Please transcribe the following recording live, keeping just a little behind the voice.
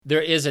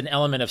there is an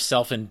element of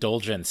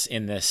self-indulgence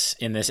in this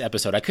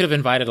episode. I could have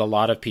invited a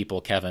lot of people,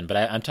 Kevin, but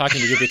I'm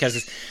talking to you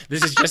because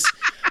this is just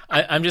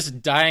I'm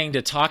just dying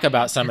to talk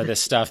about some of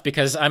this stuff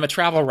because I'm a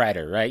travel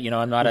writer, right?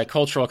 I'm not a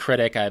cultural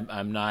critic.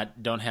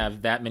 Don't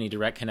have that many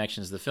direct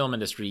connections to the film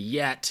industry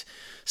yet.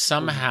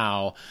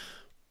 Somehow,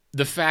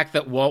 the fact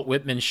that Walt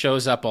Whitman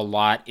shows up a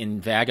lot in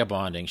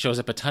Vagabonding, shows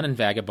up a ton in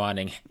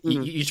Vagabonding,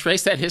 you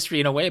trace that history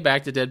in a way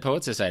back to Dead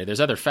Poets Society. There's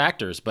other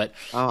factors, but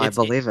I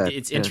believe it.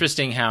 It's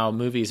interesting how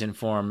movies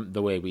inform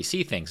the way we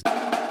see things.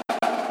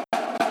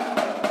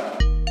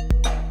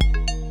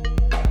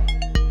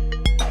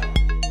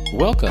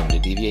 Welcome to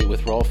Deviate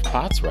with Rolf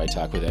Potts, where I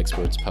talk with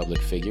experts,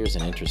 public figures,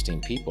 and interesting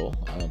people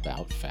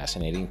about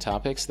fascinating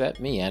topics that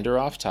meander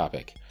off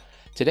topic.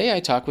 Today I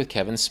talk with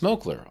Kevin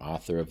Smokler,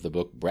 author of the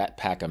book Brat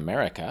Pack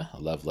America,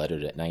 a love letter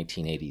to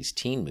 1980s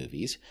teen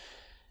movies.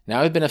 Now,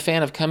 I've been a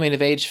fan of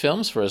coming-of-age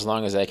films for as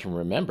long as I can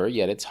remember,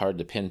 yet it's hard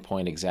to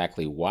pinpoint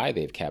exactly why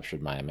they've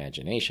captured my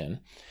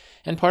imagination.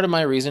 And part of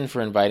my reason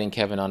for inviting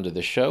Kevin onto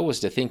the show was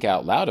to think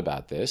out loud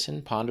about this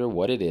and ponder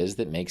what it is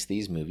that makes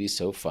these movies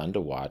so fun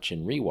to watch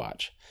and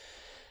rewatch.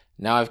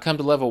 Now, I've come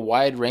to love a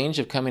wide range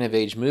of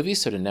coming-of-age movies,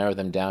 so to narrow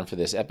them down for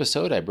this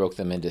episode, I broke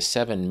them into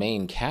 7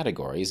 main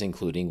categories,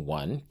 including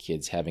 1,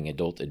 kids having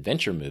adult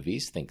adventure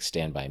movies, think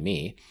Stand By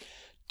Me;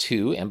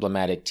 2,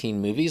 emblematic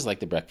teen movies like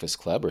The Breakfast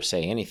Club or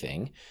Say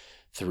Anything;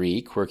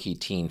 3, quirky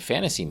teen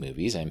fantasy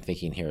movies, I'm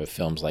thinking here of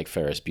films like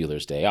Ferris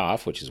Bueller's Day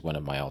Off, which is one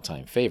of my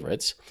all-time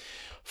favorites;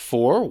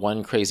 4,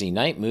 One Crazy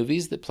Night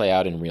movies that play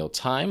out in real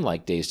time,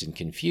 like Dazed and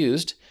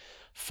Confused;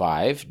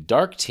 5,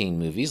 dark teen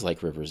movies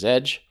like River's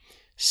Edge;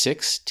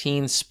 6,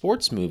 teen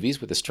sports movies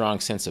with a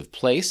strong sense of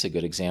place, a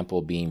good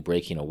example being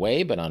Breaking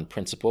Away, but on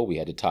principle we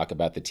had to talk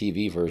about the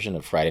TV version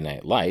of Friday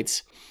Night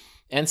Lights;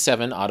 and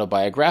 7,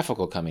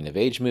 autobiographical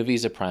coming-of-age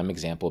movies, a prime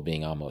example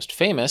being Almost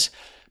Famous,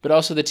 but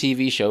also the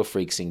TV show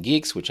Freaks and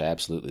Geeks, which I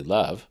absolutely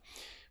love.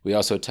 We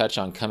also touch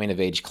on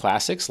coming-of-age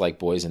classics like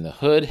Boys in the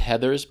Hood,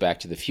 Heathers, Back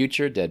to the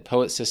Future, Dead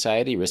Poets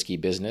Society, Risky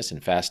Business,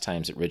 and Fast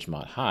Times at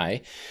Ridgemont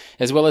High,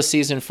 as well as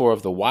Season 4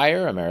 of The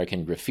Wire,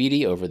 American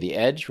Graffiti, Over the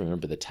Edge,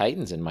 Remember the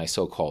Titans, and My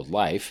So-Called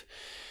Life.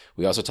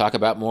 We also talk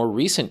about more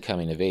recent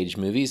coming-of-age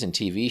movies and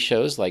TV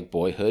shows like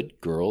Boyhood,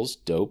 Girls,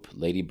 Dope,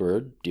 Lady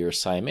Bird, Dear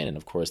Simon, and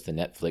of course the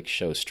Netflix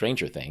show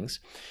Stranger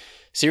Things.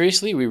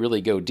 Seriously, we really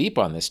go deep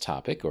on this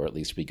topic, or at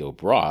least we go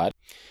broad.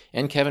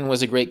 And Kevin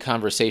was a great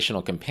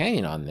conversational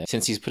companion on this,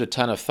 since he's put a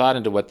ton of thought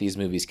into what these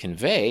movies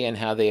convey and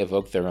how they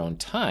evoke their own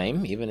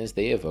time, even as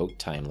they evoke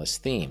timeless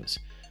themes.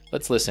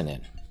 Let's listen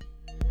in.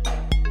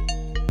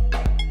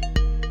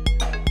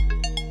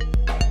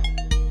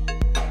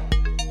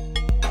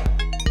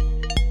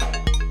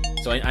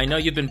 So I know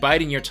you've been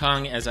biting your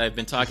tongue as I've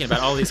been talking about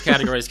all these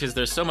categories because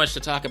there's so much to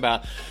talk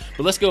about.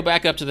 But let's go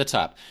back up to the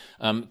top.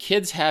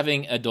 Kids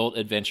having adult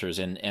adventures.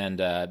 And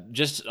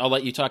just I'll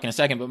let you talk in a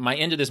second. But my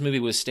end of this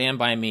movie was Stand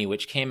By Me,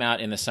 which came out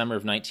in the summer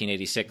of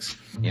 1986.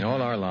 In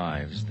all our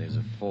lives, there's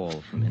a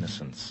fall from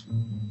innocence.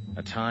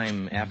 A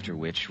time after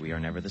which we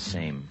are never the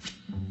same.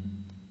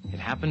 It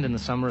happened in the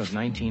summer of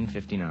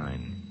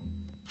 1959.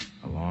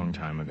 A long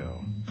time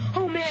ago.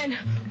 Oh, man!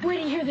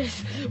 Wait to hear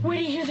this! Wait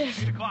to hear this!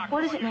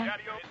 What is it, man?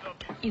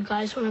 You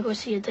guys want to go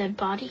see a dead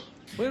body?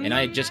 And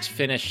I had just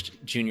finished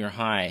junior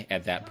high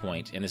at that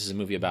point, and this is a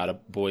movie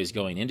about boys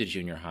going into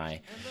junior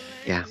high.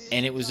 Yeah.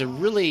 And it was a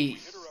really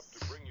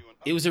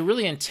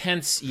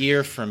intense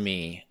year for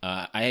me.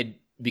 I had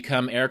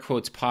become, air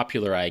quotes,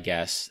 popular, I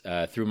guess,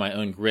 through my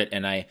own grit,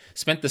 and I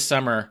spent the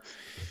summer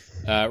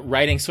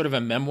writing sort of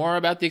a memoir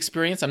about the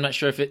experience. I'm not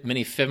sure if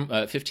many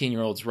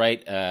 15-year-olds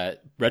write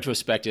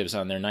retrospectives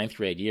on their 9th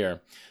grade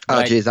year.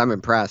 Oh, geez, I'm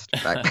impressed.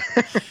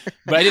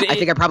 But I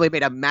think I probably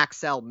made a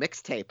Maxell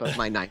mixtape of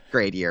my 9th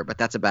grade year, but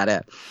that's about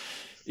it.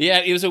 Yeah,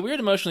 it was a weird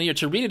emotional year.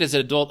 To read it as an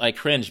adult, I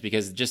cringed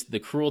because just the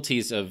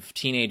cruelties of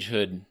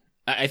teenagehood.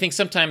 I think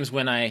sometimes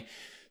when I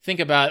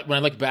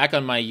look back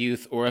on my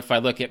youth, or if I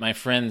look at my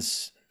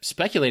friends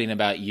speculating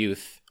about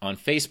youth on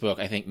Facebook,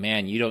 I think,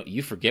 man,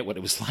 you forget what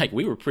it was like.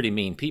 We were pretty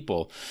mean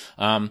people.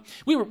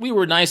 We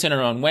were nice in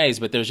our own ways,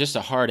 but there's just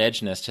a hard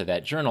edginess to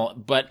that journal.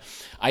 But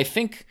I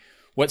think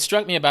what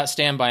struck me about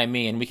Stand By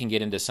Me, and we can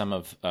get into some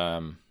of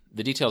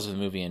the details of the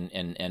movie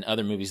and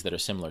other movies that are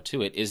similar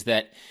to it, is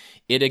that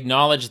it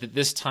acknowledged that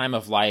this time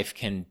of life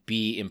can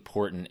be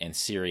important and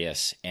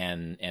serious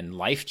and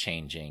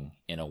life-changing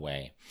in a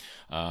way.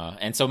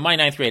 And so my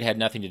 9th grade had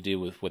nothing to do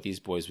with what these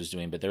boys was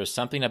doing, but there was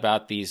something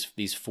about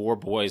these 4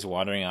 boys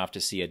wandering off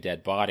to see a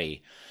dead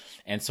body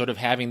and sort of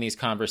having these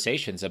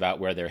conversations about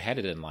where they're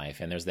headed in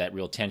life. And there's that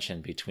real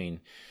tension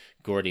between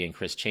Gordy and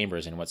Chris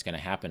Chambers and what's going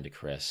to happen to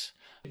Chris.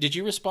 Did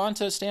you respond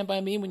to Stand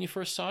By Me when you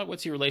first saw it?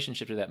 What's your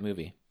relationship to that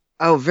movie?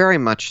 Oh, very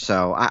much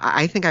so.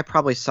 I think I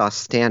probably saw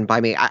Stand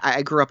By Me.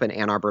 I grew up in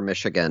Ann Arbor,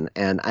 Michigan,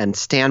 and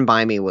Stand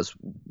By Me was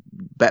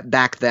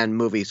back then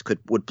movies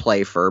would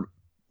play for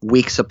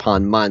weeks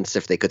upon months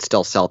if they could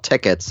still sell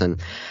tickets.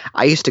 And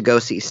I used to go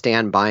see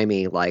Stand By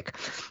Me like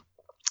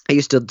I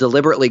used to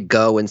deliberately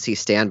go and see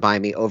Stand By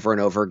Me over and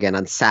over again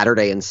on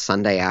Saturday and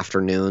Sunday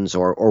afternoons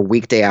or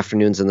weekday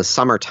afternoons in the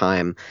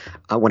summertime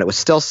when it was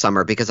still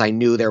summer, because I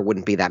knew there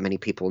wouldn't be that many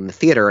people in the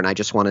theater and I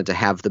just wanted to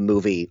have the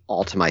movie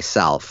all to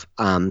myself.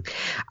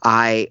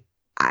 I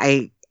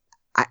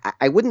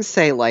wouldn't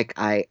say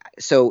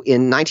so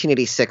in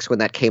 1986 when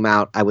that came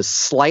out, I was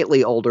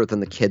slightly older than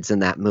the kids in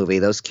that movie.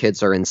 Those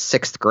kids are in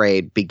 6th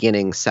grade,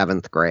 beginning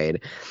 7th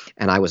grade,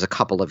 and I was a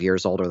couple of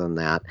years older than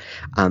that.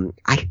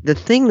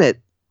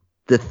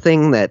 The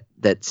thing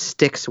that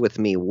sticks with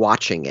me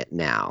watching it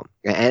now,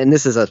 and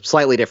this is a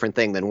slightly different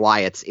thing than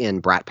why it's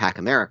in Brat Pack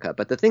America,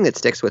 but the thing that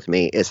sticks with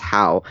me is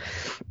how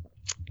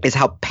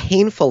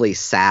painfully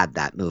sad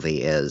that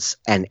movie is,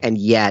 and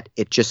yet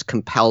it just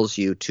compels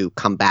you to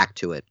come back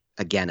to it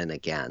again and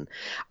again.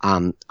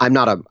 I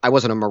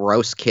wasn't a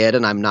morose kid,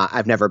 and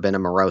I've never been a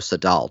morose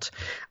adult.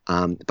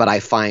 But I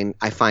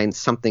find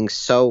something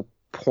so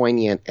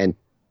poignant and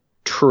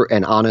true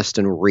and honest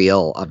and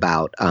real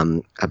about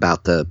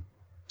the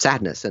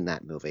sadness in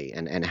that movie,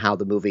 and how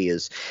the movie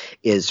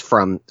is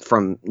from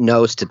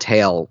nose to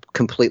tail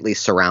completely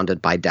surrounded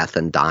by death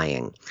and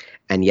dying.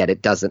 And yet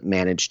it doesn't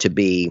manage to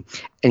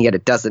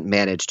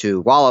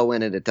wallow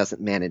in it. It doesn't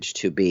manage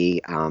to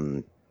be,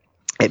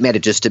 it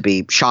manages to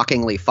be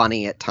shockingly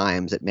funny at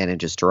times. It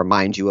manages to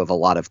remind you of a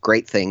lot of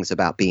great things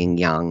about being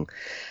young.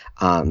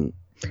 And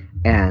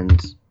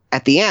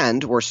at the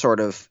end, we're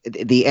sort of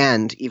the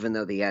end, even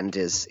though the end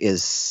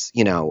is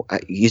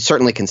you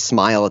certainly can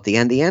smile at the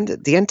end.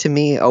 The end to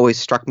me always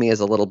struck me as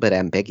a little bit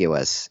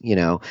ambiguous.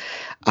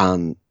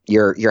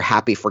 You're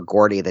happy for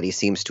Gordy that he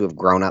seems to have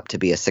grown up to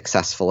be a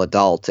successful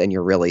adult, and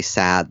you're really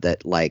sad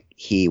that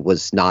he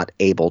was not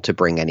able to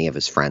bring any of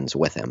his friends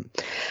with him.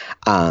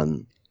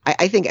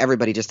 I think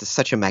everybody just does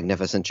such a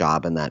magnificent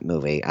job in that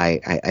movie.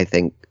 I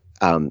think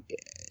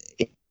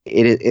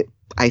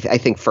I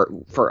think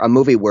for a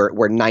movie where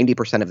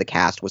 90% of the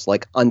cast was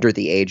under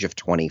the age of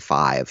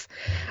 25,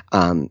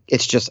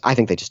 it's just, I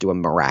think they just do a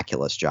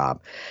miraculous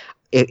job.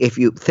 If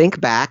you think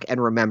back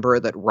and remember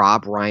that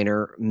Rob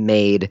Reiner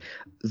made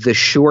The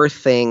Sure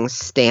Thing,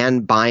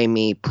 Stand By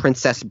Me,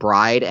 Princess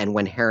Bride, and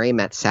When Harry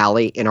Met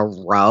Sally in a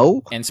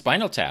row, and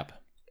Spinal Tap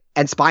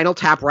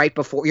right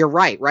before. You're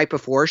right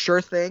before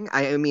Sure Thing.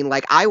 I mean,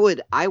 I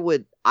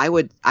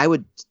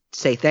would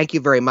say thank you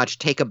very much,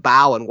 take a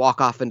bow, and walk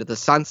off into the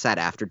sunset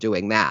after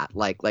doing that.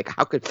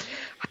 How could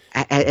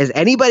has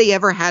anybody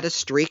ever had a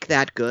streak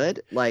that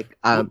good?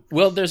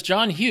 Well, there's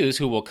John Hughes,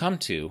 who we'll come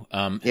to.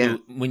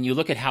 Who, when you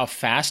look at how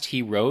fast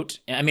he wrote,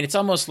 I mean, it's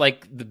almost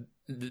like the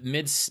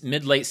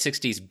mid late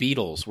 60s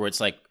Beatles, where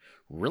it's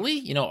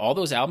really, all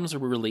those albums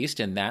were released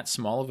in that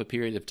small of a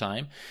period of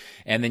time.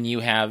 And then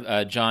you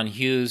have John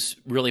Hughes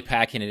really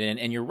packing it in.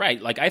 And you're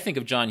right. I think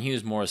of John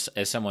Hughes more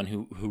as someone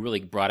who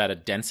really brought out a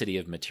density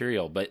of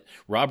material. But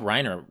Rob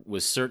Reiner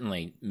was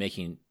certainly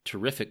making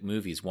terrific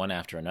movies one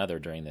after another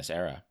during this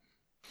era.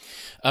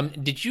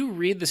 Did you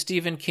read the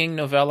Stephen King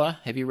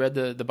novella? Have you read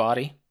The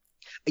Body?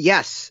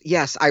 Yes.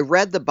 I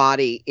read The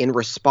Body in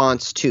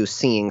response to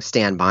seeing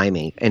Stand By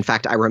Me. In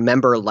fact, I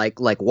remember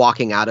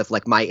walking out of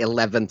my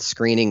 11th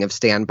screening of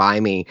Stand By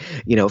Me,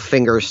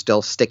 fingers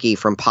still sticky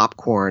from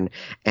popcorn,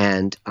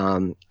 and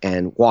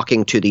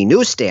walking to the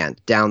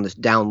newsstand down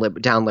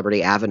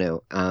Liberty Avenue,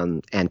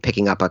 and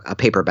picking up a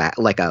paperback,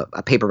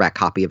 a paperback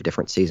copy of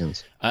different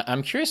seasons.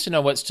 I'm curious to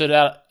know what stood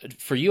out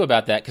for you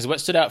about that, because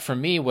what stood out for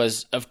me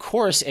was, of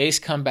course, Ace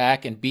come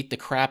back and beat the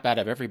crap out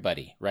of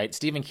everybody, right?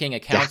 Stephen King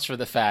accounts for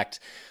the fact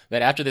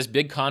that after this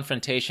big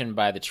confrontation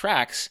by the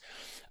tracks,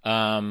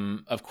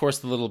 of course,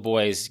 the little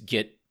boys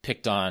get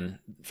picked on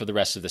for the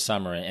rest of the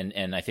summer,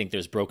 and I think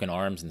there's broken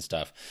arms and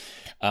stuff.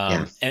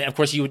 And of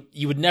course, you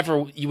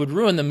would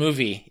ruin the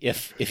movie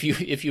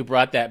if you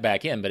brought that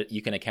back in, but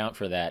you can account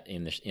for that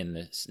in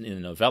the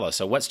novella.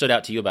 So, what stood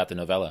out to you about the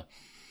novella?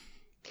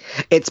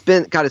 It's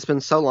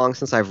been so long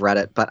since I've read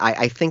it, but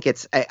I think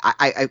it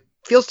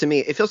feels to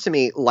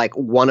me like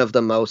one of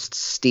the most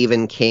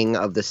Stephen King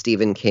of the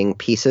Stephen King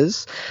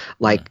pieces.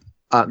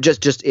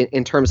 Just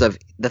in terms of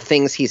the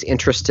things he's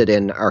interested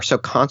in are so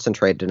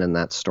concentrated in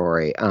that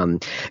story.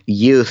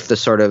 Youth, the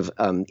sort of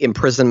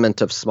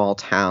imprisonment of small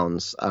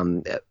towns,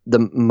 the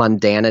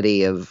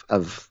mundanity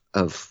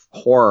of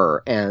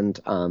horror, and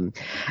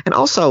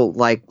also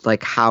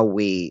how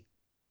we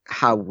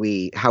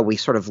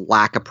sort of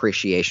lack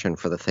appreciation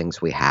for the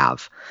things we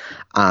have.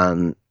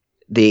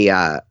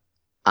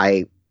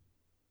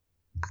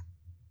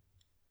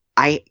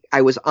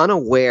 I was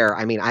unaware.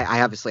 I mean,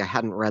 I obviously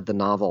hadn't read the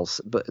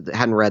novels, but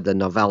hadn't read the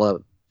novella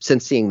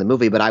since seeing the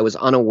movie. But I was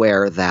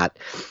unaware that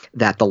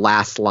the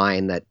last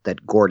line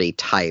that Gordy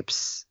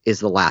types is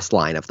the last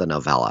line of the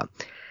novella,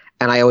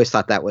 and I always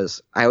thought that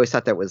was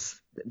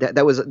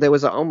there was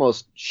an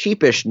almost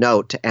sheepish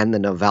note to end the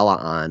novella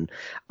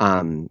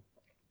on,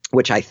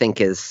 which I think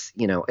is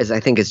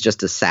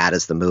just as sad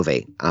as the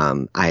movie.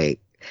 I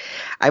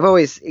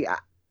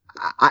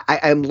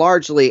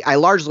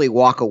largely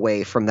walk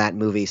away from that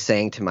movie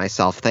saying to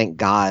myself, thank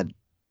God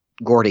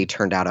Gordy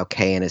turned out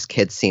okay and his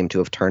kids seem to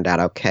have turned out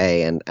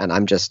okay. And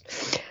I'm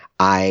just,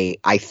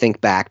 I think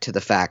back to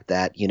the fact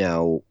that,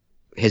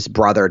 his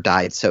brother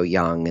died so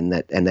young, and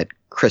that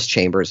Chris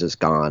Chambers is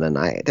gone, and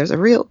there's a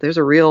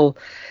real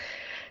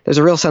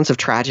sense of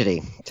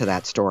tragedy to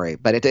that story.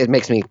 But it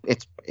makes me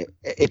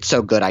it's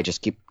so good. I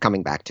just keep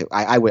coming back to.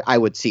 I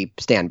would see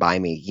Stand By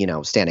Me,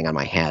 standing on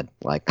my head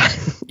like.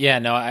 Yeah,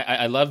 no,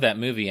 I love that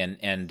movie,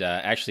 and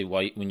actually,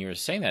 when you were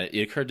saying that,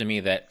 it occurred to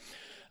me that.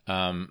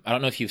 I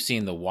don't know if you've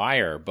seen The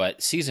Wire,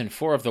 but season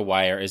 4 of The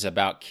Wire is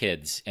about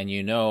kids. And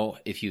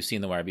if you've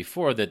seen The Wire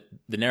before, that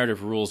the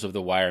narrative rules of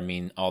The Wire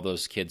mean all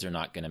those kids are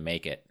not going to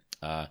make it.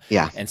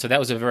 Yeah. And so that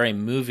was a very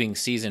moving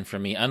season for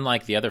me,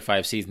 unlike the other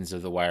 5 seasons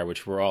of The Wire,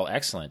 which were all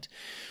excellent.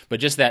 But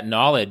just that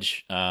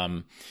knowledge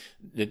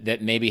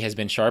that maybe has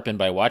been sharpened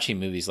by watching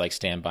movies like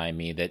Stand By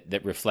Me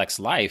that reflects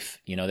life,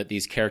 that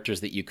these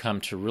characters that you come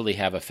to really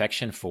have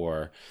affection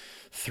for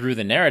through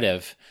the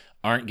narrative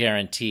aren't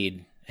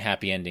guaranteed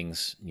happy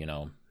endings,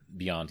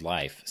 beyond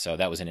life. So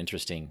that was an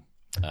interesting.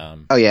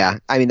 Oh yeah,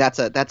 I mean that's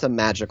a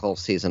magical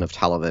season of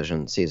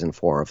television, season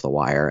 4 of The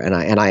Wire, and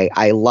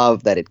I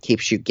love that it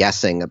keeps you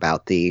guessing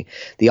about the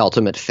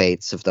ultimate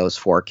fates of those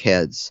 4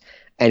 kids,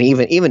 and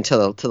even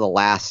to the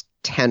last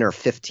 10 or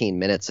 15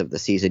 minutes of the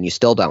season, you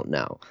still don't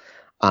know.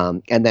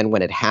 And then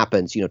when it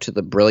happens, to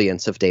the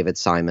brilliance of David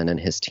Simon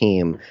and his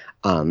team,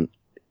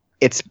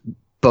 it's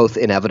both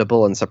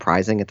inevitable and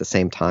surprising at the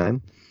same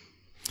time.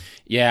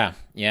 Yeah,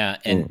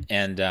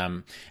 and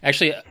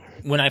actually,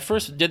 when I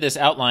first did this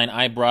outline,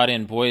 I brought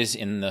in Boys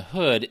in the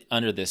Hood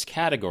under this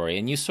category,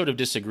 and you sort of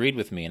disagreed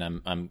with me,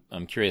 and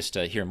I'm curious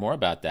to hear more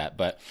about that.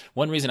 But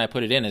one reason I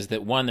put it in is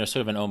that one, there's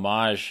sort of an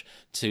homage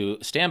to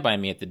Stand By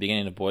Me at the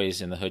beginning of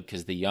Boys in the Hood,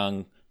 because the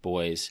young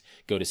boys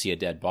go to see a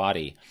dead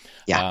body.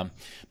 Yeah.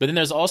 But then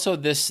there's also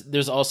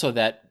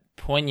that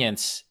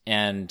poignance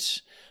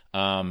and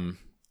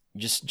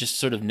just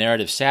sort of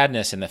narrative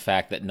sadness in the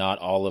fact that not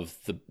all of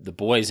the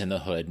boys in the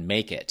hood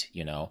make it,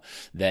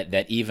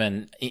 that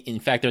even, in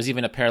fact, there's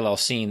even a parallel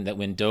scene that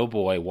when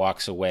Doughboy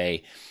walks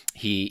away,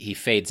 he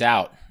fades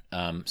out,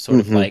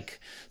 sort of like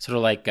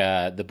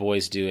the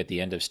boys do at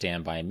the end of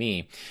Stand By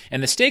Me.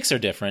 And the stakes are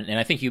different. And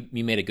I think you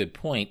made a good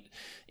point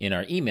in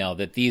our email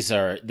that this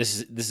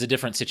is a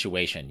different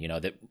situation,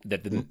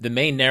 that the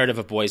main narrative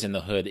of Boys in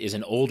the Hood is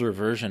an older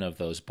version of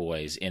those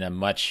boys in a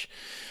much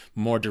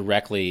more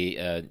directly,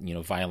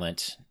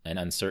 violent and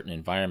uncertain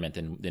environment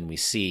than we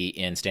see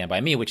in Stand By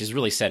Me, which is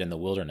really set in the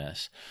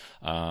wilderness.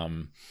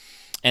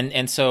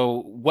 And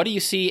so what do you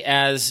see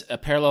as a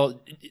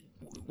parallel?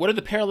 What are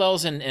the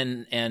parallels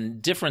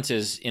and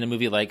differences in a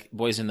movie like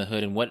Boys in the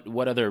Hood, and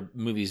what other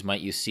movies might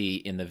you see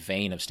in the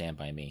vein of Stand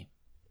By Me?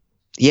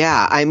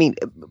 Yeah, I mean,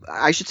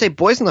 I should say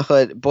Boys in the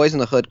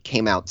Hood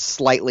came out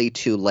slightly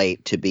too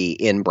late to be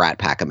in Brat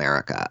Pack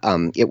America.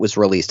 It was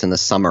released in the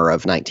summer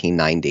of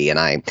 1990, and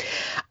I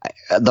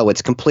though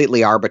it's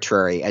completely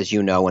arbitrary, as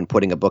you know, when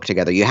putting a book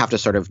together, you have to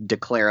sort of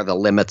declare the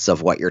limits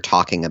of what you're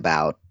talking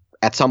about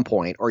at some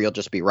point, or you'll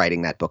just be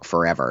writing that book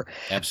forever.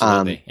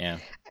 Absolutely, yeah.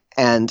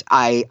 And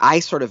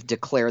I sort of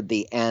declared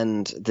the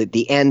end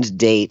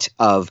date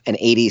of an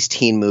 80s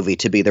teen movie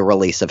to be the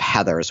release of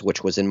Heathers,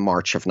 which was in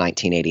March of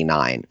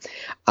 1989.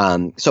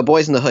 So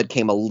Boys in the Hood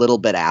came a little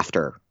bit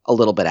after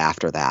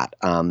that.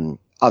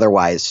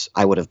 Otherwise,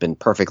 I would have been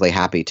perfectly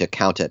happy to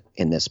count it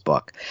in this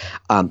book.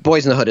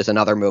 Boys in the Hood is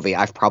another movie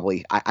I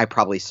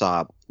probably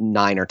saw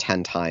 9 or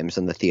 10 times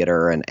in the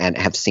theater and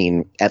have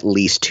seen at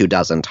least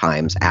 24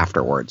 times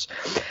afterwards.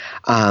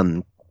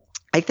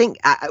 I think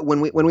when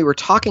we were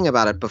talking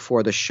about it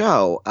before the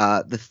show,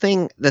 the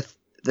thing that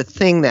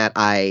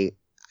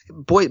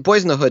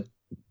Boys in the Hood,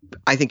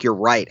 I think you're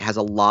right, has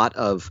a lot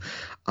of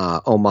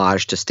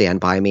homage to Stand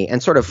By Me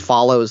and sort of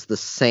follows the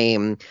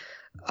same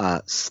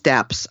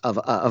steps of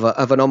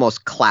an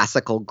almost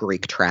classical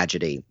Greek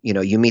tragedy.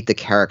 You meet the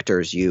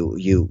characters,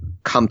 you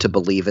come to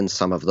believe in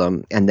some of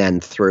them, and then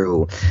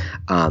through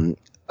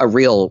a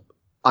real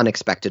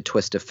unexpected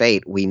twist of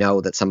fate, we know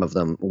that some of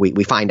them,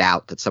 we find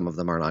out that some of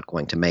them are not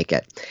going to make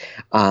it.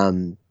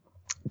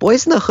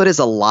 Boys in the Hood is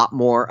a lot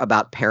more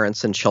about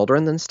parents and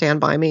children than Stand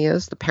By Me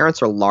is. The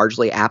parents are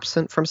largely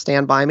absent from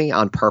Stand By Me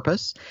on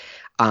purpose.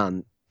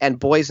 And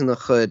Boys in the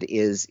Hood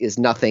is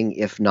nothing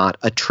if not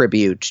a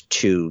tribute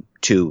to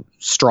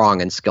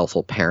strong and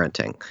skillful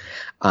parenting.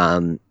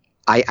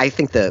 I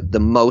think the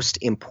most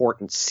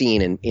important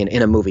scene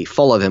in a movie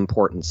full of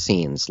important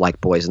scenes like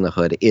Boys in the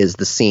Hood is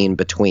the scene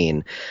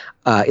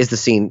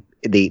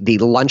the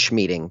lunch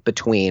meeting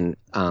between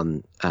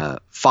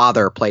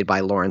father played by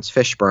Lawrence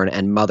Fishburne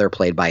and mother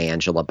played by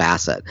Angela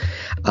Bassett,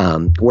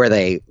 where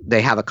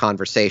they have a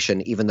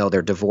conversation even though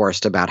they're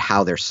divorced about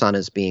how their son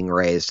is being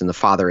raised, and the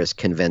father is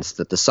convinced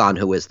that the son,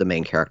 who is the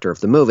main character of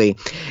the movie,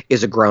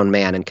 is a grown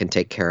man and can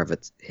take care of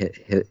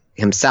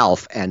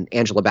himself, and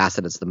Angela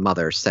Bassett as the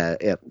mother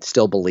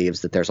still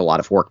believes that there's a lot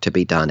of work to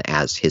be done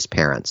as his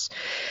parents,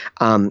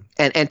 and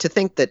to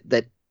think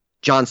that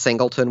John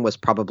Singleton was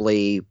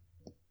probably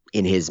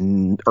in his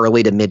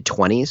early to mid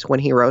 20s when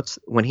he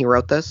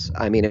wrote this.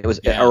 I mean, it was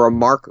a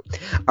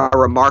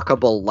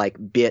remarkable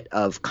like bit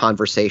of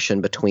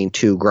conversation between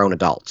two grown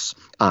adults,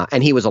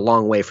 and he was a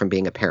long way from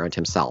being a parent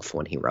himself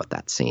when he wrote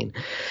that scene.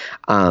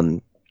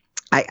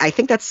 I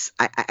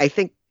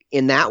think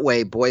in that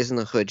way, Boys in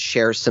the Hood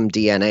shares some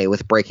DNA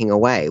with Breaking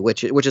Away,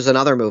 which is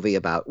another movie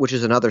which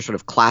is another sort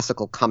of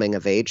classical coming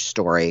of age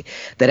story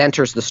that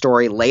enters the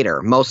story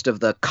later. Most of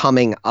the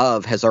coming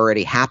of has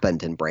already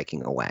happened in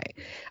Breaking Away.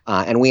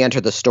 And we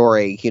enter the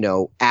story,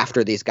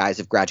 after these guys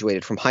have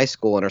graduated from high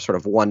school and are sort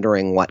of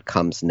wondering what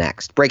comes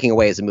next. Breaking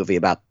Away is a movie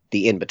about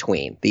the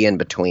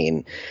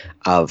in-between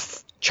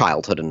of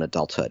childhood and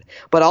adulthood,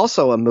 but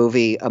also a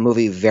movie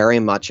very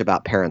much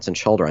about parents and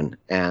children,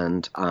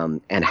 and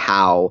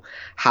how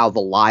the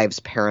lives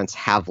parents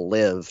have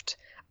lived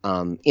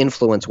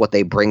influence what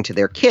they bring to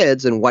their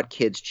kids and what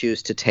kids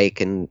choose to take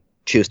and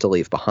choose to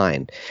leave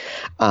behind.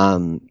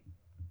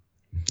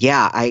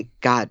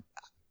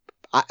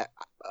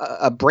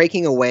 A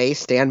Breaking Away,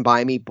 Stand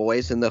By Me,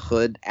 Boys in the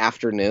Hood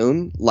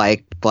afternoon,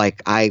 like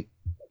I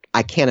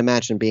can't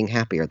imagine being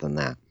happier than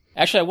that.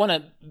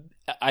 Actually,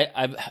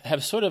 I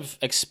have sort of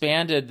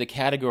expanded the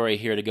category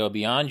here to go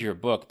beyond your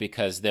book,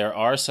 because there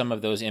are some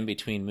of those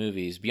in-between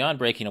movies. Beyond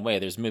Breaking Away,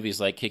 there's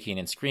movies like Kicking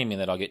and Screaming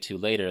that I'll get to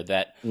later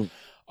that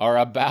are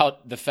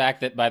about the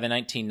fact that by the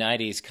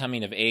 1990s,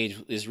 coming of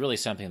age is really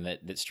something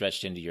that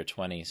stretched into your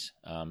 20s.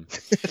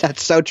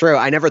 That's so true.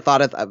 I never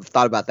thought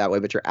about that way,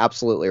 but you're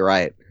absolutely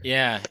right.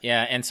 Yeah.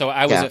 And so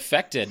I was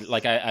affected.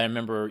 Like I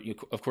remember,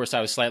 of course, I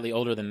was slightly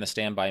older than the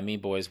Stand By Me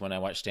boys when I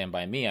watched Stand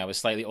By Me. I was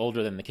slightly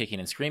older than the Kicking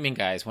and Screaming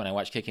guys when I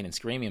watched Kicking and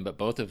Screaming, but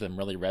both of them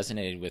really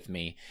resonated with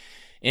me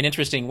in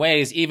interesting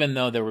ways, even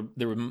though there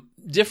were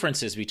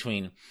differences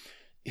between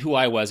who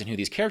I was and who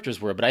these characters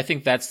were. But I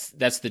think that's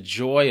the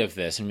joy of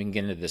this, and we can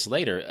get into this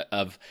later,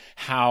 of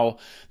how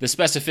the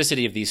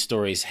specificity of these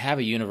stories have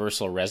a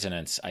universal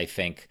resonance, I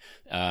think,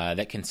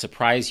 that can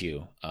surprise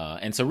you.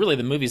 And so really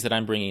the movies that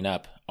I'm bringing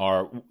up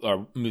are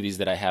movies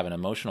that I have an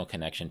emotional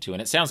connection to.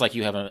 And it sounds like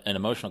you have an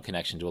emotional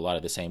connection to a lot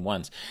of the same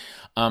ones.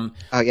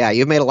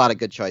 You've made a lot of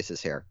good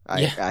choices here.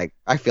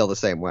 I feel the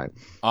same way.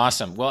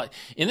 Awesome. Well,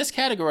 in this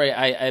category,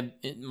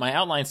 my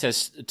outline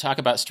says talk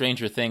about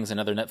Stranger Things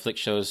and other Netflix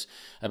shows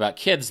about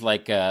kids,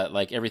 like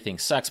Everything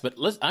Sucks. But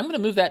I'm going to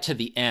move that to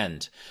the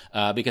end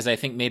because I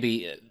think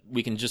maybe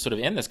we can just sort of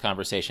end this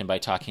conversation by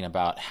talking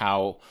about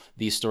how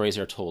these stories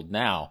are told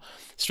now.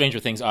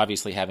 Stranger Things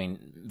obviously having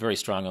very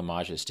strong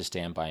homages to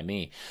Stand By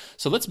Me.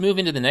 So let's move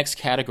into the next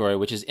category,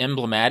 which is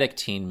emblematic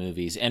teen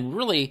movies. And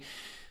really,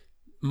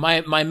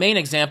 my main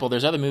example,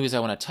 there's other movies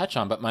I want to touch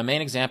on, but my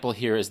main example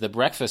here is The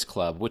Breakfast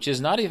Club, which is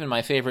not even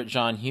my favorite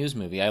John Hughes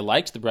movie. I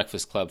liked The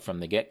Breakfast Club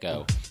from the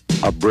get-go.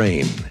 A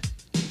brain,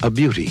 a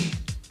beauty,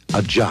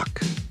 a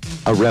jock,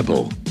 a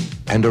rebel,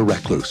 and a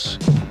recluse.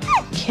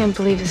 Can't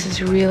believe this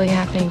is really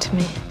happening to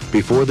me.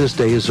 Before this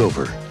day is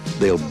over,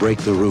 they'll break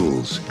the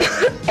rules.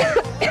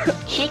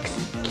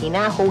 Chicks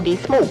cannot hold their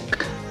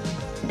smoke.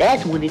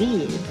 That's what it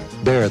is.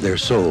 Bare their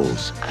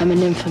souls. I'm a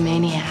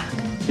nymphomaniac.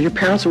 Are your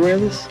parents aware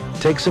of this?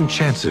 Take some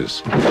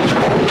chances.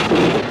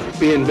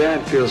 Being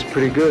bad feels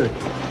pretty good,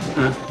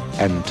 huh?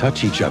 And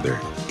touch each other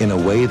in a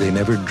way they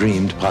never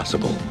dreamed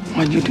possible.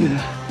 Why'd you do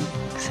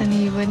that? Because I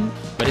knew you wouldn't.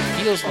 But it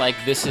feels like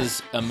this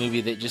is a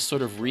movie that just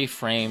sort of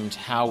reframed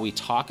how we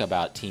talk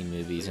about teen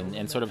movies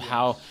and sort of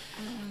how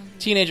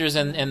teenagers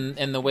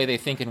and the way they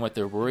think and what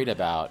they're worried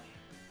about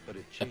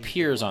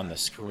appears on the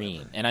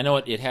screen. And I know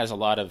it has a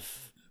lot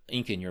of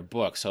ink in your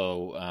book.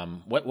 So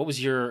what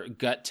was your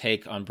gut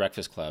take on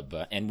Breakfast Club?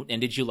 And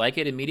did you like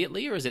it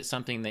immediately, or is it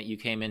something that you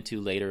came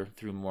into later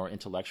through a more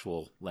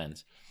intellectual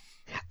lens?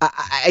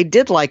 I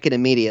did like it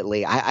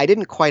immediately. I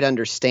didn't quite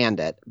understand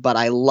it, but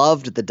I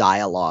loved the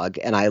dialogue,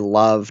 and I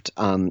loved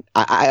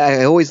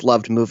I always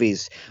loved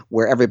movies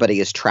where everybody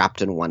is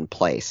trapped in one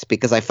place,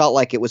 because I felt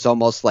like it was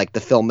almost like the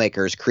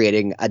filmmakers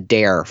creating a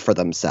dare for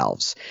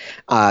themselves.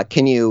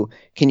 Can you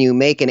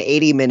make an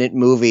 80-minute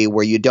movie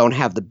where you don't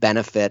have the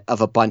benefit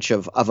of a bunch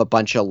of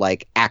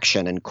like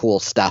action and cool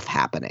stuff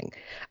happening?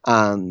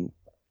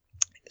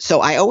 So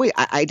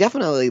I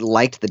definitely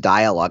liked the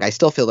dialogue. I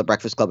still feel that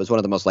Breakfast Club is one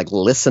of the most like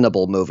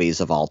listenable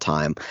movies of all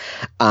time.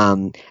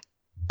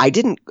 I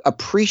didn't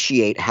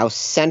appreciate how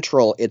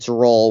central its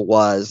role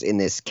was in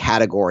this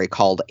category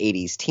called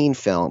 80s teen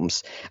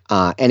films.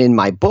 And in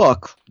my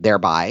book,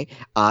 thereby,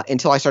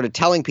 until I started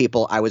telling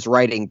people I was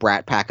writing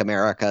Brat Pack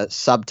America,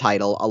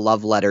 subtitle, A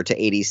Love Letter to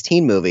 80s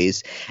Teen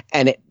Movies.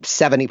 And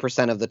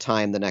 70% of the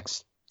time, the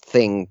next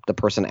thing the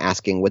person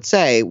asking would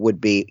say would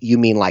be, you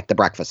mean like The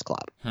Breakfast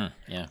Club?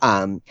 Yeah.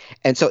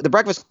 And so The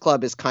Breakfast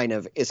Club is kind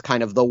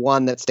of the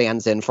one that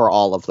stands in for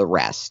all of the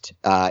rest.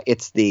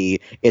 It's the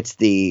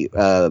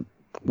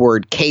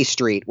word K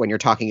Street when you're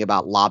talking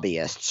about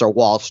lobbyists, or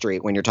Wall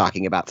Street when you're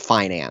talking about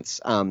finance.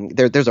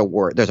 There's a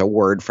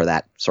word for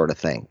that sort of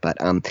thing. But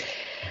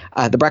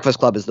The Breakfast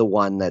Club is the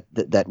one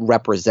that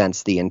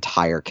represents the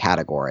entire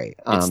category.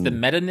 It's the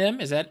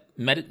metonym. Is that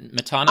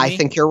metonymy? I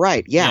think you're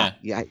right. Yeah.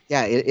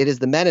 It is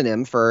the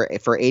metonym for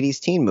 80s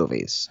teen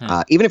movies.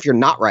 Even if you're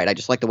not right, I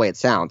just like the way it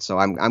sounds, so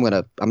I'm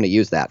gonna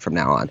use that from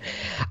now on.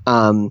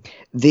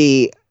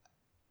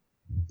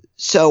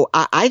 So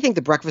I think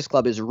The Breakfast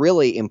Club is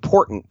really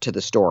important to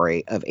the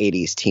story of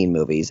 80s teen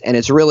movies, and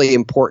it's really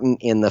important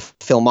in the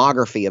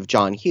filmography of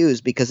John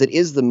Hughes because it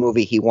is the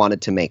movie he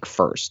wanted to make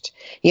first.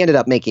 He ended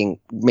up making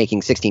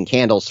 16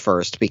 Candles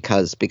first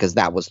because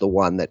that was the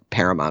one that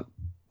Paramount.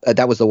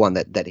 That was the one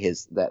that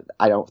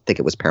I don't think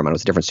it was Paramount. It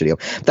was a different studio.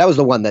 That was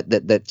the one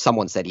that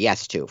someone said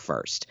yes to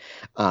first.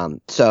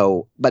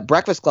 But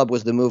Breakfast Club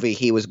was the movie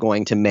he was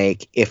going to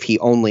make if he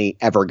only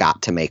ever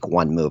got to make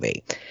one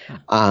movie.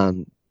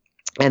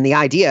 And the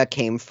idea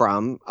came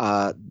from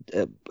a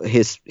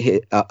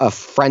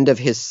friend of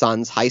his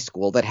son's high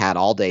school that had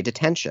all-day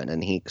detention,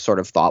 and he sort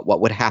of thought,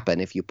 what would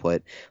happen if you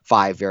put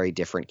 5 very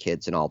different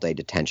kids in all-day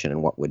detention,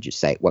 and what would you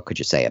say? What could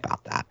you say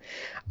about that?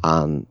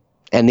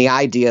 And the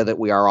idea that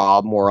we are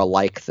all more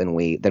alike than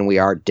we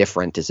are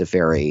different is a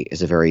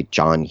very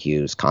John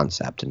Hughes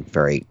concept, and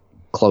very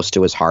close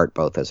to his heart,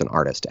 both as an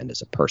artist and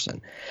as a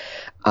person.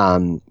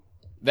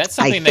 That's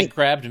something that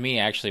grabbed me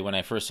actually when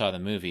I first saw the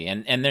movie,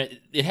 and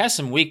it has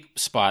some weak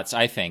spots,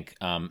 I think,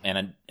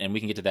 and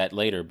we can get to that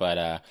later. But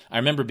I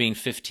remember being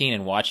 15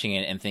 and watching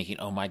it and thinking,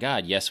 "Oh my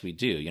God, yes, we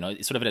do." You know,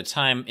 it's sort of at a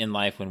time in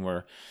life when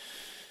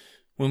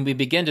we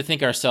begin to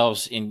think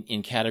ourselves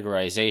in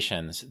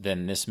categorizations.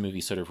 Then this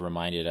movie sort of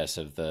reminded us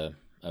of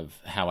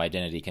how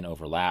identity can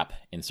overlap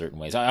in certain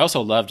ways. I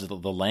also loved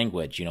the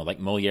language, you know,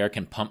 like Moliere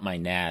can pump my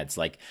nads,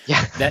 like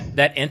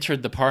that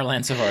entered the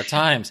parlance of our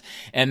times.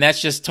 And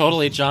that's just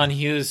totally John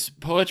Hughes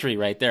poetry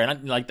right there.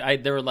 And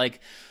there were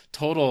like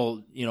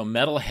total, you know,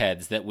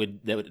 metalheads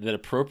that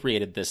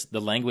appropriated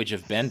the language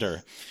of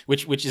Bender,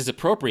 which is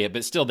appropriate,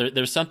 but still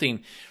there's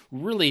something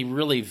really,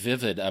 really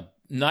vivid,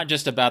 not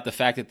just about the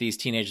fact that these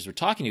teenagers were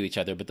talking to each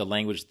other, but the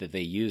language that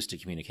they used to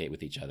communicate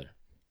with each other.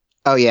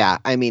 Oh yeah,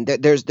 I mean,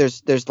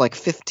 there's like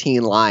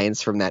 15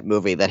 lines from that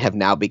movie that have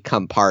now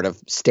become part of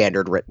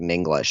standard written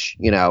English.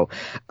 You know,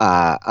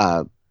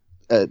 the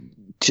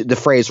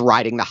phrase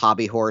 "riding the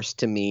hobby horse"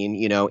 to mean,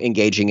 you know,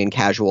 engaging in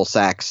casual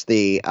sex.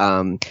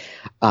 I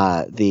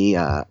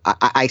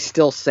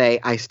still say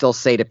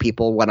to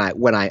people when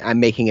I'm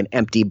making an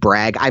empty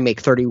brag, I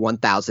make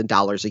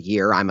 $31,000 a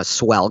year. I'm a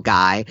swell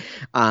guy.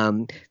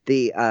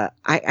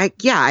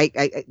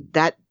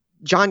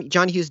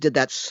 John Hughes did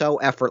that so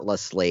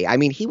effortlessly. I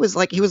mean, he was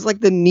like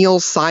the Neil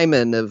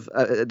Simon of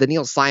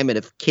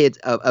kids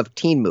of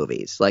teen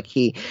movies. Like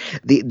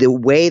the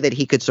way that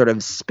he could sort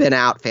of spin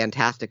out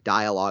fantastic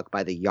dialogue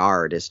by the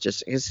yard is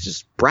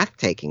just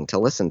breathtaking to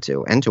listen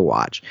to and to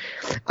watch.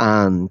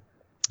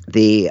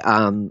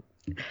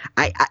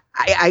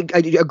 I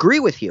agree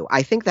with you.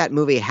 I think that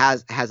movie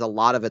has a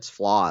lot of its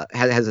flaws.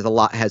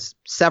 Has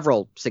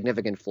several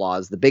significant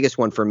flaws. The biggest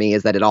one for me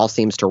is that it all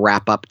seems to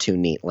wrap up too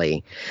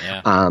neatly.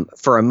 Yeah.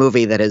 For a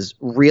movie that has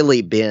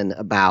really been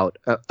about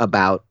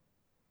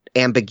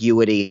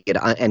ambiguity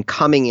and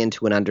coming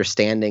into an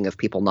understanding of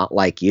people not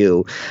like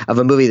you, of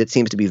a movie that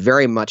seems to be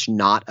very much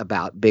not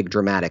about big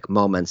dramatic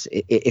moments.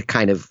 It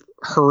kind of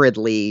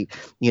hurriedly,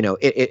 you know,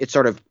 it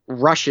sort of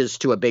rushes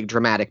to a big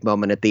dramatic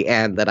moment at the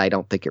end that I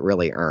don't think it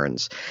really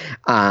earns.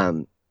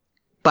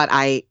 But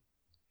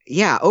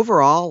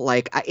overall,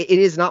 like, it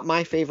is not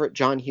my favorite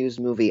John Hughes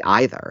movie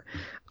either.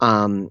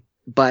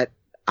 But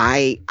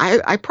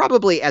I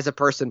probably, as a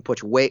person,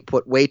 put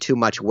way too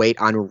much weight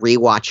on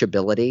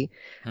rewatchability.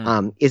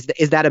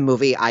 Is that a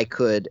movie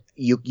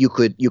you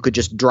could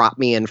just drop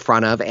me in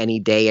front of any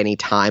day, any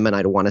time, and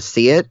I'd want to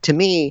see it? To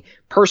me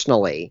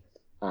personally,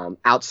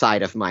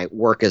 outside of my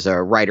work as a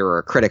writer or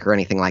a critic or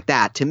anything like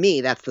that, to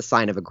me that's the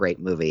sign of a great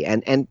movie.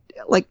 And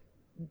like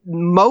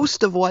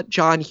most of what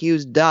John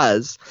Hughes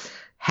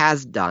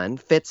has done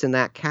fits in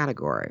that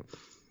category.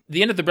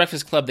 The end of The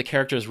Breakfast Club, the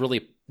characters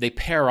they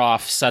pair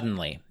off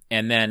suddenly.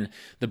 And then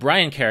the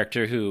Brian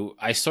character, who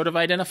I sort of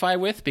identify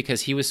with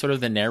because he was sort of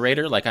the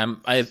narrator. Like I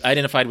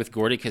identified with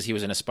Gordy because he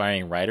was an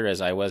aspiring writer,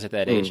 as I was at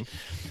that age.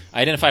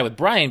 I identify with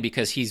Brian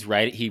because he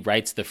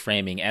writes the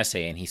framing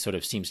essay, and he sort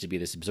of seems to be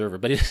this observer.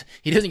 But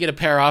he doesn't get to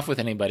pair off with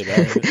anybody.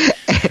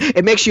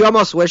 It makes you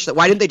almost wish that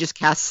why didn't they just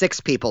cast 6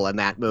 people in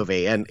that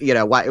movie? And you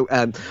know why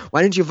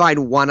didn't you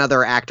find one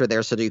other actor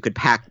there so that you could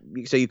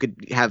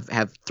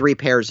have 3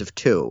 pairs of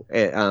 2?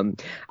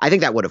 I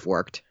think that would have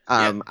worked.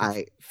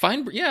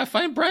 Find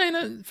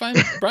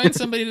Brian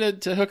somebody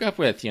to hook up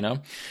with, you know.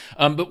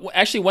 But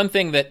actually, one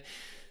thing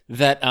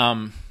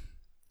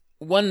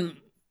one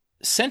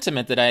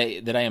sentiment that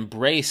I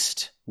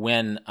embraced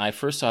when I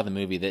first saw the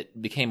movie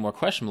that became more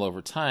questionable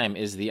over time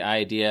is the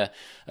idea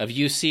of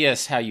you see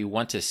us how you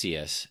want to see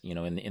us, you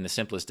know, in the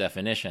simplest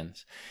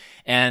definitions.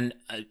 And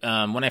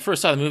when I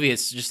first saw the movie,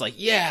 it's just like,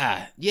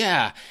 yeah.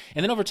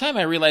 And then over time,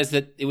 I realized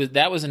that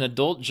that was an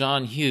adult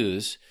John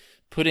Hughes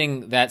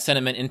putting that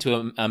sentiment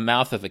into a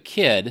mouth of a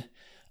kid,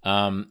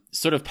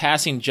 sort of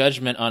passing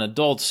judgment on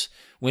adults,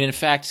 when in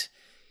fact,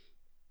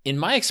 in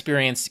my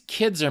experience,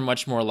 kids are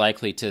much more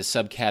likely to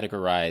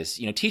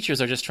subcategorize. Teachers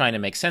are just trying to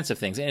make sense of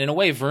things. And in a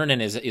way,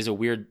 Vernon is a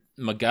weird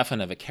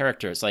MacGuffin of a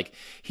character. It's like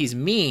he's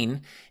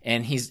mean,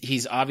 and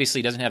he's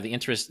obviously doesn't have the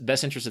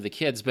best interest of the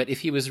kids. But if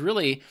he was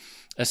really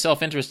a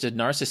self-interested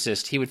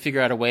narcissist, he would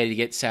figure out a way to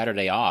get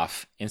Saturday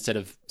off instead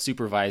of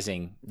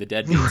supervising the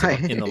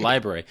deadbeats in the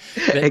library.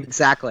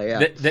 Exactly.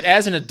 Yeah. That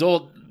as an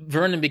adult,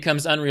 Vernon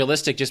becomes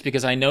unrealistic just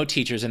because I know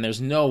teachers, and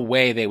there's no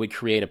way they would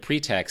create a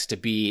pretext to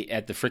be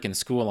at the frickin'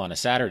 school on a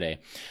Saturday.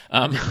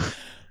 Now,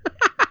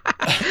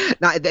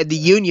 the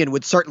union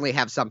would certainly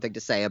have something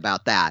to say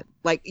about that.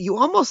 Like, you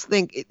almost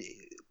think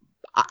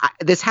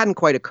this hadn't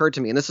quite occurred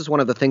to me, and this is one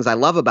of the things I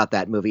love about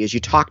that movie, is you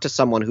talk to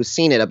someone who's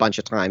seen it a bunch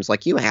of times,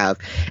 like you have,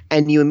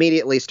 and you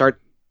immediately start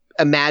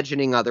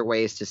imagining other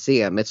ways to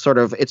see him. It's sort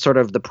of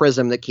the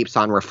prism that keeps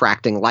on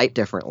refracting light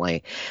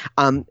differently.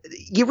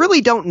 You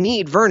really don't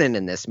need Vernon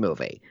in this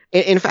movie.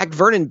 In fact,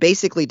 Vernon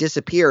basically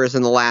disappears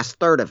in the last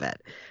third of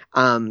it.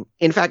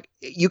 In fact,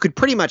 you could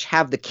pretty much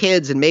have the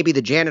kids and maybe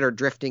the janitor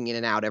drifting in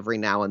and out every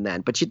now and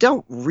then, but you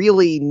don't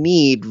really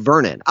need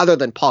Vernon, other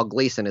than Paul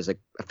Gleason is a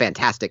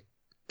fantastic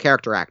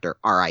character actor,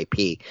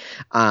 R.I.P.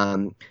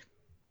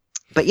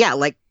 But yeah,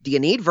 like, do you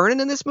need Vernon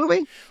in this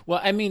movie?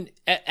 Well, I mean,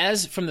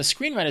 as from the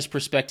screenwriter's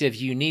perspective,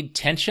 you need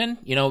tension.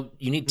 You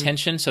need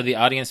tension so the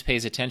audience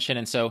pays attention.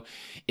 And so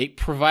it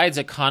provides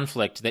a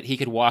conflict that he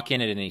could walk in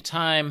at any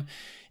time.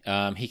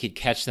 He could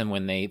catch them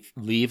when they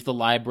leave the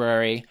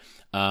library.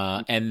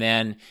 And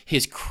then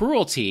his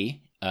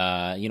cruelty,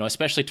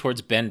 especially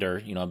towards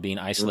Bender, being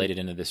isolated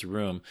into this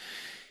room,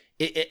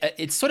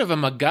 it's sort of a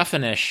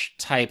MacGuffin-ish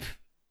type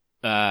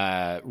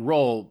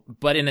role.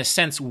 But in a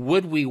sense,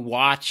 would we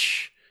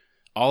watch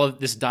all of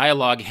this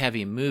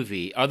dialogue-heavy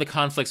movie? Are the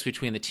conflicts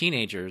between the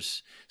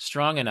teenagers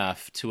strong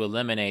enough to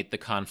eliminate the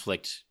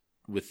conflict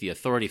with the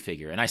authority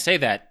figure? And I say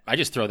that, I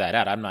just throw that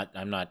out. I'm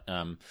not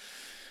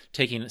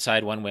taking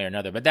side one way or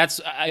another. But that's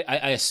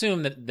I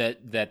assume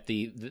that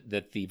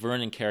the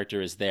Vernon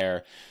character is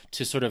there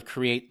to sort of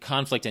create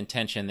conflict and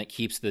tension that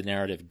keeps the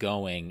narrative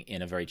going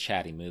in a very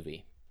chatty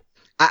movie.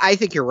 I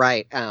think you're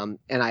right, and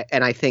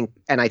I think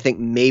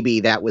maybe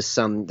that was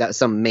some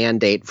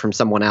mandate from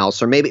someone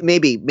else, or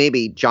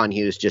maybe John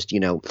Hughes just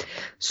read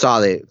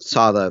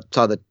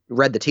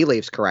the tea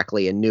leaves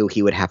correctly and knew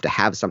he would have to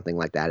have something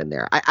like that in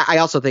there. I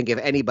also think if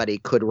anybody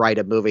could write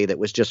a movie that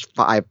was just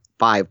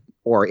five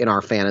or in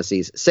our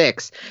fantasies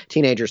 6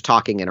 teenagers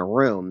talking in a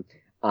room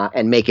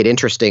and make it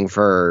interesting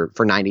for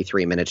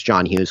 93 minutes,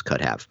 John Hughes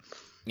could have.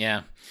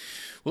 Yeah.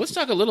 Well, let's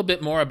talk a little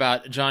bit more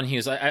about John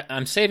Hughes.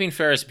 I'm saving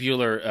Ferris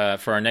Bueller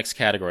for our next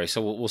category,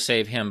 so we'll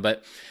save him.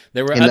 But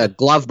there were the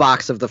glove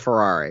box of the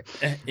Ferrari.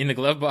 In the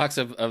glove box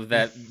of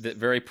that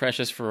very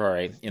precious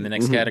Ferrari in the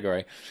next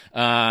category.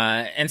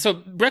 And so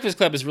Breakfast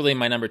Club is really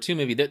my number 2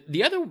 movie.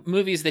 The other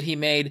movies that he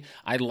made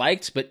I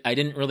liked, but I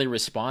didn't really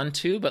respond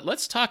to. But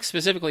let's talk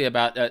specifically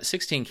about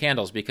 16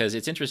 Candles, because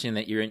it's interesting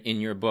that you're in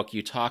your book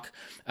you talk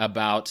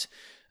about.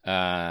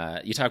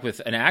 You talk with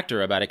an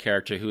actor about a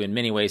character who in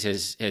many ways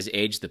has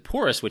aged the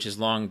poorest, which is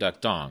Long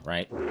Duck Dong,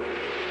 right?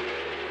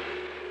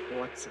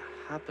 What's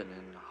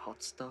happening,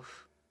 hot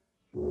stuff?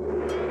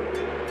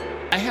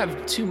 I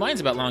have 2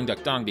 minds about Long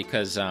Duck Dong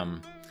because,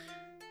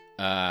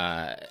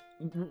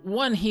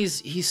 one,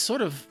 he's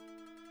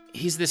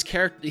this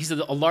character. He's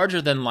a larger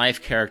than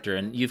life character,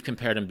 and you've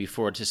compared him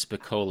before to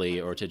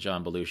Spicoli or to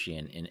John Belushi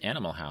in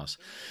Animal House.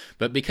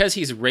 But because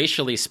he's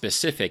racially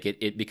specific,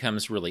 it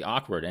becomes really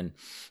awkward. And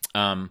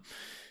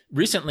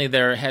recently,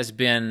 there has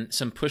been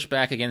some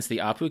pushback against the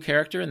Apu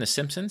character in The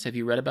Simpsons. Have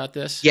you read about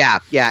this? Yeah,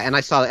 and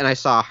I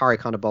saw Hari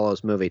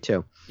Kondabolo's movie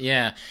too.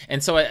 Yeah,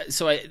 and so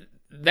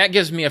that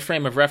gives me a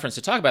frame of reference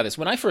to talk about this.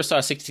 When I first saw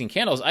 16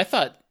 Candles, I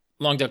thought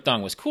Long Duck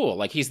Dong was cool.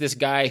 Like, he's this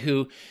guy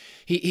who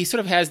he sort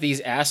of has these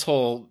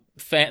asshole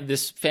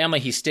this family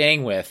he's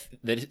staying with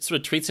that sort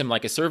of treats him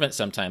like a servant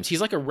sometimes.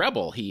 He's like a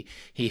rebel. He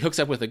hooks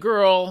up with a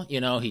girl,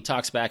 he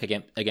talks back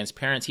against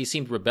parents. He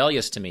seemed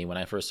rebellious to me when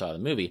I first saw the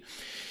movie.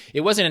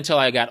 It wasn't until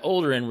I got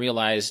older and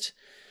realized,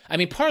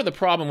 part of the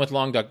problem with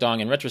Long Duck Dong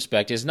in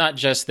retrospect is not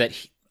just that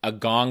a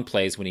gong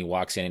plays when he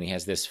walks in and he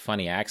has this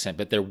funny accent,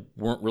 but there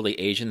weren't really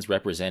Asians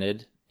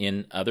represented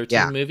in other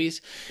teen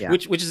movies,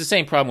 which is the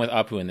same problem with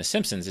Apu in The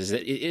Simpsons, is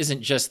that it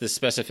isn't just the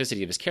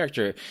specificity of his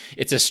character,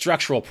 it's a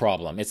structural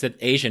problem. It's that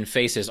Asian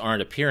faces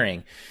aren't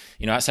appearing.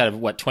 Outside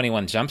of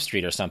 21 Jump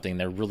Street or something,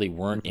 there really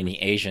weren't any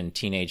Asian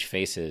teenage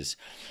faces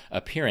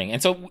appearing.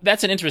 And so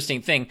that's an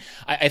interesting thing.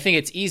 I think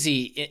it's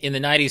easy in the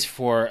 90s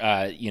for,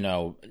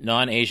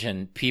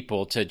 non-Asian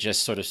people to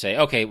just sort of say,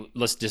 okay,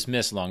 let's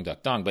dismiss Long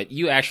Duck Dong. But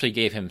you actually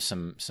gave him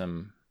some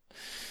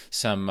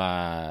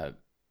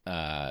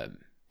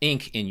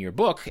ink in your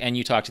book, and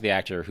you talked to the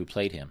actor who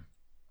played him.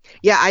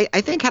 Yeah,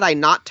 I think had I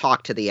not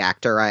talked to the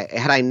actor,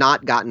 had I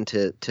not gotten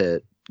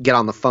to get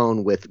on the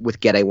phone with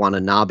Gede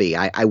Watanabe,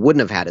 I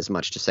wouldn't have had as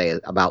much to say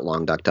about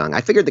Long Duck Dong.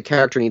 I figured the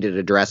character needed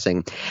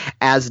addressing,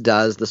 as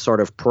does the sort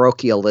of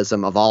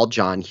parochialism of all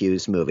John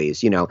Hughes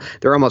movies. You know,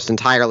 they're almost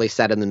entirely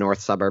set in the north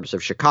suburbs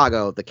of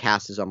Chicago. The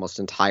cast is almost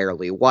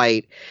entirely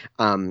white,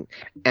 and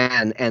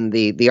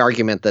the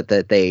argument that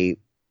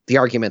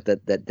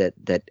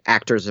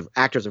actors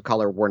of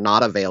color were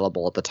not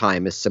available at the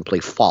time is simply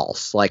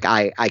false. Like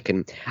I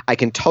can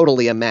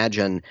totally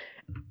imagine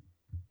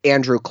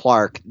Andrew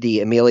Clark, the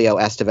Emilio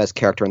Estevez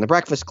character in The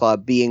Breakfast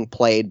Club, being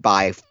played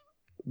by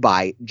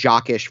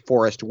jockish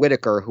Forrest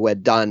Whitaker, who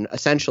had done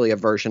essentially a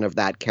version of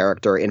that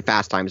character in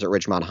Fast Times at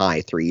Ridgemont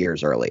High 3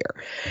 years earlier.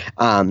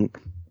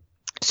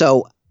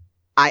 So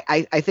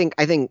I think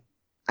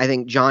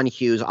John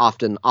Hughes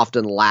often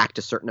lacked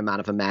a certain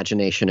amount of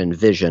imagination and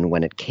vision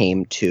when it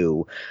came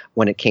to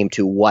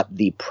what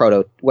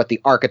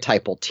the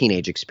archetypal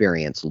teenage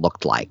experience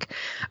looked like.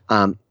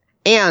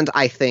 And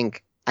I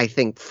think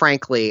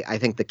frankly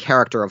the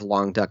character of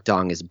Long Duck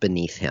Dong is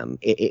beneath him.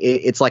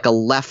 It's like a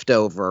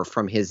leftover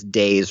from his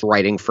days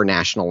writing for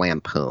National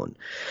Lampoon,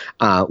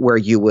 where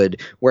you would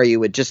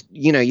just,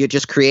 you know, you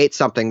just create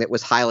something that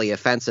was highly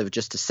offensive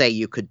just to say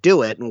you could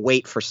do it and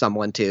wait for some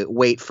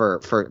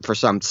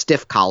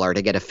stiff collar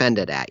to get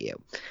offended at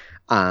you.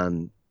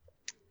 I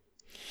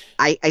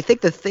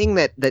think the thing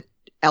that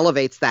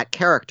elevates that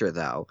character,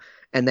 though,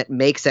 and that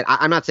makes it,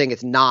 I'm not saying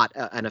it's not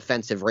an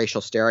offensive racial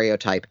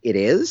stereotype. It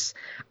is.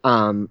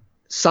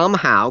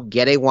 Somehow,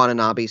 Gede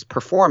Watanabe's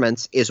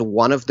performance is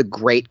one of the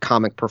great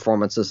comic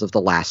performances of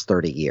the last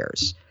 30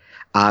 years.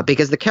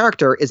 Because the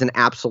character is an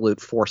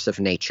absolute force of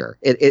nature.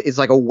 It's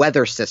like a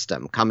weather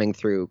system coming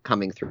through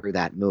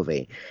that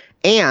movie.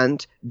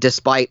 And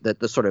despite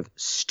the sort of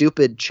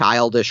stupid,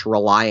 childish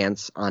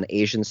reliance on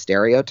Asian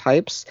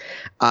stereotypes,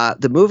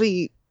 the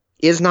movie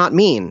is not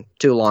mean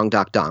to Long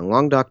Duck Dong.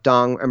 Long Duck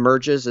Dong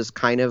emerges as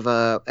kind of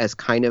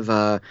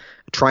a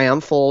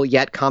triumphal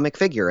yet comic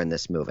figure in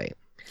this movie.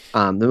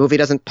 The movie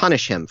doesn't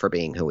punish him for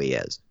being who he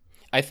is.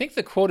 I think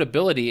the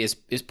quotability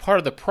is part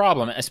of the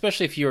problem,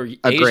 especially if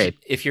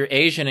you're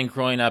Asian and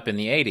growing up in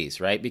the 80s,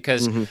 right?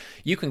 Because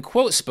you can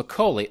quote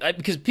Spicoli,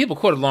 because people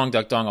quoted Long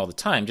Duck Dong all the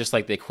time, just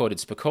like they quoted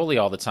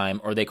Spicoli all the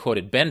time, or they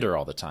quoted Bender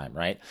all the time,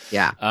 right?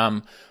 Yeah.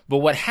 But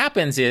what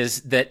happens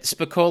is that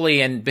Spicoli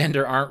and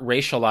Bender aren't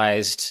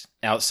racialized,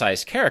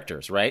 outsized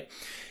characters, right?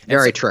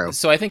 Very true.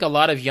 So I think a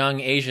lot of young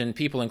Asian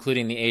people,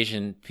 including the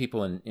Asian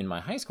people in my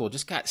high school,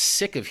 just got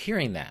sick of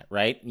hearing that,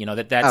 right? You know,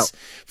 that's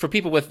for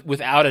people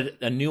without a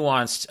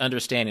nuanced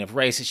understanding of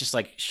race. It's just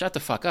like, shut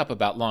the fuck up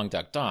about Long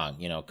Duck Dong.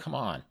 You know, come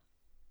on.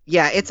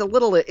 Yeah, it's a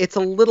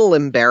little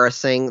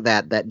embarrassing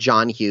that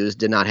John Hughes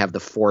did not have the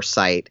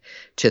foresight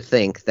to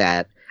think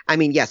that. I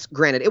mean, yes,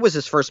 granted, it was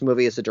his first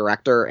movie as a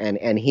director,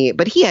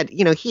 but he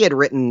had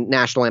written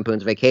National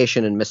Lampoon's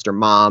Vacation and Mr.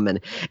 Mom,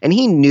 and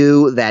he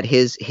knew that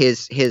his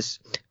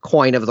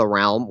coin of the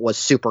realm was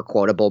super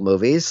quotable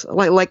movies.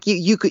 Like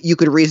you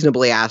could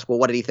reasonably ask, well,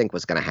 what did he think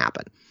was going to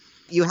happen?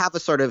 You have a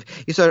sort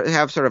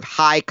of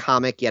high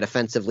comic yet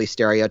offensively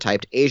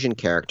stereotyped Asian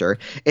character.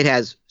 It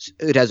has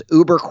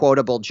uber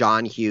quotable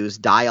John Hughes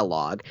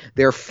dialogue.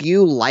 There are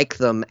few like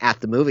them at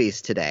the movies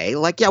today.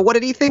 Like, yeah, what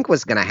did he think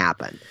was going to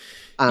happen?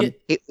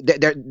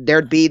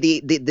 There'd be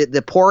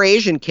the poor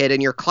Asian kid in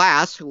your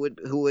class who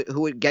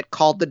would get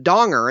called the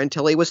donger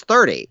until he was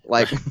 30.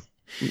 Like,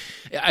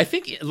 I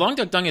think Long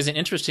Duck Dong is an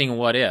interesting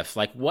what if.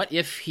 Like, what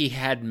if he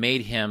had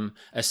made him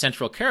a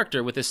central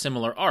character with a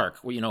similar arc,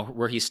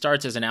 where he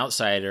starts as an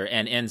outsider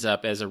and ends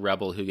up as a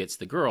rebel who gets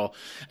the girl.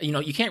 You know,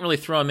 you can't really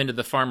throw him into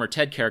the Farmer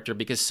Ted character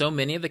because so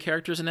many of the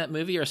characters in that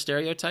movie are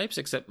stereotypes,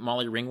 except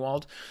Molly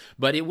Ringwald.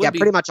 But it would be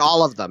pretty much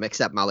all of them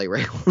except Molly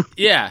Ringwald.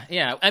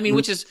 Yeah. I mean,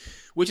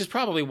 which is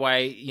probably why,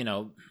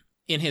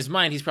 in his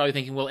mind, he's probably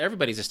thinking, well,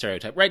 everybody's a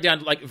stereotype. Right down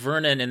to like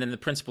Vernon and then the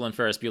principal in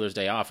Ferris Bueller's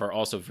Day Off are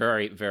also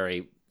very,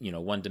 very,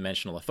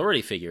 one-dimensional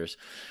authority figures.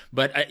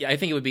 But I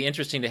think it would be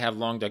interesting to have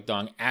Long Duck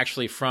Dong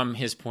actually from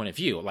his point of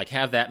view, like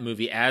have that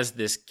movie as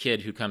this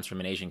kid who comes from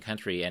an Asian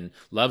country and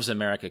loves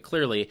America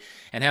clearly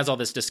and has all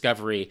this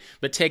discovery,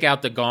 but take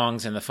out the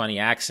gongs and the funny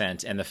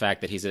accent and the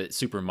fact that he's a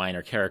super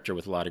minor character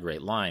with a lot of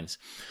great lines.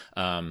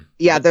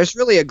 There's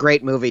really a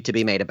great movie to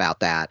be made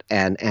about that.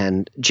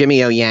 And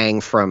Jimmy O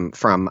Yang from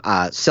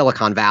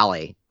Silicon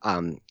Valley,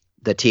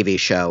 the TV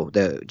show,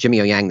 the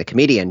Jimmy O Yang, the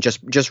comedian,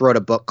 just wrote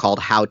a book called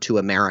How to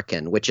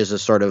American, which is a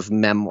sort of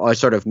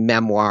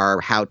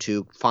memoir, how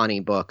to funny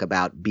book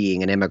about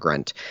being an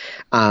immigrant.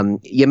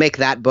 You make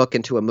that book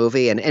into a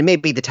movie, and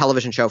maybe the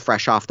television show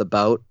Fresh Off the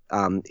Boat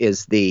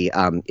is the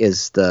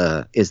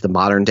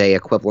modern day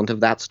equivalent of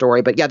that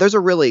story. But yeah, there's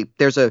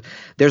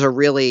a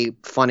really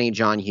funny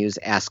John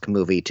Hughes-esque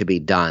movie to be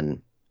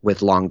done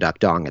with Long Duck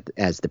Dong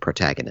as the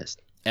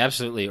protagonist.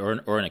 Absolutely,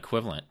 or an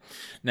equivalent.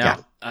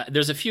 Now,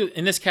 there's a few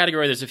in this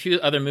category. There's a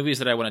few other movies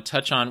that I want to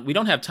touch on. We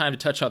don't have time to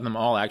touch on them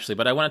all, actually,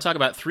 but I want to talk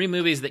about 3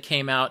 movies that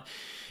came out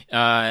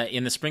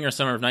in the spring or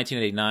summer of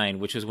 1989,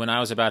 which was when I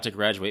was about to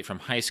graduate from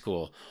high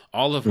school,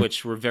 all of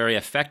which were very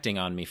affecting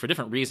on me for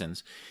different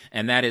reasons.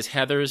 And that is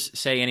Heathers,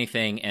 Say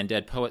Anything, and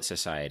Dead Poet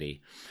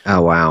Society.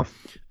 Oh, wow.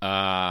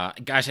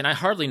 Gosh, and I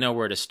hardly know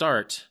where to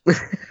start. When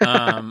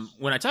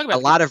I talk about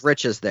a lot of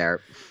riches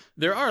there.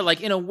 There are,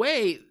 like, in a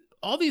way,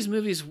 all these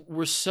movies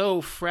were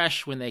so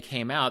fresh when they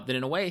came out that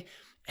in a way,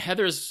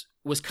 Heathers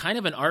was kind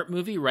of an art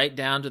movie, right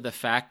down to the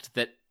fact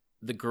that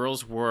the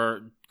girls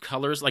wore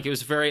colors. Like, it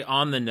was very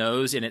on the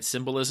nose in its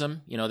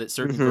symbolism, you know, that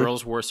certain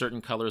girls wore certain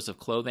colors of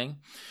clothing.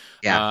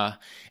 Yeah.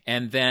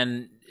 And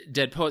then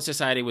Dead Poet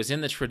Society was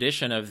in the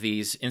tradition of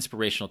these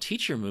inspirational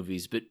teacher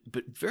movies, but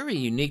very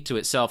unique to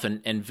itself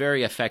and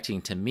very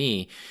affecting to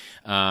me,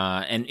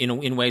 and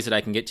in ways that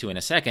I can get to in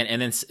a second.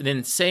 And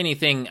then Say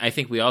Anything, I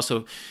think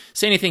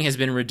Say Anything has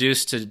been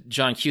reduced to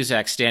John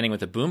Cusack standing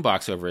with a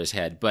boombox over his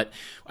head, but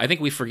I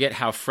think we forget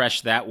how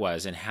fresh that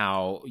was and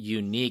how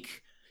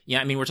unique.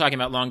 Yeah, I mean, we're talking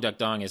about Long Duck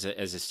Dong as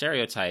a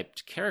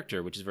stereotyped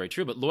character, which is very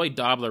true, but Lloyd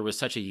Dobler was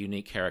such a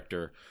unique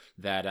character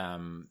that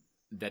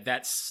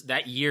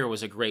that year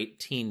was a great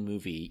teen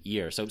movie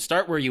year. So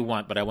start where you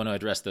want, but I want to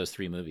address those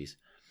three movies.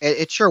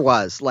 It sure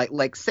was.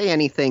 Like Say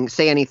Anything.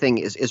 Say Anything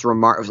is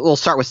remarkable. We'll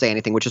start with Say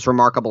Anything, which is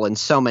remarkable in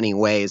so many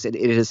ways. It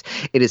is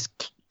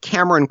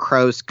Cameron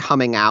Crowe's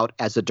coming out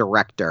as a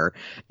director,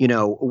 you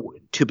know,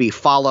 to be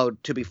followed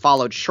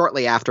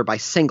shortly after by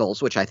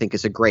Singles, which I think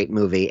is a great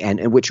movie,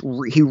 and which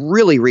he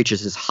really reaches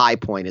his high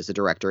point as a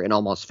director in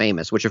Almost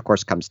Famous, which of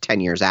course comes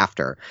 10 years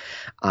after.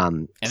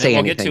 And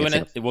then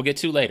we'll get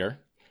to later.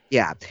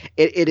 Yeah,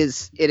 it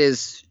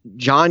is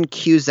John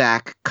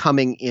Cusack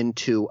coming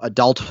into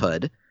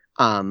adulthood,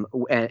 and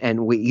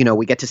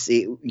we get to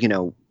see, you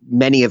know,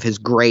 many of his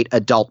great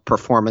adult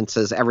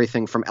performances,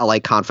 everything from L.A.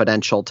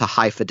 Confidential to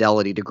High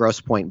Fidelity to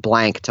Grosse Pointe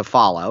Blank to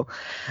follow,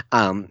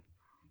 and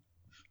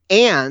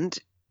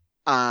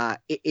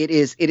it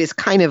is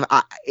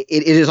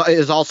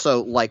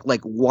also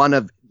like one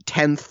of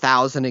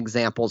 10,000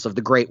 examples of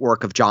the great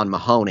work of John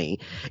Mahoney.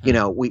 You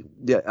know,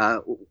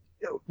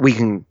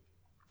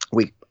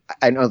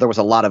 I know there was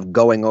a lot of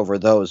going over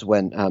those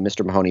when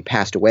Mr. Mahoney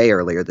passed away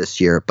earlier this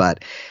year,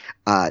 but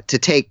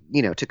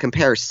to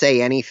compare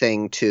Say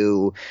Anything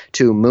to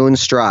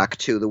Moonstruck,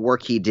 to the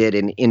work he did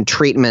in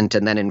Treatment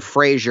and then in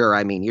Frasier,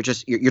 I mean,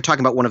 you're talking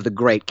about one of the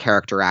great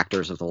character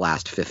actors of the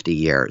last 50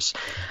 years.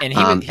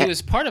 And he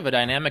was part of a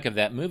dynamic of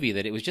that movie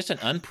that it was just an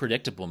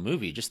unpredictable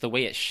movie, just the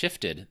way it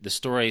shifted. The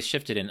story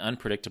shifted in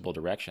unpredictable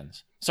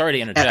directions. Sorry to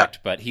interject,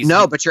 but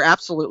but you're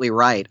absolutely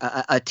right.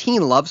 A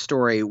teen love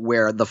story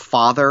where the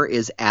father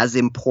is as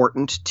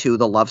important to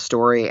the love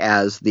story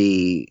as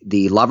the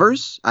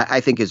lovers, I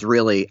think is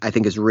really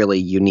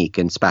unique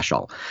and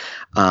special.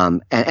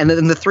 And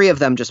then the three of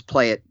them just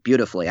play it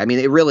beautifully. I mean,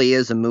 it really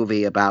is a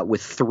movie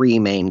with three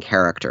main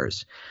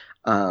characters.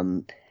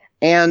 And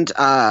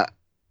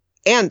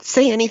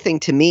Say Anything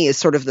to me is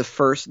sort of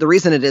the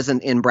reason it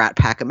isn't in Brat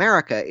Pack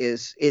America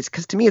is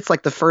because to me it's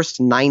like the first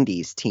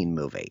 90s teen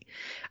movie.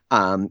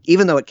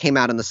 Even though it came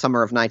out in the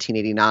summer of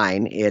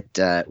 1989,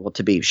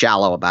 to be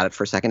shallow about it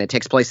for a second, it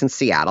takes place in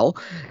Seattle,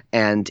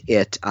 and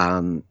it's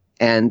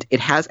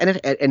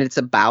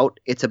about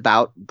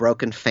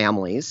broken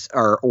families,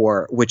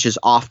 or which is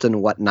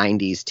often what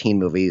 90s teen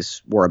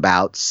movies were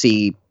about.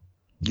 See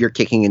your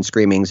Kicking and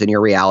Screamings and your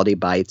Reality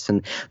Bites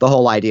and the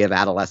whole idea of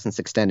adolescence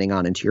extending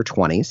on into your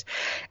 20s.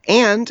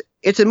 And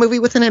it's a movie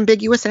with an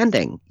ambiguous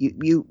ending.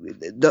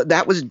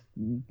 That was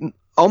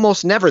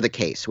almost never the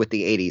case with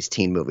the 80s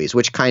teen movies,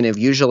 which kind of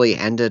usually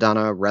ended on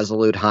a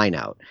resolute high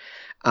note.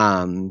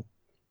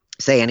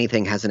 Say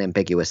Anything has an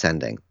ambiguous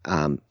ending.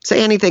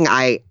 Say Anything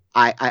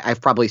I've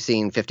probably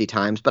seen 50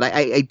 times, but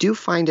I do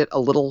find it a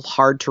little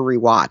hard to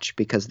rewatch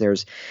because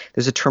there's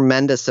a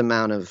tremendous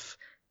amount of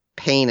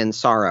pain and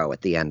sorrow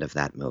at the end of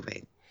that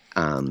movie.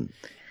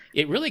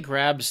 It really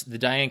grabs the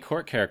Diane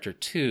Court character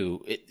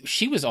too.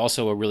 She was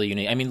also a really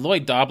unique. I mean,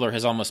 Lloyd Dobler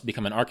has almost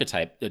become an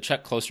archetype.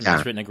 Chuck Klosterman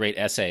has written a great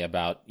essay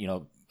about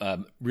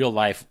real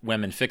life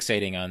women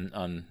fixating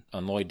on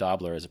Lloyd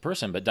Dobler as a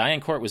person, but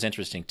Diane Court was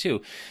interesting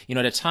too. You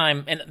know, at a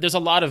time, and there's a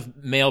lot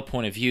of male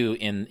point of view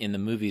in the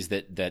movies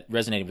that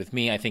resonated with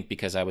me. I think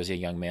because I was a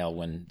young male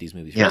when these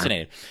movies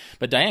resonated.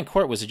 But Diane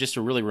Court was just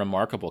a really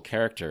remarkable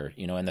character.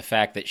 You know, and the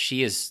fact that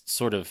she is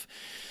sort of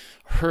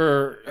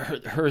her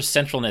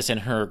centralness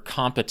and her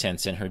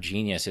competence and her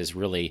genius is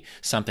really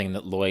something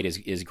that Lloyd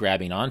is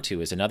grabbing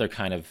onto, is another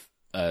kind of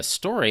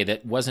story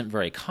that wasn't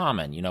very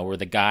common, you know, where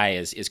the guy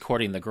is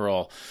courting the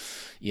girl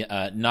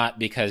not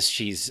because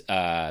she's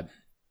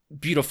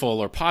beautiful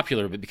or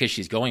popular, but because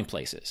she's going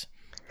places.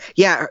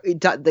 Yeah,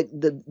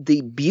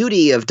 the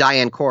beauty of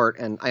Diane Court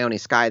and Ione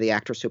Skye, the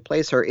actress who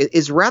plays her,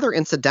 is rather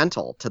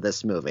incidental to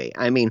this movie.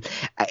 I mean,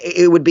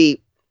 it would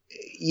be,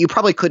 you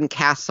probably couldn't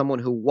cast someone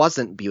who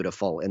wasn't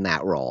beautiful in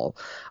that role,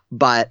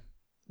 but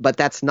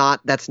that's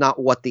not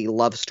what the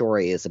love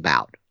story is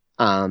about.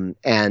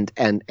 And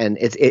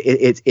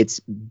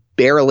it's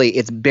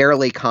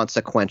barely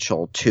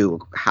consequential to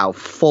how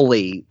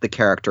fully the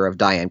character of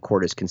Diane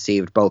Court is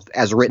conceived, both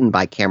as written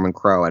by Cameron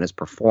Crowe and as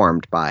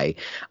performed by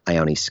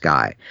Ione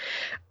Skye.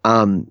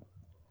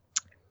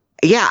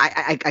 Yeah,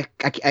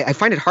 I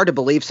find it hard to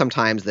believe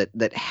sometimes that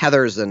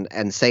Heathers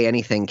and Say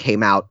Anything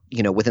came out,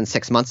 within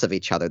 6 months of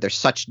each other. They're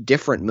such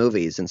different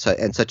movies and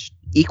such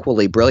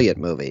equally brilliant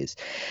movies.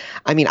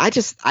 I mean, I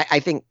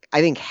think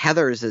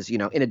Heathers is,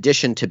 in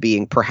addition to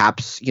being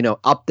perhaps,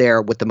 up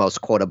there with the most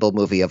quotable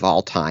movie of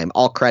all time,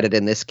 all credit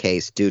in this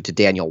case due to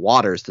Daniel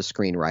Waters, the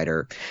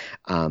screenwriter,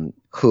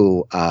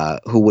 who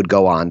would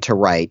go on to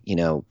write,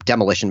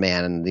 Demolition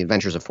Man and The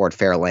Adventures of Ford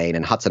Fairlane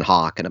and Hudson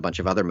Hawk and a bunch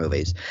of other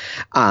movies.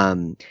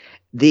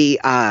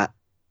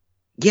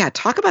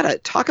 Talk about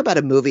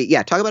a movie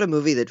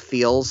that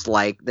feels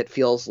like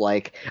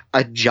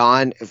a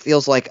John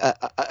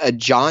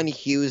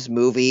Hughes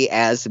movie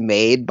as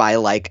made by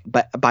a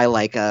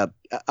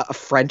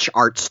French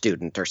art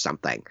student or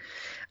something.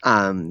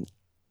 I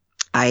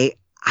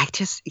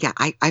just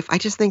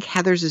think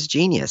Heathers is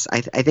genius.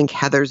 I think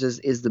Heathers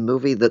is the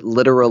movie that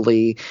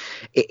literally,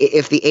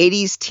 if the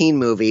 80s teen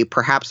movie,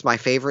 perhaps my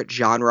favorite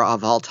genre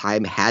of all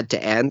time, had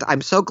to end,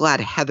 I'm so glad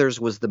Heathers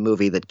was the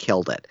movie that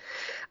killed it.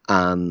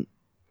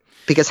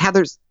 Because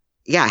Heathers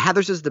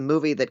is the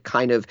movie that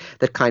kind of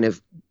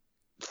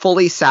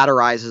fully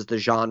satirizes the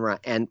genre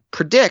and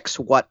predicts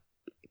what,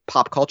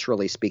 pop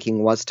culturally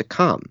speaking, was to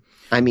come.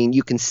 I mean,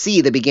 you can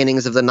see the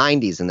beginnings of the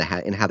 90s in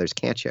Heathers,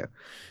 can't you?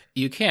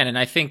 You can, and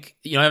I think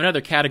I have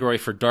another category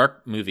for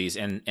dark movies,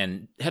 and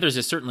Heathers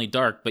is certainly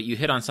dark, but you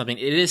hit on something.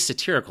 It is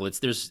satirical.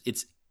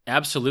 It's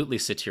absolutely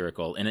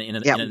satirical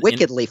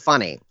wickedly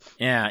funny.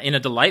 Yeah, in a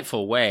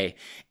delightful way,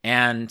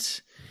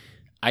 and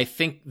I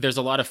think there's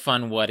a lot of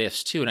fun what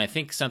ifs too. And I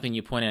think something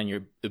you point out in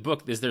your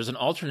book is there's an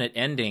alternate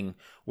ending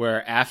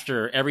where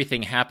after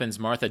everything happens,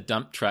 Martha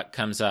Dump Truck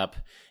comes up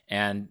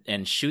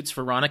and shoots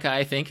Veronica,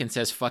 I think, and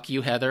says, "Fuck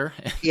you, Heather."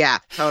 Yeah,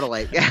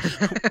 totally. Yeah.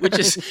 Which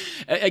is,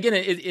 again,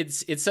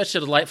 it's such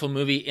a delightful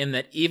movie in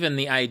that even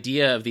the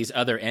idea of these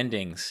other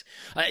endings,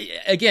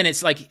 again,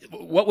 it's like,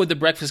 what would The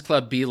Breakfast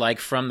Club be like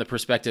from the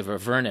perspective of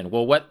Vernon?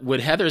 Well, what would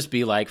Heathers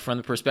be like from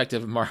the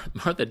perspective of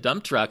Martha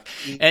Dump Truck?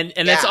 And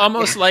that's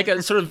almost like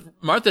a sort of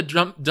Martha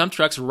Dump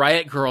Truck's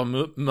Riot Girl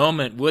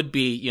moment would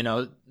be,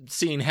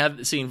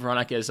 seeing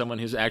Veronica as someone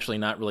who's actually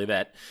not really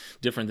that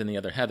different than the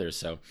other Heathers.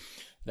 So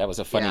that was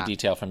a funny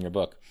detail from your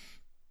book.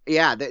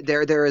 Yeah,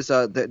 there is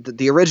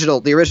the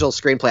original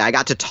screenplay. I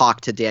got to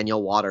talk to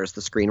Daniel Waters,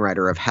 the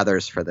screenwriter of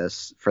Heathers, for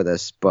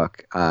this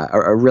book.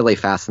 A really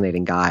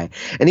fascinating guy.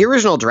 And the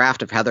original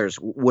draft of Heathers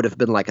would have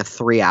been like a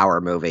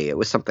 3-hour movie. It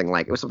was something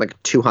like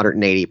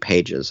 280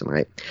 pages.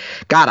 And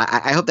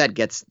I hope that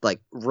gets like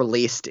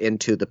released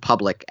into the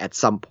public at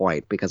some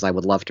point, because I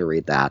would love to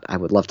read that. I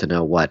would love to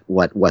know what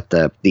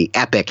the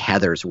epic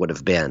Heathers would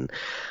have been,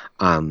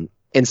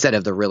 instead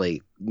of the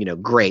really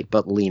great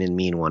but lean and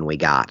mean one we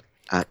got.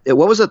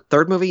 What was the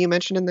third movie you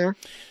mentioned in there?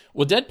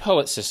 Well, Dead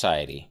Poets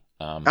Society.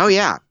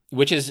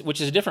 Which is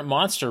a different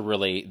monster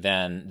really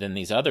than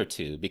these other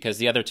two, because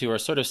the other two are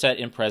sort of set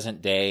in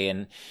present day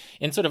and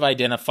in sort of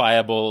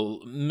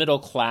identifiable middle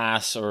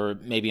class, or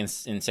maybe in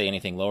say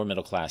anything lower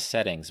middle class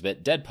settings.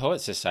 But Dead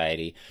Poets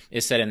Society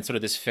is set in sort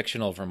of this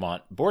fictional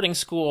Vermont boarding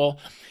school.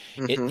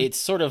 Mm-hmm. It's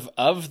sort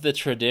of the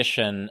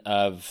tradition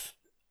of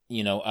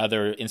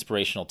other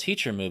inspirational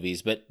teacher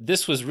movies, but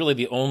this was really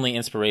the only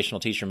inspirational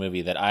teacher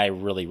movie that I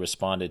really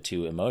responded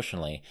to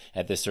emotionally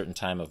at this certain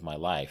time of my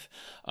life.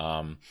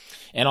 And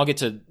I'll get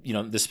to,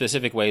 the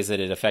specific ways that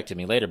it affected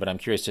me later, but I'm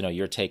curious to know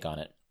your take on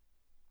it.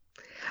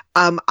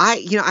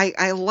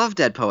 I love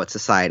Dead Poets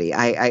Society.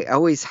 I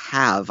always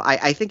have.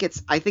 I think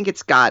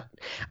it's got,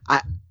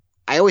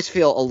 I always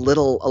feel a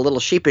little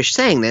sheepish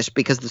saying this,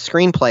 because the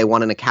screenplay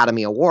won an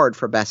Academy Award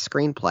for Best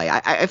Screenplay.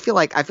 I feel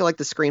like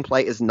the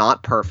screenplay is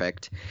not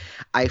perfect.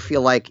 I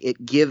feel like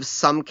it gives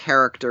some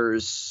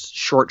characters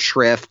short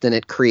shrift, and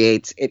it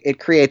creates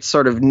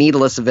sort of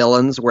needless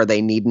villains where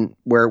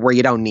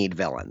you don't need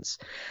villains.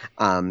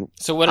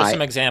 So what are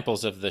some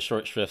examples of the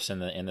short shrifts in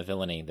the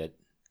villainy that?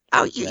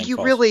 Oh, you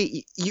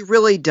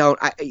really don't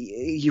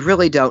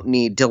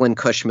need Dylan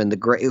Cushman,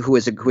 who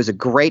is a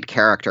great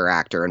character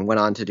actor and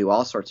went on to do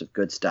all sorts of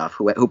good stuff,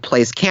 who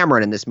plays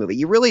Cameron in this movie.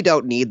 You really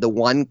don't need the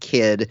one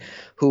kid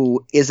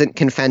who isn't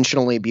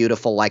conventionally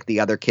beautiful like the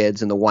other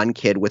kids, and the one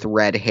kid with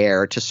red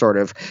hair to sort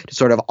of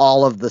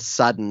all of the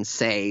sudden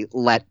say,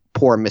 "Let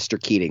poor Mr.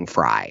 Keating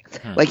fry."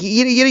 Like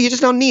you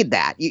just don't need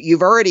that.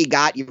 You've already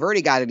got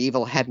an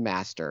evil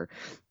headmaster,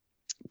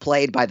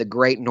 played by the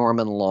great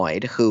Norman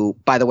Lloyd, who,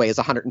 by the way, is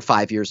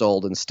 105 years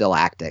old and still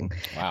acting.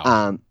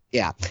 Wow.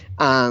 You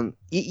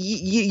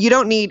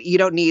don't need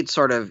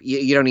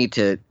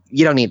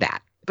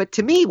that. But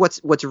to me,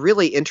 what's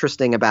really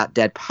interesting about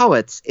Dead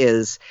Poets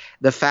is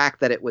the fact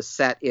that it was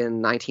set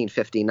in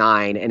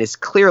 1959 and is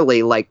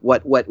clearly like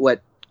what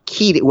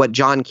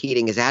John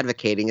Keating is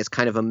advocating is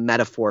kind of a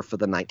metaphor for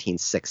the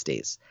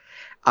 1960s.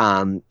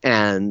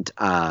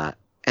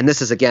 And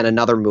this is, again,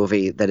 another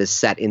movie that is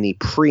set in the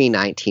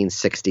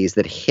pre-1960s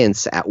that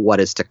hints at what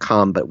is to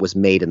come, but was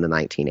made in the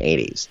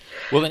 1980s.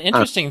 Well, an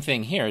interesting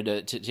thing here,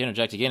 to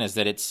interject again, is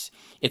that it's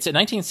a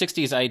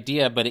 1960s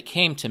idea, but it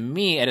came to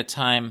me at a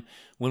time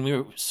when we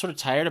were sort of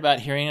tired about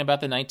hearing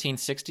about the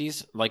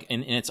 1960s, like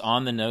in its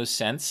on-the-nose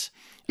sense.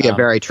 Yeah,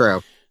 very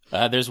true.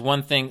 There's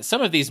one thing.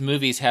 Some of these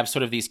movies have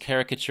sort of these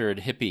caricatured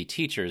hippie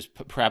teachers,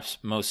 perhaps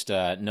most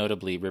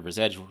notably River's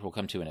Edge, which we'll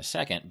come to in a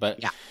second. But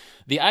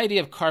the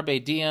idea of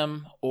carpe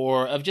diem,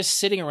 or of just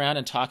sitting around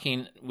and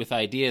talking with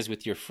ideas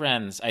with your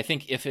friends, I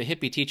think if a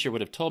hippie teacher would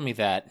have told me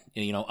that,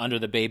 under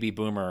the baby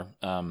boomer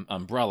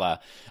umbrella,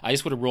 I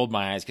just would have rolled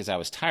my eyes because I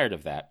was tired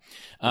of that.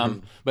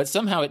 But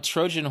somehow it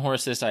Trojan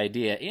horse this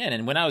idea in.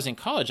 And when I was in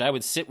college, I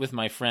would sit with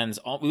my friends.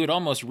 We would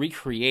almost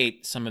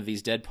recreate some of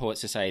these Dead Poet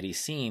Society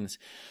scenes,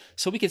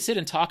 so we could sit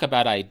and talk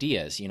about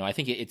ideas. I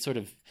think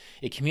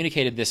it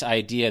communicated this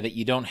idea that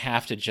you don't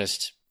have to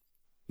just,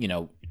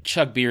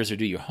 chug beers or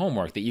do your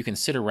homework, that you can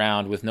sit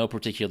around with no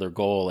particular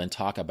goal and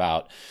talk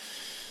about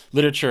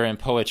literature and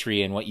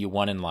poetry and what you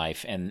want in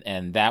life.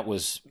 And that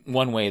was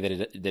one way that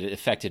it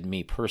affected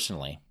me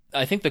personally.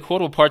 I think the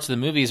quotable parts of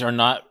the movies are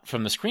not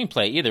from the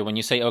screenplay either. When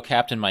you say, "Oh,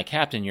 Captain, my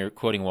Captain," you're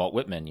quoting Walt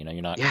Whitman.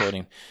 You're not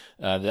quoting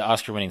the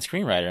Oscar-winning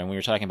screenwriter. And when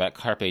you're talking about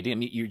Carpe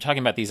Diem, you're talking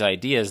about these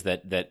ideas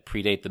that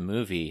predate the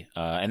movie.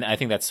 And I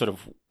think that's sort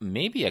of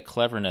maybe a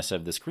cleverness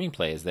of the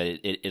screenplay, is that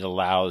it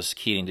allows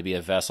Keating to be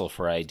a vessel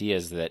for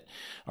ideas that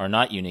are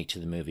not unique to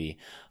the movie.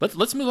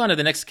 Let's move on to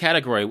the next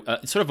category,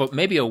 sort of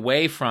maybe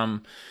away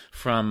from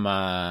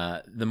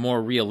the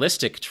more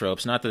realistic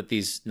tropes. Not that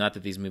these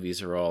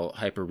movies are all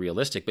hyper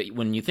realistic, but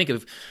when you think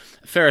of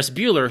Ferris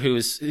Bueller,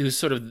 who's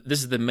sort of, this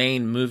is the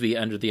main movie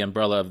under the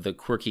umbrella of the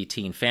quirky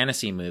teen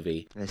fantasy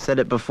movie. I said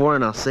it before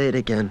and I'll say it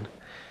again.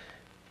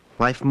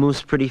 Life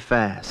moves pretty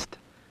fast.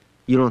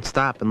 You don't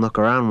stop and look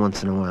around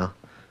once in a while,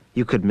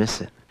 you could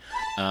miss it.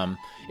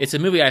 It's a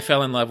movie I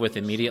fell in love with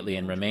immediately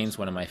and remains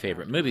one of my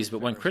favorite movies,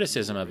 but one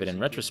criticism of it in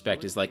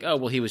retrospect is like, oh,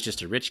 well, he was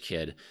just a rich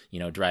kid,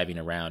 driving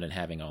around and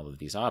having all of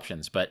these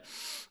options. But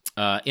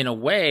in a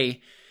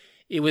way,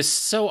 it was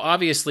so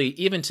obviously,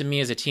 even to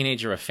me as a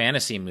teenager, a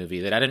fantasy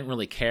movie that I didn't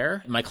really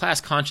care. My class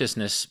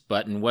consciousness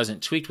button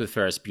wasn't tweaked with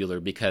Ferris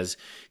Bueller because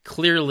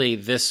clearly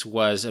this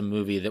was a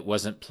movie that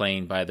wasn't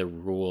playing by the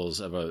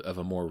rules of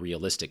a more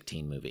realistic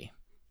teen movie.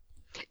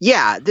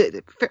 Yeah,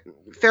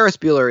 Ferris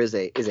Bueller is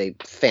a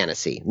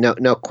fantasy,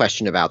 no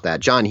question about that.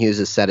 John Hughes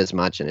has said as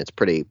much, and it's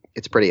pretty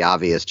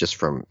obvious just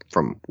from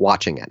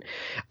watching it.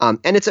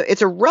 And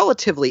it's a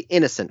relatively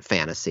innocent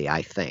fantasy,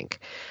 I think.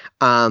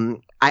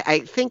 I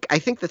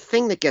think the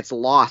thing that gets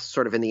lost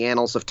sort of in the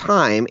annals of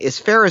time is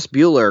Ferris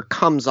Bueller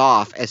comes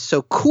off as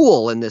so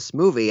cool in this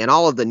movie, and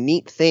all of the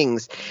neat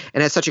things,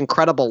 and has such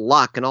incredible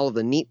luck, and all of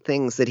the neat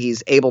things that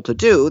he's able to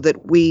do,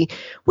 that we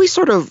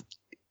sort of.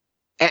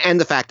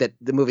 And the fact that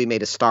the movie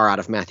made a star out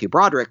of Matthew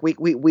Broderick,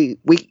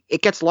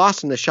 it gets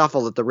lost in the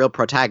shuffle that the real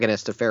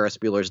protagonist of Ferris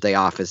Bueller's Day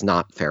Off is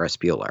not Ferris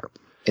Bueller.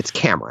 It's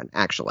Cameron,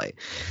 actually.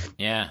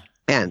 Yeah.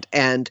 And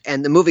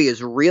the movie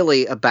is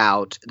really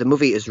about,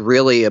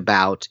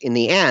 in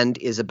the end,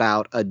 is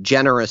about a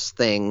generous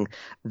thing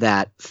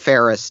that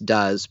Ferris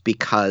does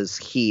because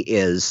he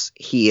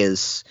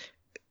is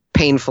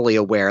painfully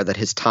aware that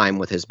his time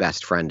with his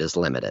best friend is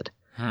limited.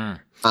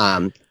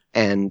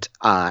 And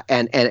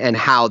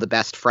how the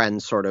best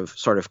friend sort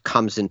of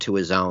comes into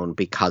his own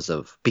because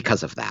of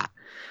that.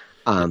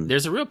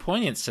 There's a real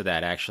poignance to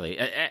that, actually.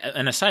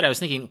 An aside, I was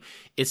thinking,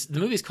 the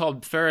movie's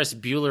called Ferris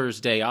Bueller's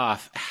Day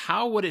Off.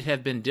 How would it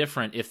have been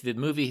different if the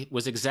movie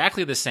was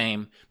exactly the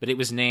same, but it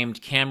was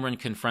named Cameron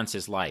Confronts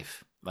His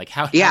Life? Like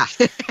how? Yeah,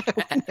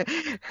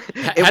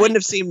 it wouldn't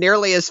have seemed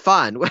nearly as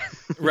fun.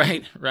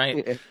 Right.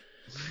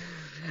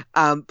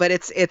 But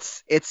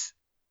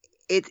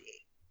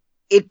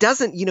it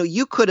doesn't,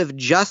 you could have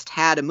just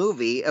had a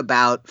movie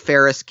about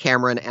Ferris,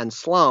 Cameron, and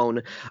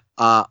Sloane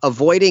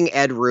avoiding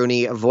Ed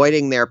Rooney,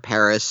 avoiding their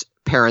parents,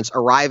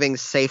 arriving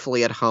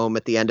safely at home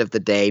at the end of the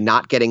day,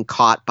 not getting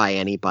caught by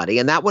anybody,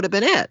 and that would have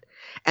been it.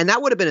 And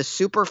that would have been a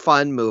super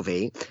fun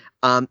movie.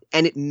 And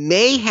it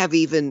may have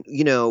even,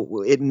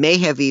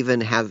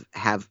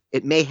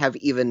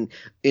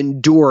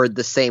 endured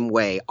the same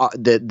way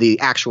the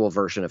actual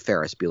version of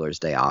Ferris Bueller's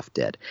Day Off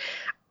did.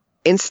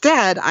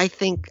 Instead, I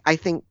think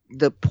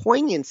the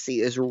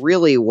poignancy is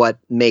really what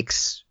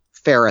makes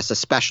Ferris a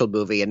special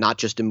movie and not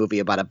just a movie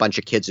about a bunch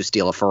of kids who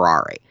steal a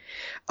Ferrari.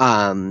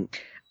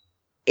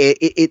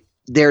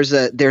 There's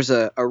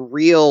a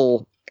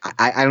real,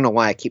 I don't know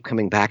why I keep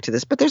coming back to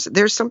this, but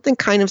there's something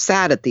kind of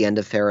sad at the end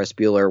of Ferris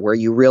Bueller where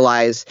you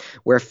realize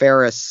where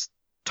Ferris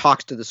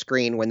talks to the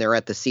screen when they're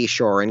at the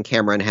seashore and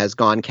Cameron has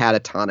gone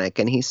catatonic,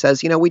 and he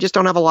says, we just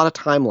don't have a lot of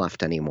time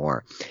left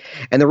anymore.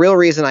 And the real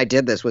reason I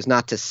did this was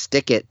not to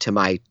stick it to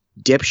my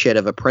dipshit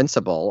of a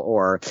principal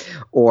or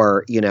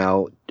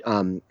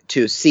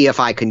to see if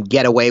I can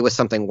get away with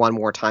something one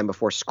more time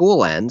before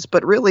school ends,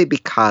 but really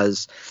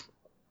because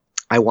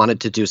I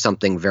wanted to do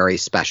something very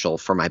special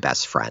for my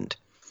best friend.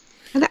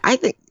 And I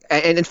think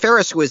and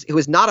Ferris who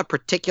was not a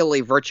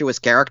particularly virtuous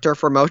character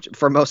for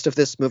most of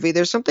this movie.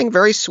 There's something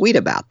very sweet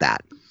about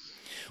that.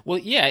 Well,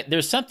 yeah,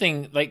 there's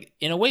something like,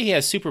 in a way, he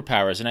has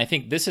superpowers, and I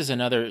think this is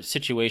another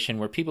situation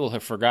where people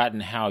have forgotten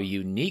how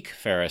unique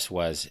Ferris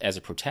was as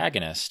a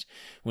protagonist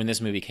when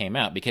this movie came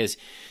out, because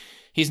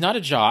he's not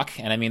a jock,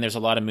 and I mean, there's a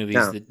lot of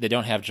movies that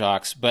don't have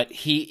jocks, but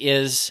he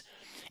is,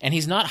 and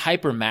he's not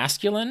hyper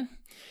masculine,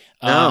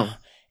 but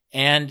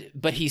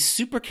he's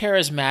super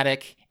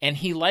charismatic, and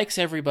he likes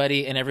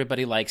everybody, and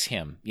everybody likes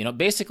him. You know,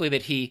 basically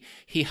that he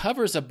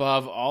hovers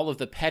above all of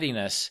the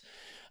pettiness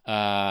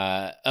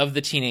of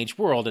the teenage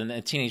world, and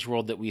the teenage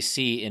world that we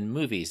see in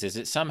movies. Is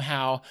it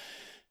somehow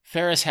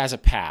Ferris has a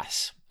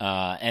pass,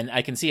 and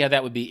I can see how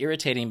that would be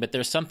irritating, but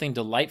there's something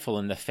delightful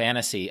in the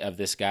fantasy of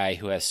this guy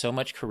who has so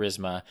much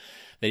charisma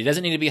that he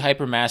doesn't need to be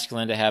hyper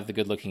masculine to have the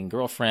good looking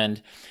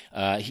girlfriend.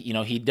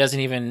 He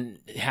doesn't even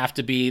have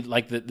to be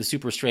like the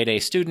super straight A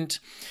student.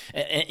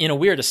 In a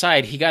weird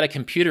aside, he got a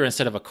computer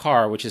instead of a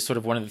car, which is sort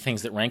of one of the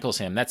things that rankles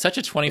him. That's such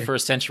a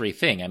 21st century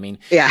thing. I mean,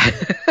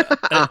 that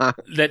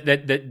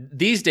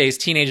these days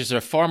teenagers are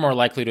far more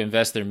likely to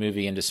invest their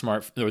money into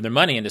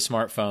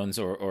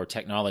smartphones or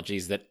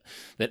technologies that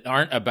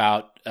aren't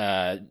about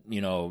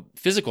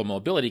physical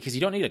mobility, because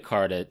you don't need a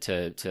car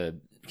to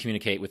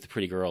communicate with the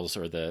pretty girls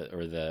or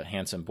the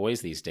handsome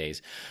boys these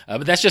days.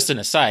 But that's just an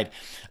aside.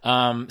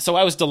 So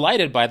I was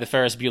delighted by the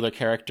Ferris Bueller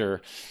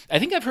character. I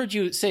think I've heard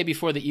you say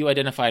before that you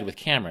identified with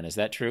Cameron. Is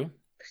that true?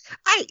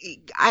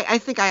 I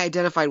think I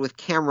identified with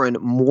Cameron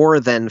more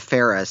than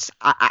Ferris.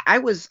 I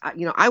was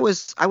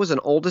an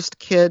oldest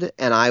kid,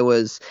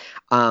 and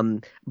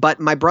but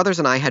my brothers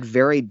and I had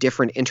very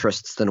different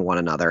interests than one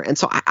another, and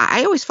so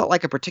I always felt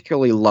like a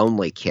particularly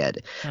lonely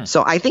kid.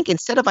 So I think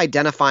instead of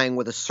identifying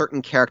with a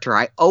certain character,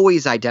 I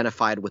always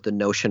identified with the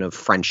notion of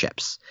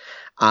friendships.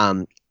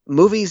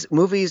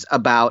 Movies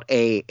about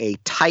a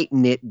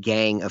tight-knit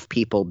gang of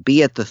people,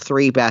 be it the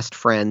three best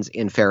friends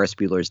in Ferris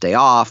Bueller's Day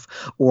Off,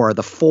 or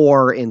the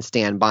four in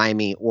Stand By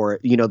Me, or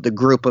the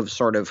group of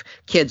sort of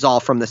kids all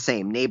from the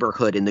same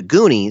neighborhood in the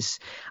Goonies.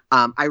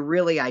 I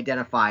really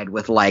identified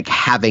with like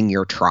having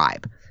your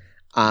tribe,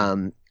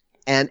 and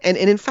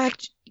in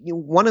fact,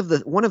 one of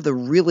the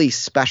really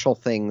special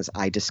things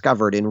I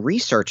discovered in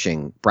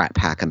researching Brat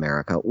Pack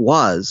America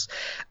was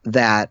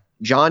that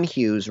John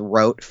Hughes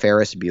wrote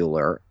Ferris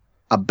Bueller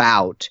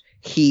about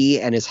he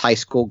and his high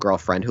school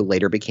girlfriend, who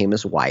later became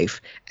his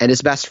wife, and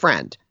his best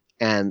friend,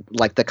 and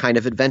like the kind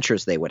of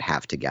adventures they would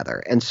have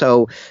together. And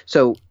so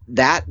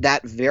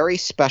that very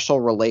special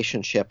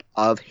relationship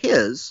of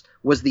his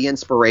was the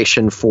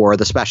inspiration for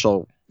the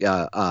special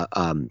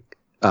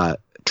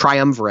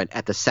triumvirate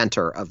at the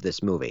center of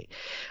this movie.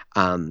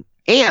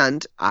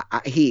 And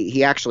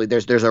he actually,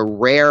 there's a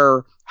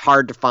rare,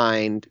 hard to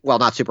find, well,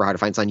 not super hard to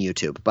find, it's on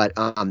YouTube, but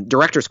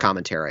director's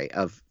commentary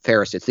of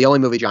Ferris. It's the only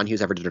movie John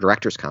Hughes ever did a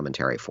director's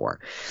commentary for.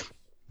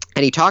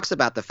 And he talks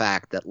about the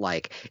fact that,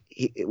 like,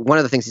 one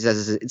of the things he says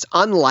is it's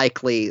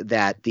unlikely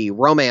that the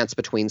romance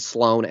between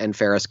Sloane and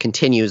Ferris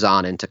continues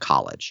on into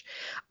college.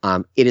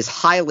 It is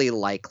highly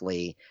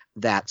likely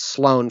that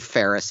Sloane,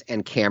 Ferris,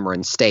 and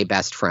Cameron stay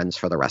best friends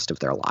for the rest of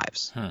their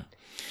lives.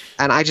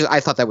 And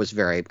I thought that was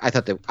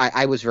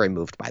I was very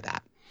moved by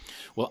that.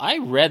 Well, I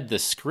read the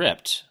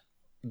script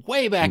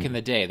way back in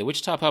the day. The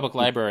Wichita Public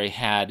Library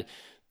had,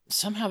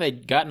 somehow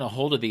they'd gotten a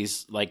hold of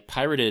these like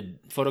pirated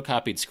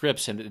photocopied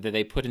scripts and that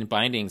they put in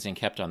bindings and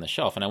kept on the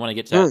shelf. And I want to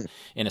get to that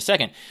in a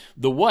second.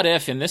 The what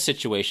if in this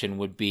situation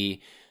would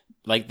be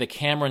like the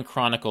Cameron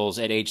Chronicles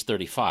at age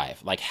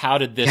 35. Like, how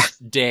did this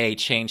day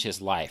change his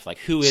life? Like,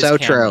 who is so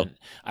Cameron?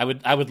 True.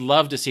 I would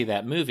love to see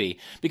that movie,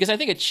 because I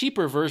think a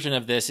cheaper version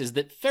of this is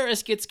that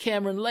Ferris gets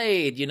Cameron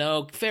laid.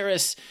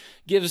 Ferris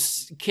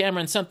gives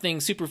Cameron something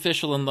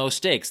superficial and low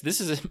stakes.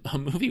 This is a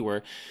movie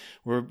where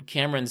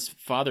Cameron's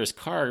father's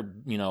car,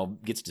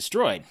 gets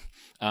destroyed.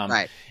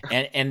 Right.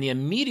 And the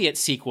immediate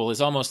sequel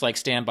is almost like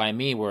Stand By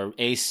Me, where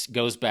Ace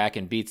goes back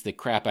and beats the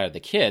crap out of the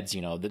kids.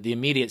 The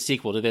immediate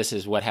sequel to this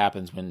is what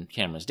happens when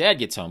Cameron's dad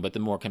gets home. But the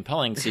more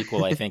compelling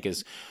sequel, I think,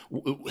 is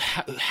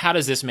how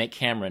does this make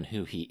Cameron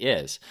who he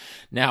is?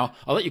 Now,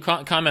 I'll let you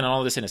comment on all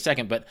of this in a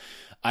second, but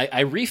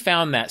I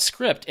refound that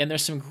script, and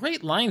there's some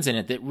great lines in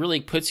it that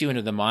really puts you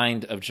into the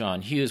mind of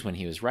John Hughes when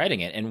he was writing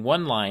it. And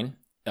one line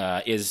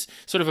is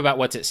sort of about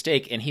what's at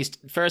stake, and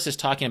Ferris is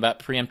talking about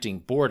preempting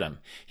boredom.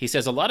 He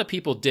says, a lot of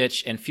people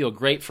ditch and feel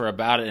great for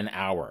about an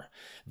hour.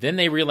 Then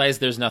they realize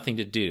there's nothing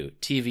to do,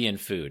 TV and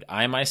food.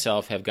 I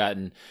myself have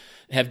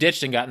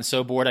ditched and gotten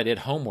so bored I did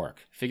homework.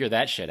 Figure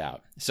that shit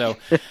out. So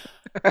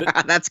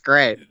that's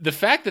great. The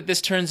fact that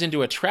this turns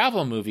into a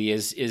travel movie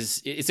is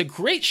it's a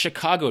great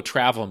Chicago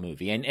travel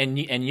movie, and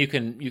you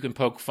can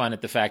poke fun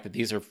at the fact that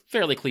these are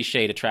fairly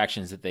cliched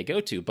attractions that they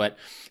go to, but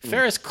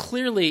Ferris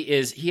clearly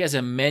he has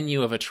a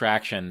menu of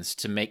attractions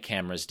to make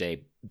Camera's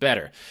Day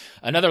better.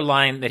 Another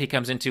line that he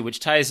comes into,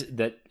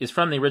 that is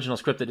from the original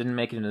script that didn't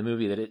make it into the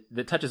movie,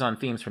 that touches on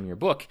themes from your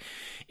book,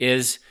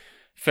 is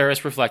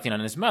Ferris reflecting on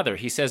his mother.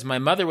 He says, "My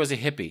mother was a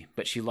hippie,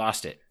 but she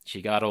lost it.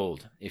 She got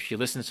old. If she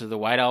listens to the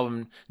White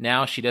Album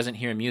now, she doesn't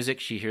hear music,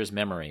 she hears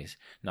memories.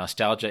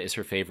 Nostalgia is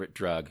her favorite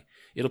drug.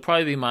 It'll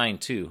probably be mine,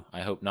 too.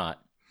 I hope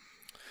not."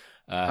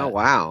 Oh,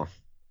 wow.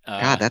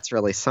 God, that's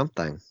really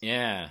something.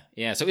 Yeah.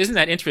 So isn't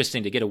that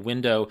interesting to get a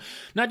window,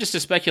 not just to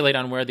speculate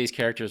on where these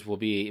characters will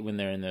be when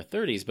they're in their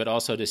 30s, but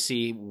also to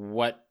see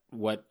what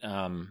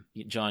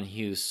John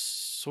Hughes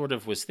sort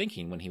of was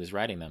thinking when he was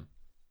writing them.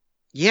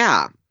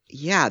 Yeah.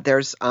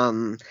 There's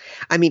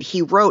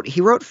he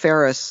wrote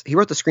Ferris. He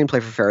wrote the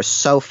screenplay for Ferris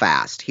so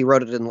fast. He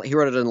wrote it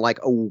in like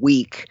a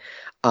week.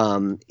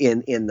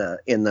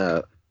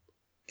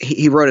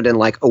 He wrote it in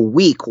like a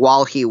week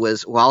while he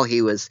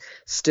was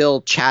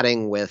still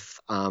chatting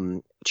with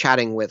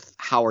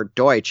Howard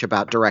Deutsch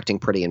about directing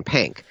Pretty in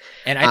Pink.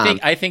 And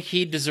I think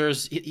he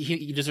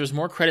deserves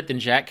more credit than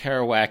Jack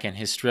Kerouac and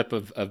his strip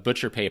of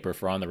butcher paper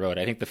for On the Road.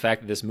 I think the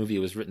fact that this movie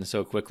was written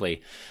so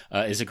quickly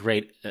is a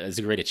great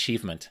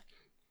achievement.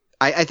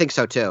 I think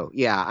so too.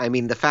 Yeah, I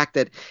mean the fact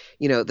that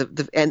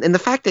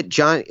the fact that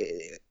John.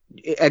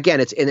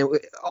 Again,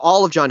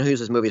 all of John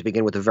Hughes' movies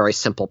begin with a very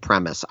simple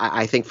premise.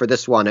 I think for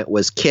this one, it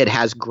was kid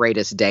has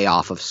greatest day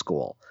off of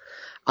school,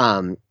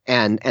 and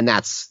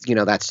that's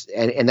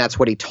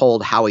what he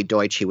told Howie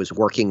Deutsch he was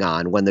working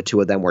on when the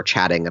two of them were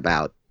chatting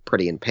about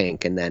Pretty in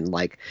Pink, and then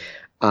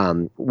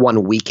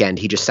one weekend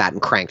he just sat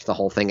and cranked the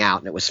whole thing out,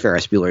 and it was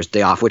Ferris Bueller's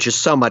Day Off, which is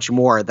so much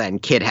more than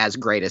kid has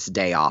greatest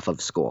day off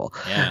of school.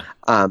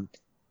 Yeah.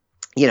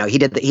 He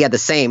had the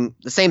same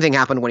thing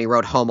happen when he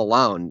wrote Home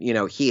Alone.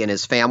 He and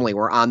his family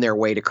were on their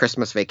way to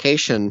Christmas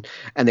vacation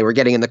and they were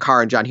getting in the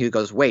car and John Hughes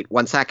goes, "Wait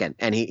 1 second."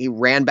 And he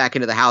ran back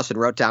into the house and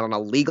wrote down on a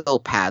legal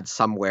pad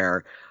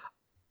somewhere,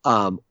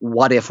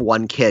 what if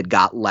one kid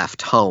got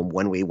left home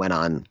when we went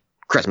on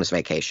Christmas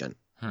vacation?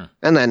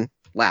 And then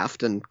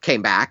left and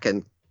came back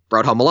and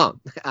wrote Home Alone.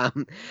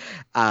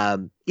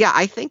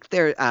 I think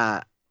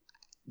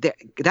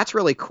that's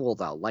really cool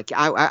though. Like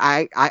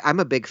I'm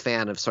a big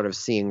fan of sort of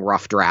seeing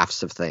rough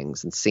drafts of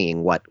things and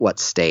seeing what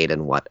stayed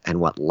and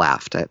what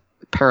left.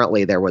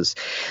 Apparently there was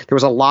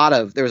a lot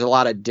of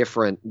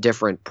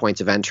different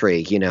points of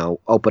entry,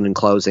 open and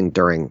closing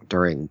during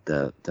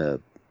the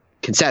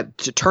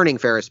concept, turning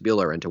Ferris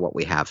Bueller into what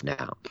we have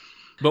now.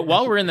 But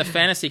while we're in the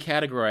fantasy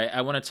category,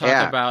 I want to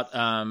talk about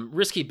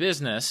Risky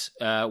Business,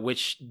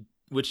 which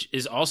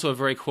is also a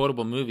very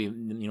quotable movie.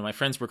 My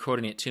friends were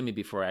quoting it to me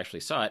before I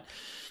actually saw it.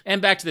 And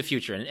Back to the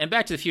Future. And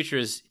Back to the Future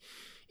is,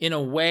 in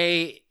a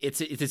way, it's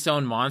its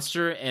own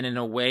monster, and in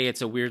a way,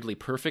 it's a weirdly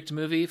perfect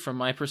movie from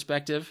my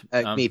perspective.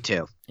 Me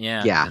too.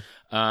 Yeah.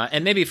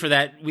 And maybe for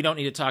that, we don't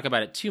need to talk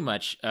about it too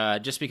much,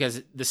 just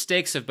because the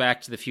stakes of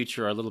Back to the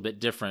Future are a little bit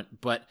different.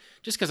 But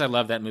just because I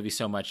love that movie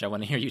so much, I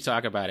want to hear you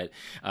talk about it.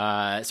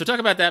 So talk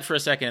about that for a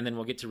second, and then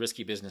we'll get to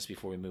Risky Business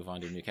before we move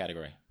on to a new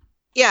category.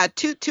 Yeah,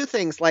 two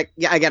things.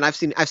 Again, I've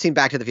seen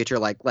Back to the Future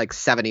like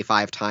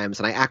 75 times,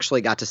 and I actually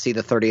got to see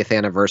the 30th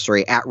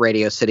anniversary at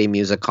Radio City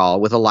Music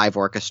Hall with a live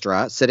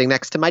orchestra sitting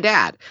next to my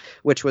dad,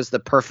 which was the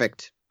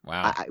perfect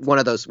one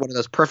of those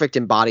perfect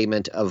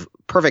embodiment of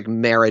perfect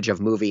marriage of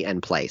movie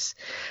and place.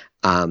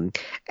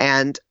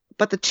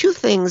 But the two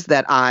things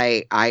that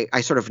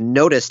I sort of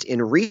noticed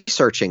in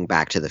researching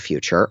Back to the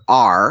Future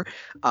are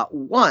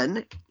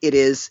one, it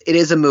is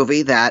a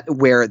movie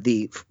where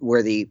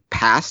the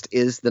past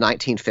is the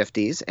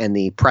 1950s and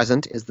the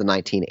present is the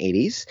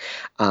 1980s,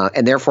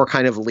 and therefore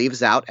kind of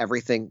leaves out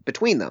everything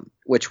between them,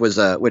 which was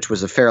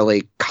a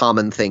fairly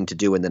common thing to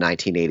do in the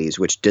 1980s,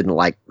 which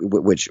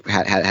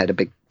had a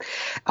big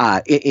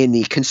in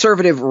the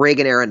conservative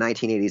Reagan era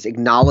 1980s,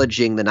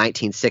 acknowledging the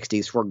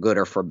 1960s for good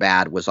or for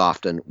bad was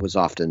often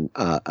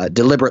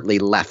deliberately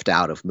left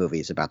out of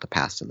movies about the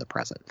past and the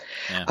present,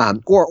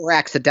 or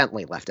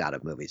accidentally left out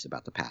of movies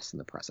about the past and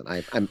the present.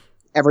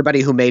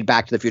 Everybody who made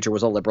Back to the Future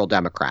was a liberal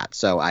Democrat,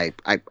 so I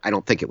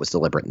don't think it was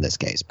deliberate in this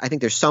case. I think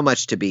there's so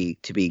much to be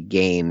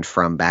gained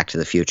from Back to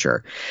the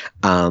Future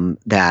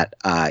that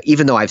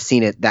even though I've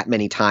seen it that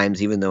many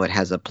times, even though it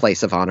has a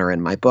place of honor in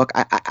my book,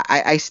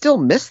 I still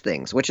miss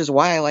things, which is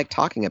why I like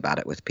talking about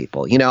it with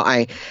people.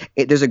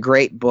 There's a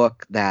great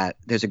book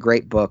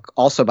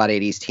also about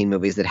 80s teen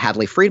movies that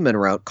Hadley Friedman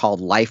wrote called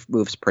Life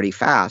Moves Pretty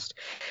Fast,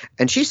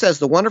 and she says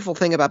the wonderful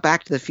thing about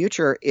Back to the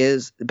Future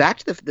is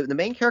the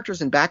main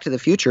characters in Back to the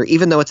Future,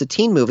 even though it's a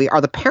teen movie, are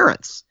the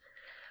parents.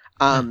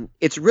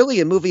 It's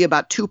really a movie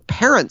about two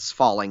parents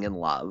falling in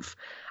love,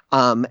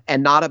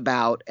 and not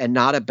about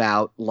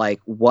like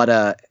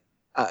what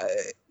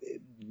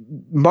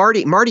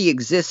Marty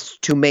exists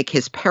to make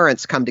his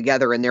parents come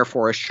together and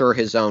therefore assure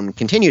his own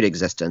continued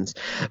existence.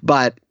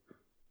 But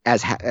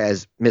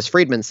as Ms.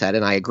 Friedman said,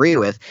 and I agree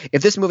with,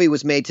 if this movie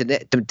was made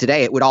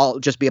today, it would all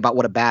just be about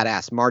what a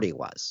badass Marty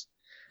was.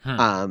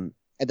 And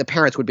the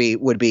parents would be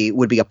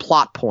a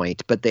plot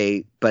point, but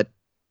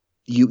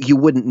you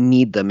wouldn't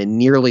need them in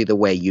nearly the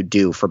way you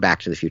do for Back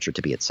to the Future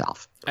to be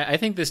itself. I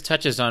think this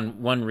touches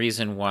on one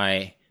reason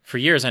why For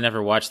years, I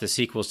never watched the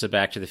sequels to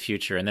Back to the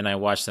Future, and then I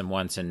watched them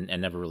once and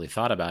never really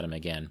thought about them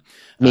again.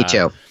 Me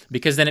too.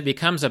 Because then it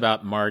becomes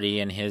about Marty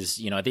and his,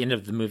 at the end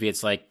of the movie,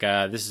 it's like,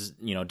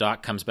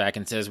 Doc comes back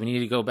and says, we need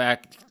to go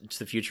back to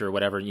the future or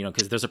whatever,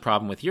 because there's a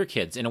problem with your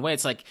kids. In a way,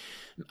 it's like,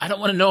 I don't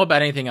want to know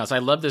about anything else. I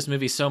love this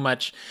movie so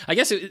much. I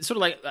guess it's sort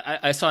of like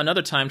I saw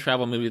another time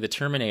travel movie, The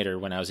Terminator,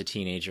 when I was a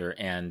teenager,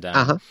 and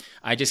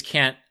I just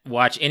can't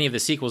watch any of the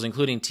sequels,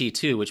 including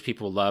T2, which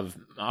people love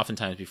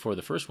oftentimes before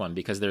the first one,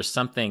 because there was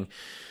something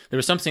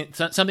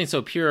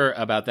so pure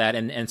about that.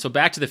 And so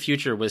Back to the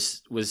Future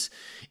was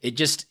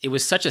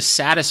such a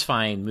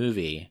satisfying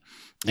movie.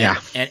 Yeah.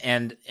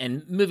 And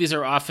movies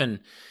are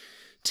often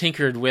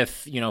tinkered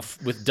with,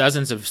 with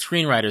dozens of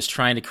screenwriters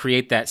trying to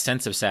create that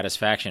sense of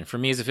satisfaction. For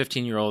me as a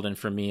 15-year-old, and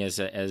for me as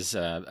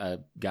a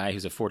guy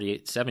who's a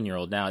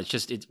 47-year-old now,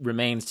 it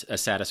remains a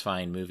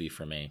satisfying movie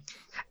for me.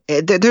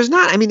 There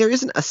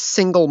isn't a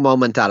single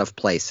moment out of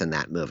place in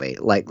that movie.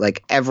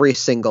 Like every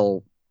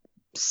single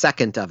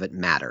second of it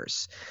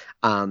matters.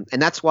 And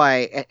that's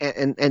why,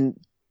 and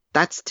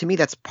that's, to me,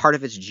 that's part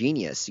of its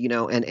genius,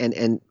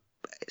 and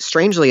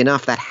strangely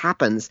enough, that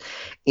happens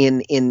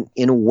in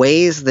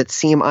ways that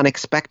seem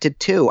unexpected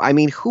too. I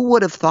mean, who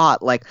would have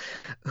thought?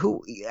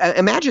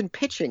 Imagine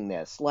pitching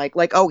this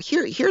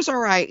here's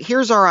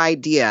our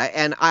idea,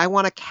 and I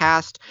want to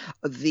cast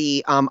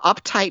the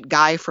uptight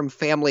guy from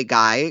Family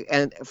Guy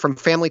and from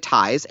Family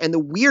Ties, and the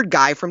weird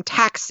guy from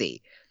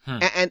Taxi.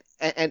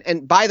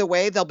 And by the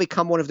way, they'll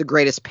become one of the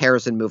greatest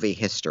pairs in movie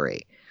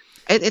history.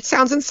 It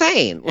sounds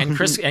insane. And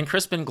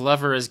Crispin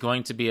Glover is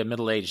going to be a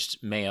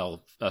middle-aged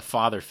male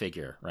father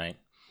figure, right?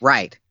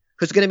 Right.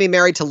 Who's going to be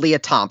married to Leah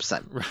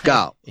Thompson. Right.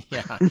 Go.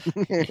 Yeah.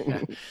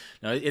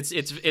 No,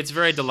 it's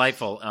very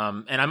delightful.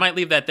 And I might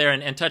leave that there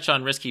and touch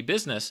on Risky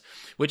Business,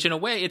 which in a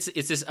way it's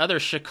this other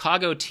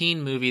Chicago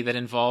teen movie that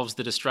involves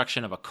the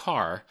destruction of a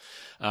car.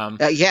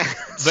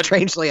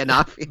 Strangely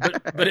enough.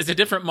 But it's a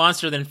different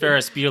monster than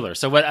Ferris Bueller.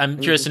 So I'm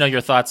curious to know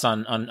your thoughts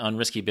on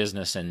Risky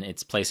Business and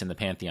its place in the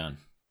Pantheon.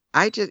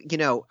 I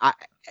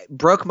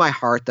broke my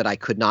heart that I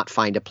could not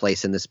find a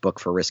place in this book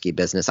for Risky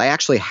Business. I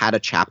actually had a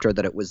chapter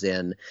that it was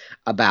in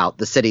about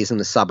the cities and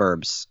the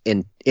suburbs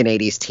in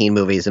 80s teen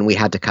movies, and we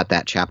had to cut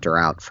that chapter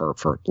out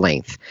for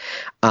length.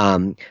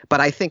 But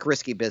I think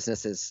Risky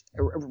Business is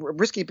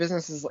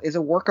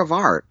a work of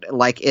art.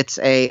 Like, it's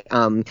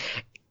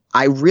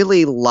I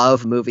really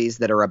love movies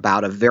that are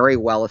about a very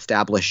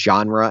well-established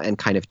genre and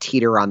kind of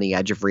teeter on the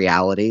edge of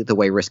reality the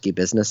way Risky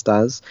Business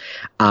does.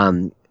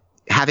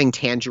 Having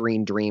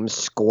Tangerine Dream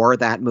score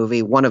that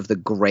movie, one of the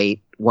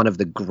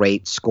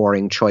great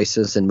scoring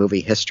choices in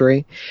movie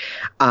history.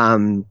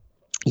 I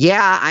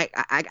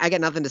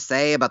got nothing to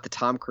say about the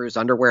Tom Cruise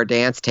underwear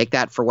dance. Take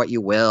that for what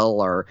you will,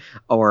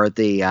 or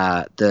the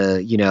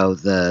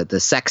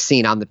sex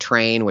scene on the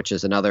train, which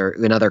is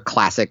another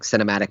classic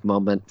cinematic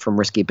moment from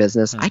Risky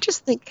Business. I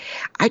just think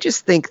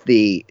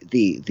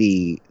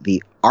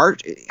the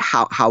art,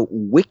 how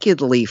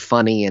wickedly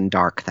funny and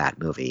dark that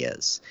movie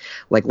is.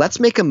 Like, let's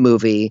make a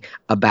movie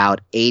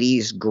about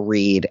 80s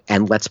greed,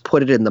 and let's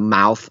put it in the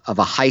mouth of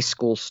a high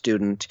school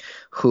student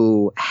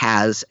who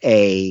has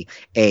a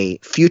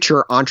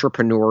future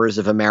Entrepreneurs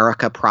of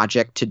America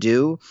project to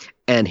do,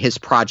 and his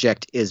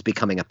project is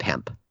becoming a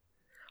pimp.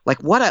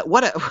 Like, what a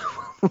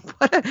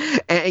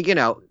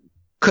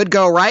could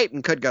go right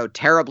and could go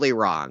terribly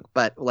wrong,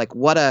 but like,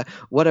 what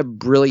a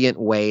brilliant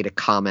way to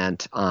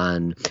comment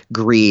on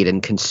greed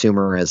and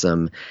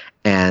consumerism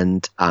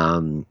and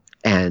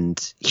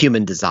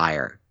human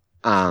desire.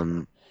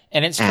 And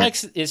it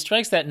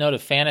strikes that note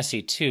of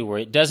fantasy too, where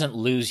it doesn't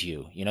lose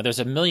you. There's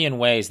a million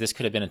ways this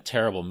could have been a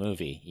terrible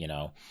movie.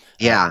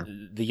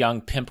 The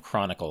Young Pimp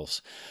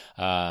Chronicles.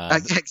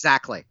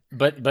 Exactly.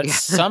 But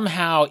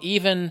somehow,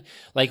 even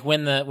like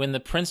when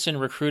the Princeton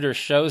recruiter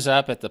shows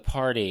up at the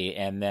party,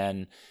 and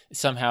then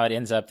somehow it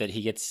ends up that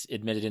he gets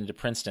admitted into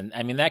Princeton.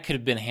 I mean, that could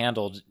have been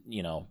handled.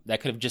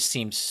 That could have just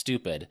seemed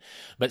stupid,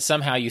 but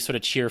somehow you sort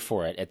of cheer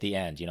for it at the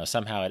end.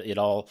 Somehow it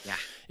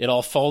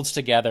all folds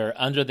together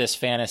under this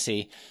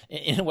fantasy.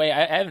 In a way,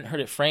 I haven't heard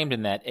it framed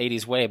in that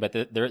 80s way, but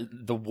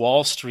the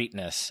Wall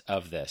Streetness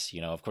of this.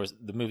 Of course,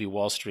 the movie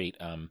Wall Street.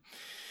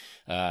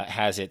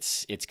 Has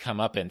its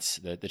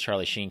comeuppance. The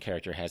Charlie Sheen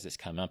character has its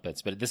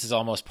comeuppance, but this is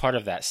almost part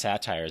of that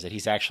satire, is that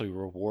he's actually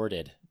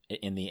rewarded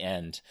in the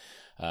end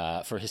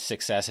for his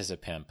success as a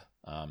pimp.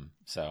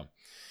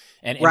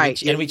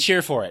 Right. We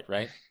cheer for it,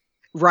 right?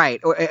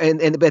 Right,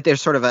 but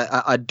there's sort of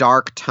a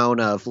dark tone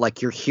of,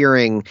 like, you're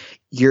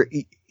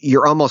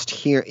almost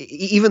hearing,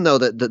 even though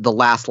the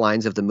last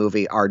lines of the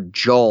movie are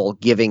Joel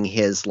giving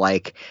his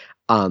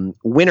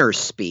winner's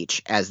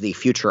speech as the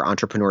future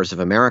Entrepreneurs of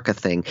America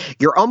thing,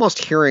 you're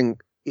almost hearing,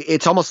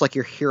 it's almost like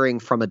you're hearing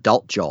from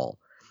adult Joel.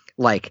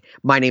 Like,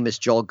 my name is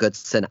Joel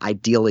Goodson. I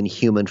deal in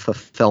human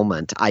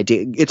fulfillment.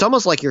 It's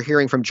almost like you're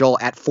hearing from Joel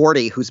at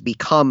 40, who's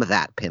become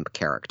that pimp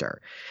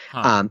character.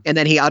 Huh. And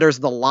then he utters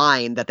the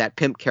line that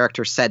pimp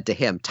character said to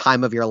him,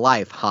 "Time of your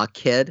life, huh,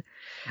 kid?"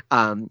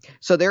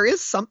 So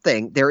there's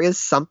something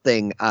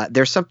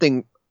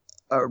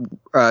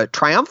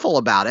triumphal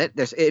about it.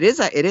 It is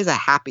a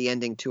happy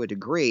ending to a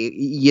degree.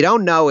 You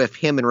don't know if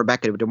him and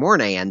Rebecca De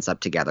Mornay ends up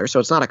together, so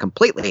it's not a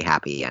completely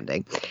happy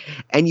ending.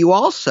 And you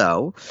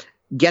also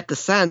get the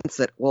sense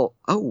that, well,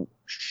 oh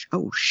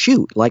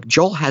shoot, like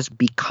Joel has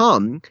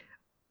become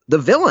the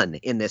villain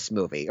in this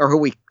movie, or who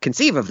we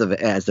conceive of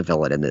as the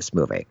villain in this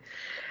movie.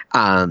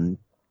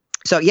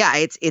 So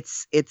yeah,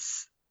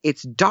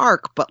 it's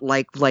dark, but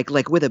like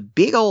with a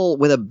big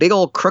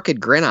old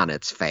crooked grin on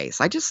its face.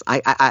 I just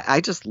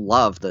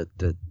love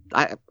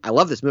I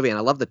love this movie, and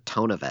I love the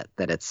tone of it.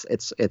 That it's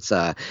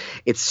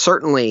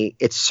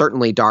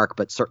certainly dark,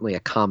 but certainly a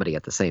comedy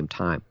at the same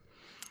time.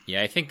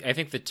 Yeah, I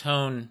think the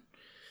tone,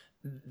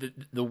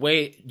 the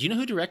way. Do you know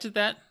who directed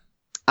that?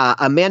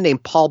 A man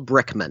named Paul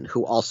Brickman,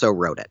 who also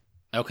wrote it.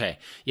 Okay,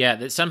 yeah.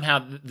 That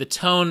somehow the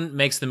tone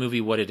makes the movie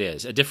what it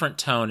is. A different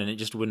tone, and it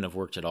just wouldn't have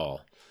worked at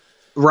all.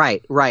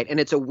 Right. And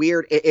it's a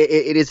weird.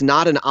 It is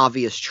not an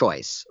obvious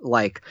choice.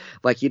 Like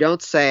you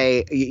don't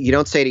say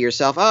to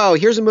yourself, "Oh,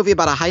 here's a movie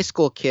about a high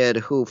school kid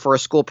who, for a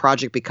school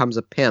project, becomes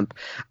a pimp."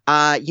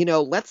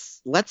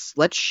 Let's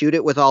shoot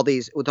it with all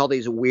these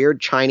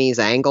weird Chinese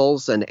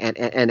angles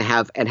and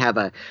have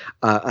a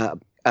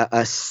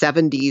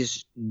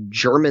 70s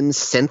German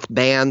synth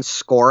band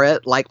score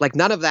it. Like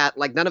none of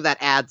that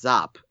adds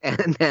up.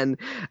 And then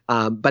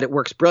but it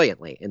works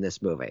brilliantly in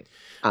this movie.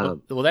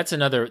 Well, that's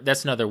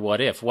another what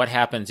if. What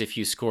happens if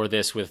you score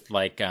this with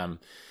like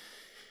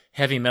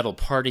heavy metal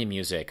party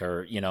music,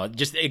 or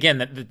just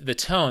again the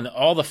tone,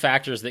 all the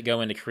factors that go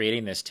into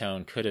creating this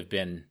tone could have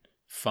been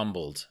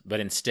fumbled,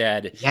 but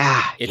instead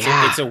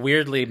it's a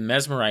weirdly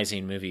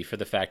mesmerizing movie for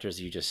the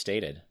factors you just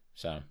stated.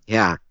 So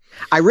yeah.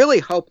 I really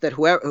hope that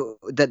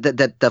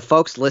that the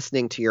folks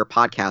listening to your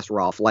podcast,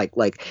 Rolf,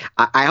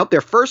 I hope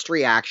their first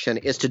reaction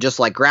is to just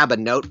like grab a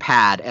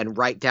notepad and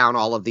write down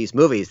all of these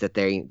movies that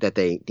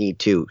they need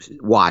to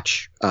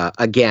watch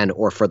again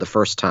or for the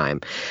first time.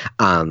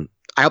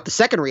 I hope the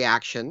second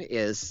reaction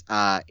is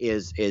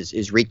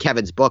read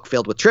Kevin's book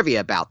filled with trivia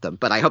about them.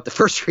 But I hope the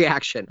first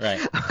reaction,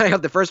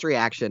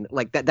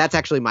 like that's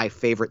actually my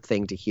favorite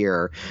thing to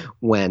hear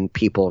when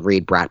people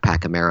read Brat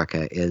Pack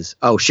America is,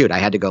 oh shoot, I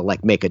had to go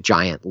like make a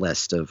giant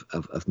list of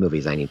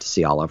movies I need to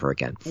see all over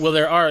again. Well,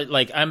 there are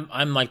like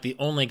I'm like the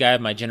only guy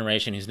of my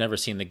generation who's never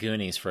seen The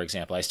Goonies, for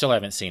example. I still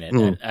haven't seen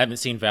it. I haven't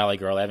seen Valley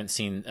Girl. I haven't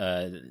seen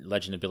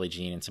Legend of Billie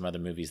Jean and some other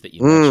movies that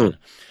you mentioned.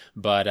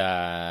 But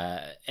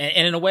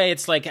and in a way,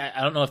 it's like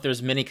I don't know if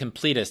there's many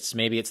completists.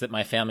 Maybe it's that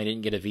my family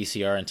didn't get a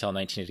VCR until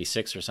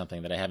 1986 or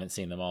something, that I haven't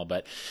seen them all.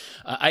 But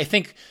I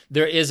think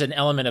there is an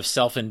element of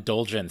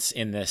self-indulgence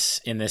in this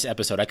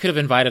episode. I could have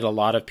invited a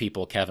lot of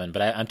people, Kevin,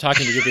 but I'm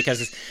talking to you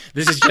because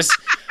this is just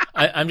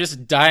I'm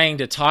just dying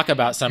to talk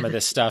about some of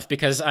this stuff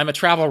because I'm a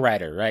travel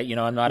writer, right?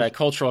 I'm not a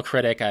cultural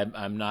critic.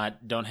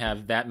 Don't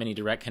have that many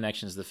direct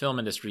connections to the film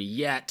industry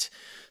yet.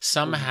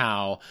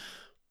 Somehow.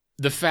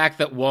 The fact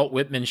that Walt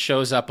Whitman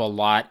shows up a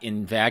lot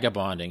in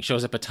Vagabonding,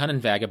 shows up a ton in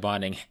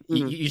Vagabonding,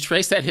 you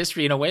trace that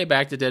history in a way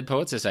back to Dead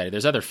Poets Society.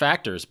 There's other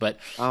factors, but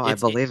I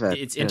believe it.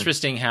 It's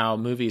interesting how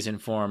movies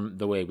inform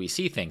the way we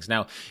see things.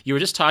 Now, you were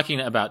just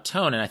talking about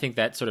tone, and I think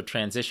that sort of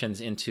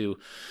transitions into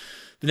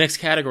the next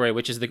category,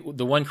 which is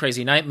the One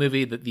Crazy Night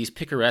movie, these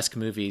picaresque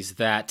movies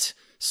that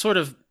sort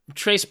of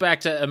trace back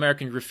to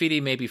American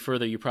Graffiti, maybe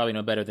further. You probably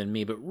know better than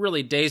me, but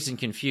really Dazed and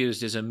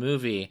Confused is a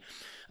movie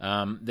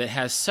that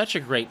has such a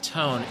great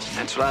tone.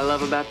 That's what I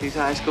love about these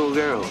high school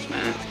girls,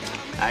 man.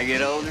 I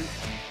get older,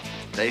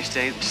 they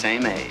stay the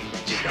same age.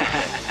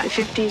 The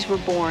 50s were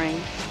boring,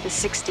 the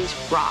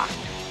 60s rocked,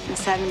 the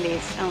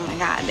 70s, oh my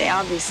God, they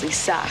obviously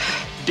suck.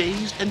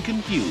 Dazed and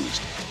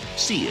Confused.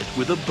 See it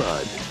with a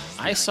bud.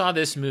 I saw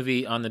this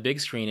movie on the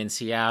big screen in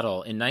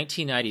Seattle in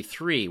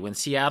 1993 when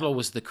Seattle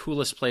was the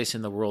coolest place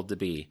in the world to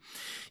be.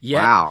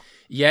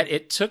 Yet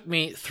it took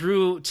me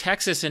through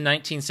Texas in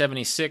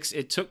 1976.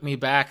 It took me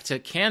back to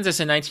Kansas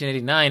in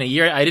 1989, a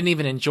year I didn't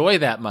even enjoy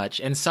that much,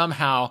 and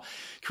somehow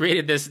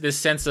created this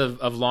sense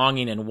of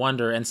longing and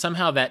wonder. And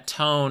somehow that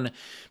tone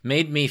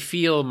made me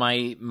feel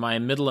my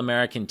middle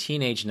American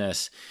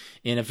teenageness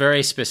in a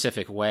very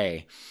specific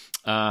way.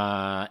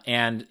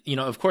 And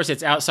of course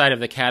it's outside of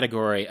the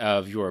category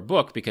of your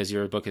book because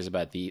your book is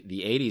about the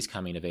 80s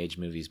coming of age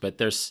movies, but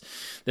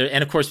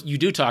and of course you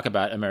do talk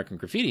about American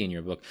Graffiti in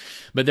your book,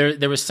 but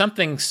there was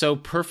something so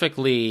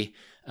perfectly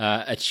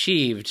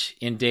achieved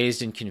in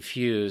Dazed and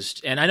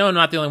Confused. And I know I'm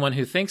not the only one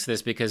who thinks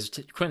this because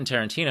Quentin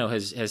Tarantino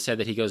has said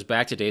that he goes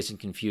back to Dazed and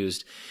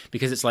Confused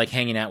because it's like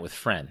hanging out with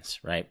friends,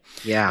 right?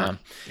 Yeah.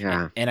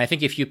 And I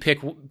think if you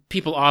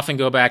people often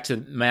go back to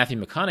Matthew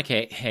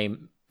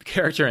McConaughey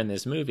character in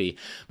this movie,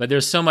 but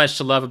there's so much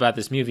to love about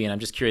this movie, and I'm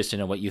just curious to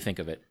know what you think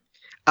of it.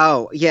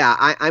 Oh, yeah,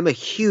 I'm a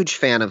huge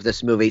fan of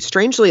this movie.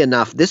 Strangely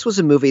enough, this was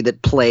a movie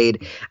that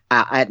played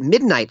at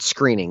midnight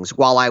screenings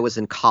while I was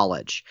in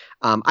college.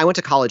 I went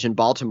to college in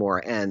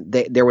Baltimore, and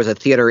there was a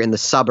theater in the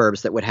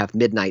suburbs that would have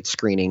midnight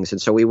screenings, and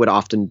so we would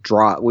often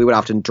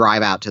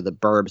drive out to the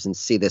burbs and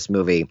see this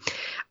movie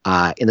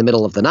in the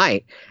middle of the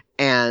night.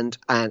 And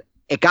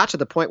it got to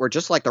the point where,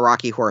 just like the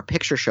Rocky Horror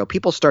Picture Show,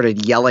 people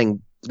started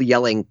yelling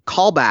yelling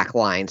callback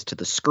lines to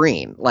the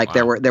screen. Like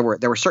Wow. there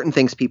were certain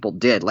things people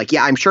did. Like,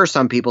 yeah, I'm sure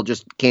some people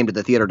just came to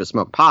the theater to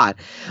smoke pot,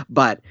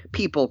 but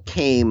people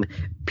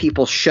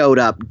showed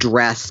up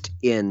dressed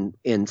in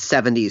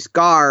 70s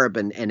garb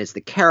and as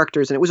the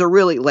characters. And it was a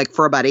really, like,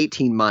 for about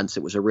 18 months,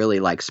 it was a really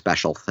like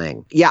special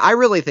thing. Yeah, I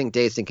really think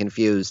Dazed and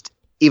Confused,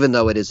 even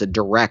though it is a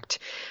direct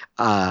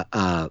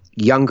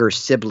younger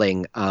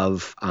sibling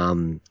of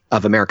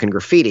American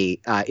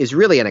Graffiti, is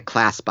really in a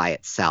class by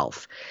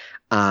itself.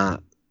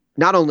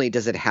 Not only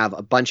does it have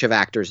a bunch of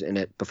actors in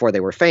it before they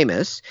were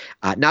famous,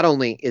 not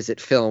only is it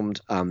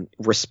filmed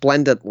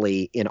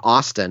resplendently in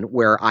Austin,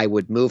 where I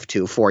would move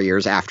to 4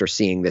 years after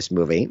seeing this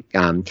movie.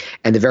 And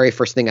the very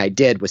first thing I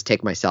did was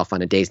take myself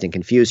on a Dazed and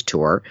Confused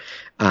tour,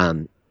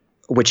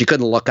 which you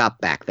couldn't look up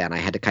back then. I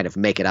had to kind of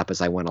make it up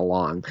as I went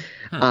along.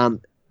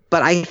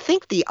 But I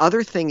think the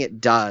other thing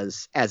it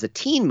does as a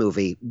teen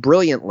movie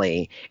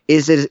brilliantly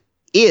is that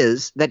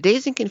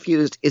Dazed and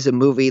Confused is a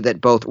movie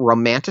that both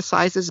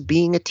romanticizes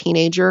being a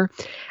teenager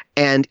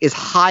and is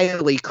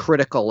highly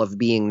critical of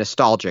being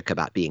nostalgic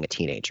about being a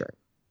teenager.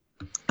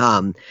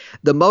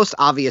 The most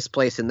obvious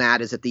place in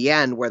that is at the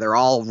end, where they're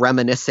all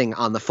reminiscing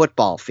on the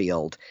football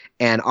field,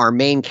 and our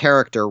main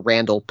character,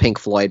 Randall Pink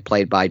Floyd,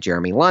 played by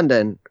Jason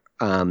London,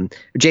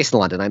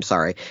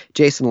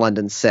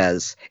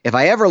 says, "If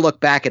I ever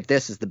look back at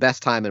this as the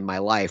best time in my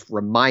life,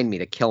 remind me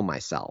to kill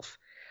myself."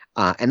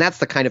 And that's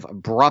the kind of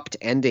abrupt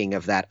ending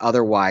of that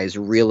otherwise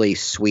really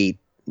sweet,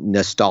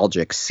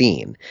 nostalgic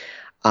scene.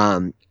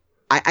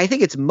 I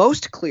think it's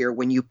most clear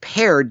when you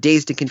pair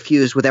Dazed and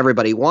Confused with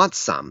Everybody Wants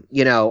Some,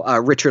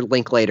 Richard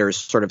Linklater's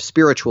sort of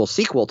spiritual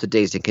sequel to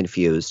Dazed and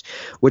Confused,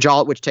 which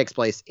takes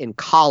place in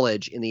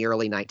college in the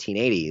early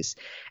 1980s.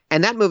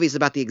 And that movie is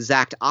about the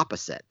exact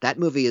opposite. That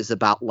movie is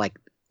about like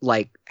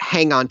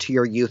hang on to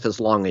your youth as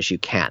long as you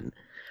can.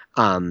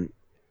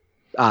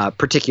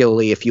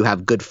 Particularly if you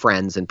have good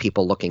friends and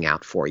people looking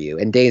out for you.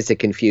 And Dazed and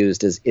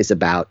Confused is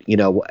about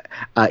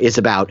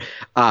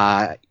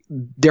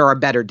there are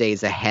better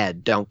days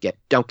ahead. Don't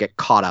get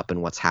caught up in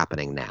what's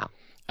happening now.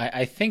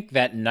 I think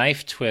that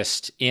knife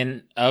twist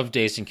of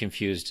Dazed and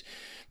Confused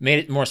made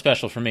it more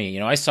special for me.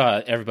 I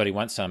saw Everybody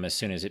Wants Some as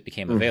soon as it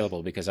became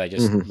available because I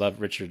just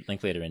love Richard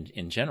Linklater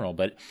in general.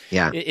 But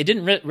yeah, it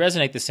didn't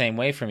resonate the same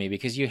way for me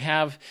because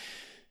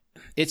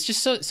it's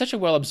just such a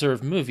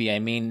well-observed movie. I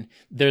mean,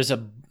 there's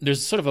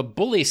sort of a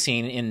bully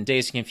scene in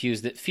Dazed and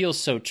Confused that feels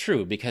so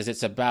true because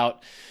it's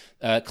about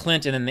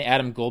Clint and then the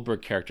Adam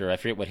Goldberg character. I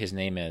forget what his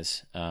name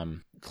is.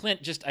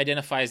 Clint just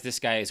identifies this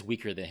guy as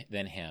weaker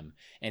than him,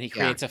 and he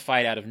creates a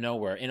fight out of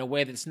nowhere in a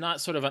way that's not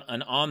sort of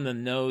an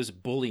on-the-nose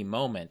bully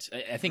moment.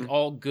 I think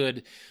all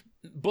good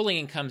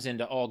bullying comes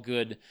into all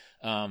good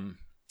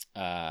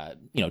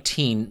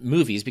teen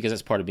movies because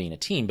that's part of being a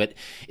teen, but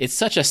it's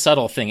such a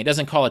subtle thing. It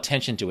doesn't call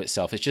attention to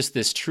itself. It's just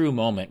this true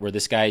moment where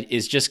this guy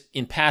is just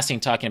in passing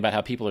talking about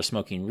how people are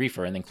smoking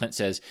reefer. And then Clint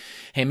says,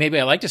 "Hey, maybe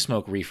I like to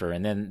smoke reefer."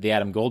 And then the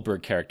Adam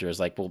Goldberg character is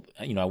like, "Well,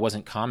 I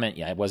wasn't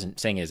I wasn't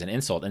saying it as an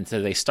insult." And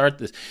so they start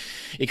this,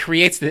 it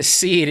creates this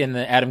seed in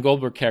the Adam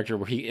Goldberg character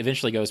where he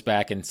eventually goes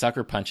back and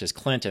sucker punches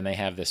Clint and they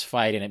have this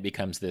fight and it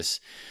becomes this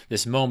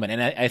moment.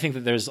 And I think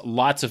that there's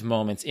lots of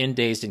moments in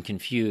Dazed and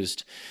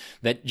Confused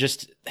that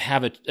just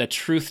have a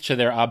truth to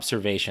their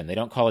observation. They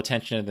don't call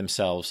attention to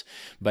themselves,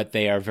 but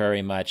they are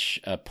very much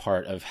a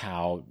part of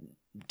how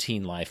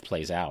teen life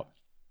plays out.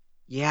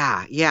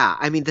 Yeah.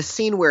 I mean, the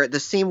scene where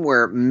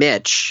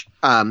Mitch,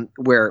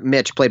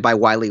 played by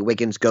Wiley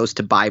Wiggins, goes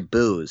to buy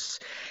booze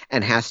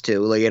and has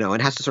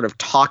to sort of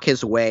talk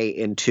his way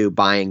into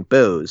buying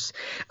booze.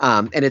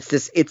 And it's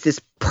this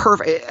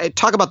perfect,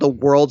 talk about the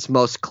world's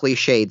most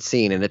cliched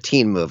scene in a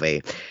teen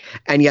movie.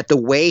 And yet the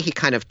way he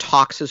kind of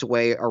talks his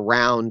way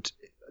around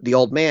the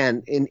old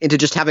man into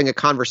just having a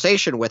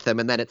conversation with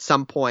him. And then at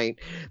some point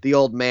the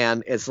old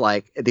man just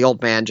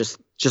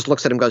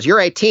looks at him and goes, "You're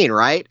 18,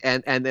 right?"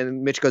 And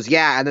then Mitch goes,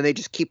 "Yeah." And then they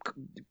just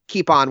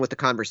keep on with the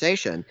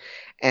conversation.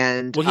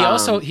 And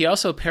well, he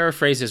also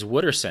paraphrases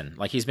Wooderson.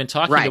 Like he's been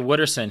talking to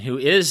Wooderson, who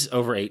is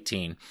over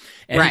 18,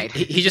 and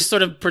he just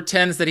sort of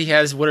pretends that he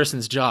has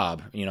Wooderson's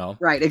job.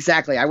 Right?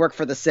 Exactly. I work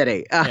for the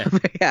city.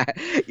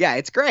 Yeah,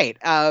 it's great.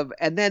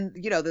 And then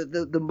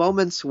the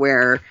moments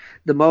where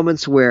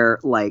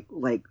like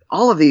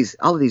all of these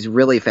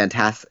really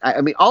fantastic.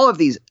 I mean, all of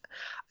these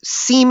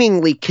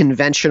seemingly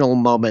conventional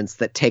moments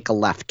that take a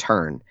left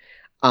turn.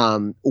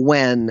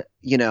 When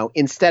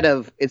instead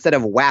of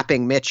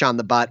whapping Mitch on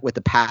the butt with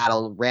the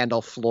paddle,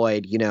 Randall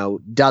Floyd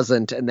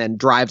doesn't, and then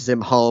drives him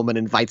home and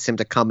invites him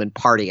to come and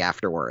party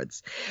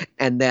afterwards.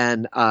 And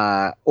then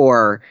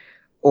or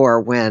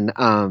when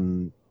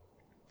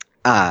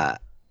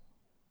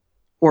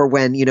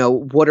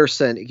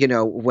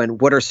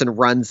Wooderson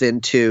runs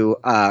into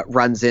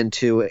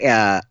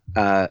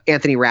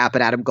Anthony Rapp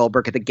and Adam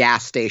Goldberg at the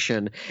gas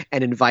station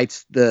and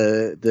invites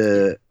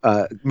the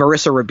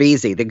Marissa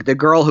Ribisi, the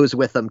girl who's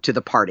with them, to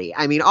the party.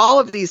 I mean,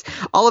 all of these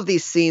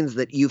scenes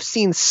that you've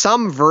seen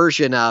some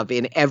version of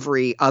in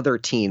every other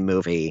teen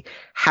movie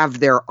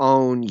have their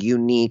own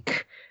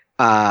unique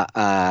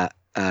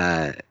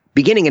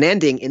beginning and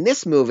ending in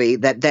this movie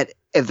that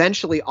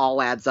eventually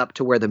all adds up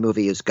to where the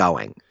movie is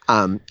going.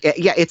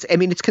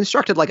 It's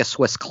constructed like a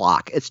Swiss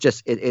clock. It's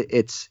just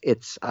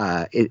it's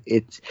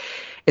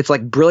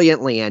like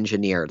brilliantly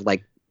engineered.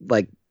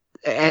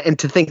 And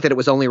to think that it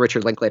was only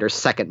Richard Linklater's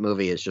second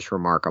movie is just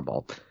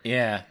remarkable.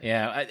 Yeah.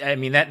 I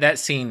mean, that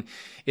scene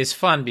is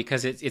fun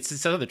because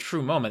it's another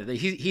true moment.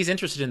 He's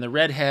interested in the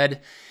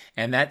redhead,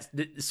 and that's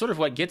sort of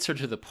what gets her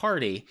to the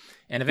party.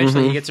 And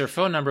eventually he gets her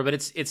phone number, but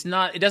it's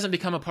not. It doesn't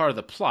become a part of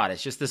the plot.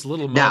 It's just this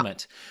little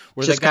moment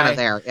where just the guy kind of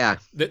there, yeah.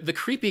 The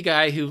creepy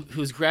guy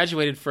who's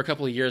graduated for a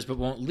couple of years but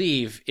won't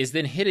leave is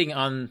then hitting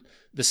on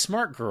the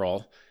smart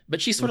girl. But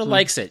she sort of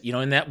likes it,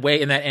 in that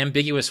way, in that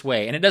ambiguous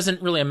way. And it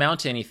doesn't really amount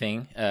to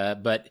anything,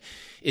 but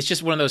it's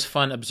just one of those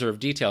fun observed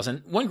details.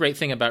 And one great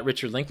thing about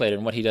Richard Linklater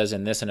and what he does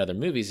in this and other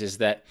movies is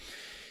that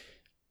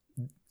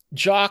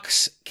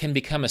jocks can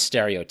become a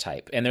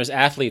stereotype, and there's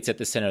athletes at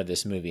the center of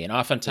this movie, and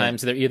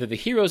oftentimes they're either the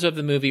heroes of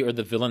the movie or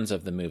the villains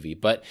of the movie.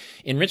 But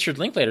in Richard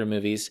Linklater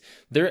movies,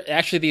 they're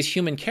actually these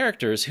human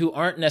characters who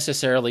aren't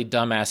necessarily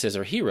dumbasses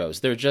or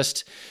heroes. They're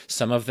just,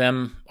 some of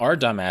them are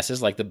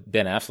dumbasses, like the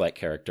Ben Affleck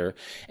character,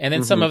 and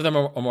then some of them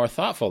are more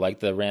thoughtful,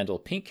 like the Randall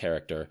Pink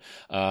character.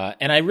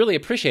 And I really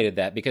appreciated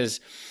that, because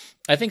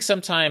I think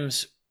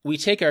sometimes we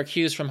take our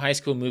cues from high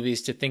school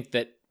movies to think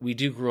that we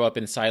do grow up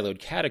in siloed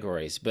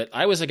categories, but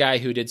I was a guy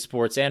who did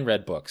sports and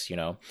read books,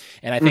 and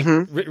I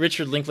think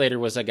Richard Linklater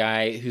was a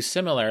guy who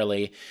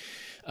similarly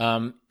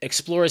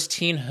explores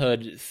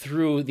teenhood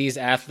through these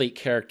athlete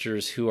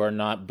characters who are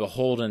not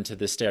beholden to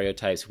the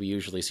stereotypes we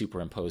usually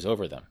superimpose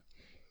over them.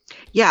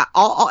 Yeah,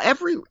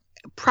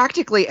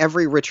 practically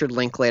every Richard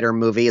Linklater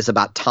movie is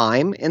about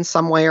time in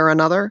some way or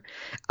another.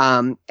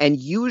 And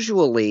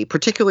usually,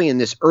 particularly in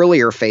this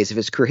earlier phase of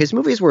his career, his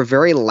movies were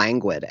very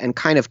languid and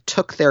kind of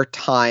took their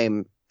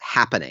time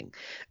happening.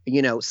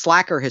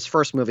 Slacker, his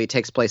first movie,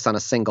 takes place on a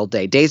single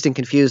day. Dazed and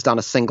Confused on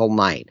a single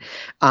night.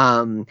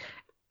 And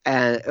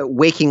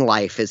Waking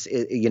Life is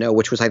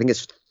which was, I think,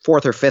 his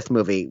fourth or fifth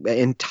movie,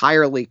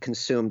 entirely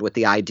consumed with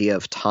the idea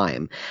of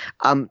time.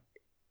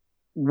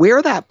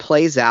 Where that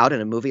plays out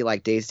in a movie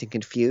like Dazed and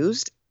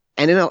Confused,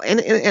 and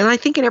I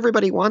think in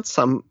Everybody Wants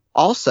Some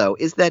also,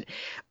 is that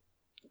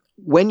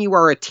when you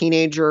are a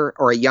teenager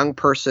or a young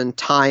person,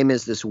 time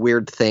is this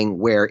weird thing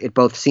where it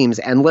both seems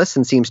endless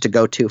and seems to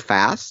go too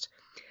fast.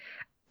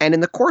 And in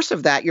the course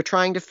of that, you're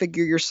trying to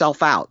figure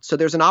yourself out. So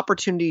there's an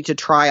opportunity to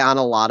try on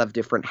a lot of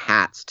different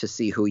hats to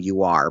see who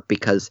you are,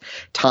 because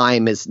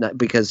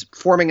because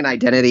forming an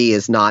identity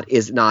is not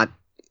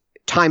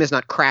time is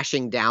not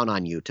crashing down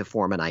on you to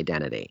form an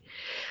identity.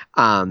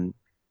 And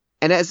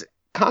as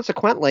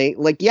consequently,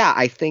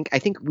 I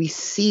think we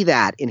see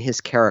that in his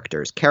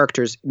characters.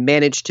 Characters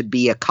manage to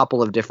be a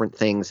couple of different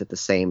things at the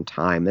same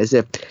time, as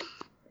if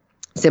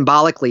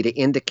symbolically to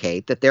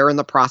indicate that they're in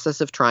the process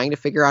of trying to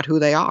figure out who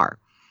they are.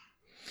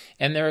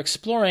 And they're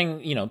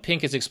exploring,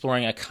 Pink is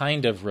exploring a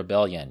kind of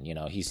rebellion.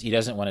 He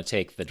doesn't want to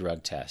take the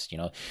drug test.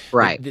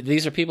 Right.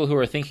 These are people who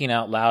are thinking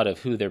out loud of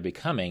who they're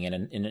becoming in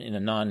a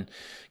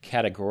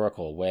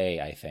non-categorical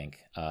way, I think.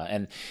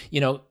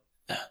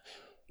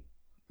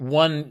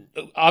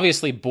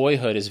 Obviously,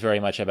 Boyhood is very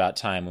much about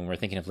time when we're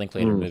thinking of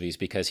Linklater movies,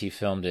 because he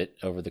filmed it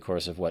over the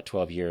course of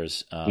 12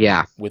 years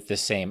with the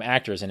same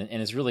actors, and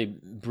it's really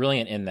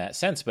brilliant in that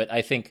sense. But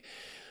I think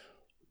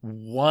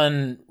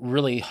one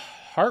really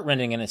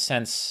heartrending, in a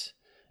sense,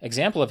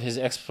 example of his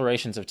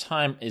explorations of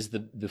time is the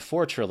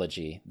Before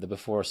trilogy, the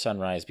Before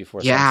Sunrise,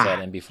 Before Sunset,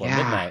 and Before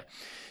Midnight,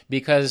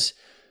 because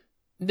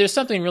there's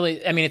something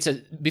really,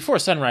 Before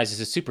Sunrise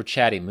is a super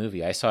chatty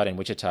movie. I saw it in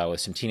Wichita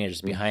with some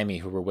teenagers behind me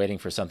who were waiting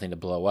for something to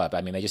blow up.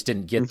 They just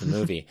didn't get the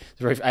movie.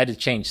 I had to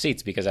change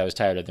seats because I was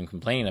tired of them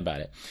complaining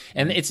about it.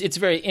 And it's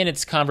very in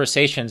its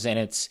conversations, and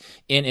it's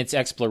in its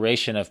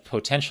exploration of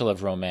potential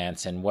of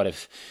romance, and what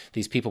if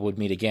these people would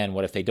meet again?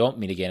 What if they don't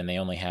meet again and they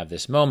only have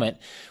this moment,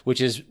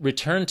 which is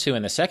returned to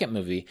in the second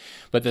movie.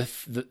 But the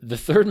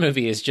third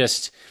movie is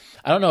just,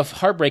 I don't know if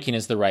heartbreaking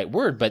is the right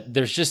word, but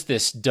there's just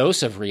this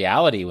dose of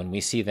reality when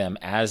we see them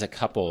as a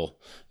couple,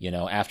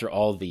 after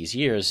all these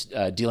years,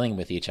 dealing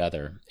with each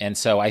other. And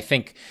so I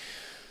think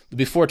the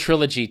Before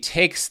trilogy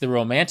takes the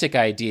romantic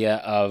idea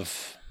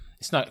of,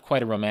 it's not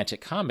quite a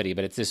romantic comedy,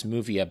 but it's this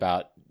movie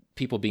about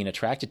people being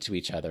attracted to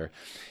each other.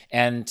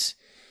 And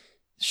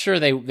sure,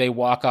 they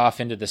walk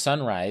off into the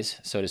sunrise,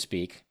 so to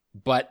speak,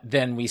 but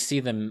then we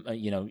see them,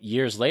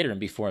 years later and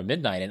Before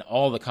Midnight, and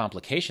all the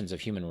complications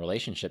of human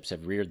relationships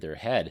have reared their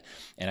head.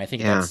 And I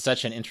think that's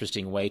such an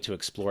interesting way to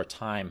explore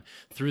time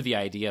through the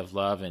idea of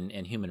love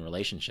and human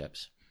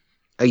relationships.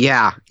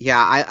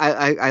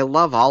 I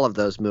love all of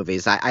those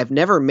movies. I've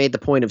never made the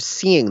point of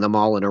seeing them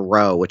all in a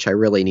row, which I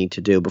really need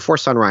to do. Before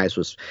Sunrise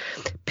was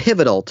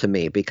pivotal to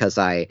me because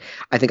I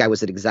think I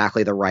was at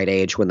exactly the right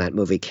age when that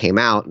movie came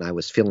out, and I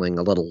was feeling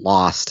a little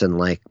lost and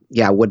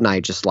wouldn't I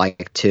just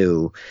like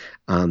to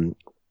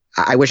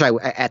I wish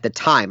at the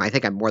time, I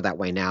think I'm more that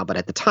way now, but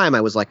at the time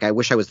I was I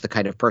wish I was the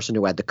kind of person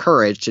who had the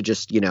courage to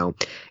just,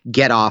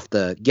 get off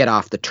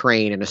the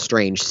train in a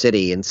strange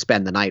city and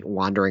spend the night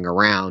wandering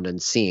around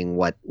and seeing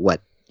what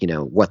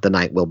what the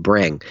night will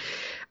bring.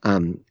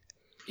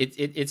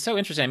 It's so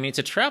interesting. I mean, it's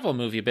a travel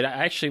movie, but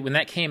actually, when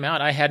that came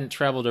out, I hadn't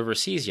traveled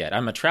overseas yet.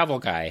 I'm a travel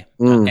guy,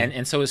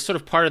 and so it's sort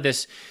of part of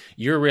this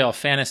Eurail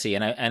fantasy.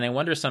 And I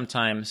wonder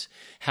sometimes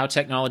how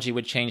technology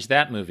would change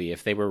that movie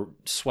if they were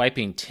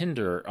swiping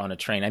Tinder on a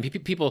train. I mean,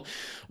 people,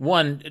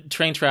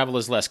 train travel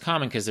is less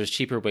common because there's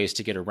cheaper ways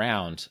to get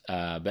around.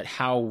 But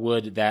how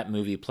would that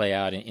movie play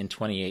out in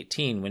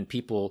 2018 when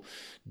people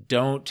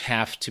don't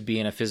have to be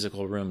in a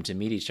physical room to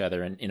meet each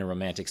other in a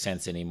romantic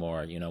sense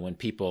anymore? When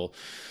people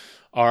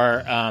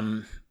are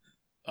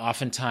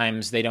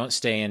oftentimes they don't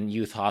stay in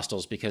youth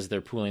hostels because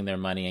they're pooling their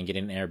money and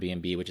getting an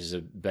Airbnb, which is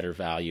a better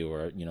value,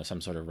 or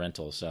some sort of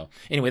rental. So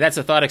anyway, that's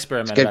a thought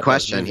experiment. Good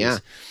question, yeah.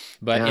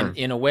 But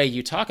in a way,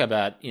 you talk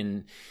about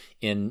in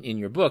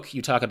your book,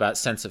 you talk about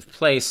sense of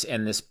place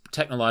and this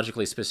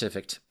technologically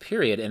specific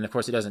period, and of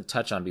course, it doesn't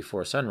touch on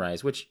Before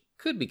Sunrise, which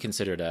could be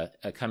considered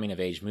a coming of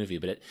age movie.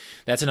 But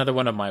that's another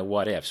one of my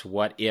what ifs.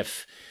 What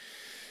if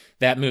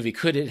that movie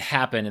could it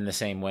happen in the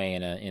same way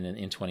in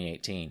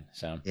 2018?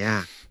 So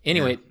yeah.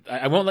 Anyway, yeah.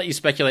 I won't let you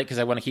speculate because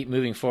I want to keep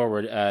moving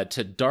forward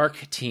to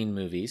dark teen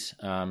movies.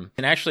 And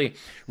actually,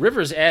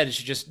 River's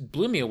Edge just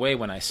blew me away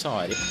when I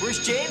saw it.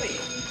 Where's Jamie?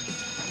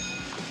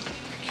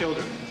 I killed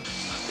her.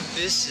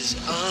 This is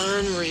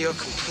unreal,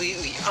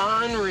 completely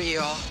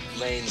unreal.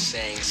 Lane's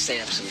saying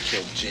Samson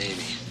killed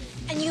Jamie.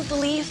 And you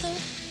believe them?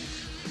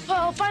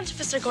 Well, a bunch of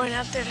us are going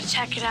out there to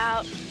check it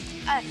out.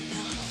 I don't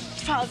know.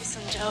 It's probably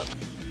some joke.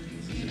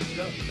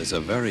 There's a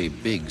very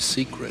big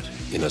secret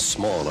in a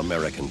small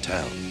American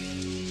town.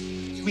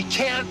 We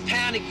can't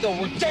panic, though.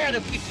 We're dead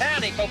if we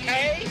panic,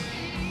 okay?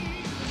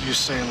 You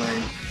say,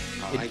 Lane.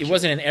 It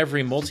wasn't in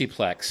every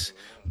multiplex,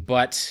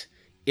 but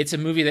it's a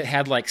movie that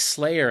had like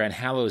Slayer and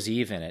Hallows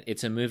Eve in it.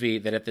 It's a movie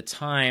that at the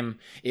time,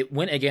 it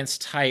went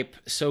against type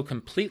so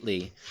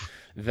completely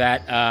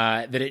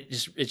that it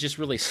just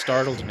really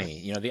startled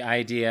me. The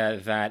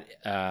idea that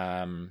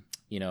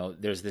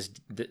there's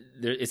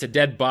it's a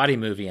dead body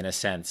movie in a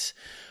sense.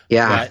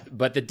 Yeah.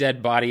 But the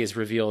dead body is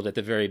revealed at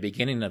the very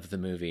beginning of the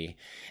movie,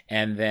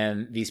 and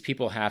then these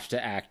people have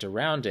to act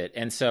around it.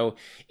 And so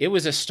it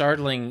was a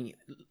startling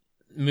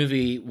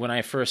movie when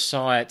I first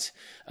saw it,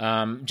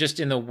 just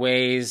in the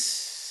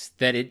ways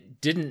that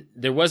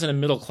there wasn't a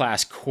middle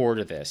class core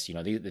to this.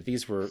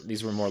 These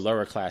were more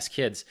lower class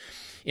kids.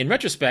 In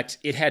retrospect,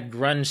 it had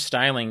grunge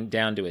styling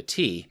down to a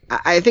T.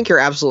 I think you're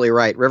absolutely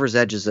right. River's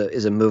Edge is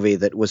a movie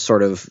that was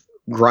sort of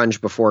grunge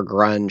before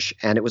grunge,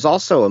 and it was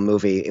also a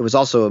movie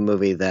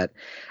that,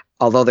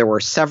 although there were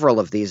several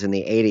of these in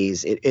the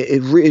 80s,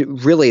 it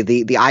really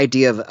the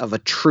idea of a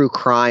true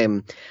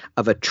crime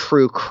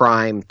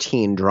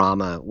teen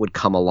drama would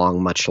come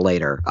along much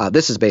later.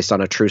 This is based on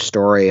a true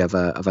story of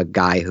a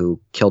guy who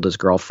killed his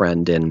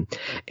girlfriend in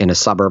a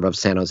suburb of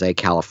San Jose,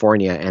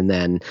 California, and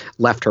then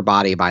left her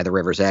body by the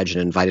river's edge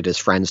and invited his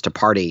friends to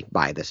party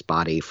by this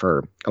body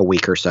for a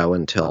week or so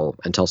until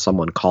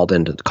someone called it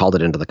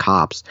into the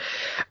cops.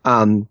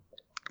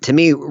 To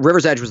me,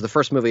 River's Edge was the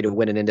first movie to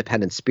win an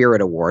Independent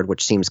Spirit Award,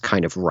 which seems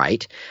kind of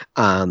right.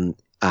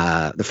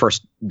 The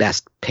first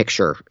Best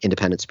Picture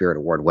Independent Spirit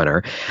Award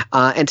winner.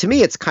 And to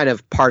me, it's kind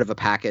of part of a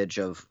package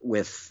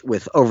with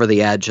Over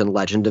the Edge and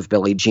Legend of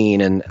Billie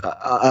Jean, and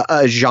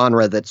a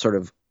genre that sort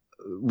of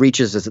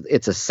reaches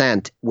its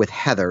ascent with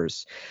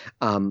Heathers,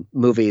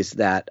 movies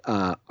that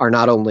are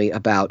not only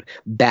about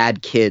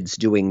bad kids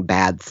doing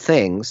bad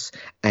things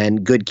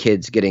and good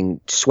kids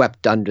getting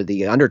swept under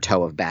the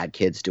undertow of bad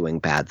kids doing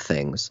bad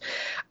things,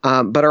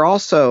 but are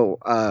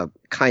also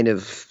kind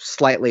of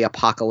slightly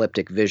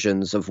apocalyptic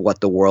visions of what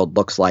the world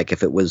looks like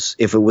if it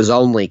was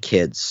only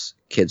kids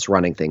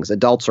running things.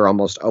 Adults are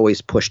almost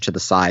always pushed to the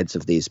sides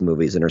of these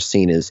movies and are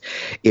seen as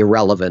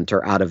irrelevant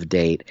or out of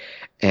date.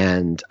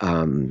 And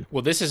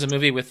well, this is a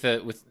movie with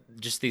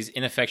just these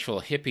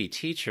ineffectual hippie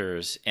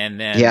teachers, and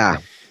then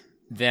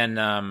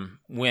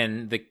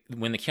when the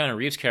Keanu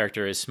Reeves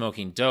character is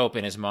smoking dope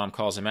and his mom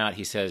calls him out,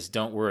 he says,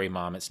 "Don't worry,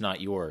 Mom, it's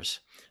not yours."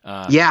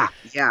 And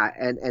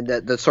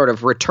the sort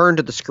of return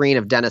to the screen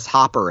of Dennis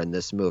Hopper in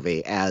this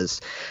movie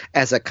as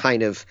a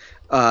kind of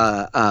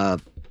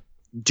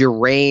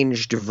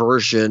deranged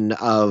version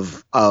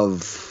of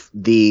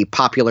the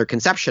popular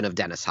conception of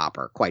Dennis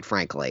Hopper, quite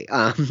frankly.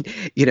 A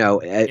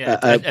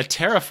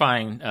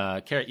terrifying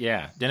character.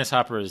 Yeah, Dennis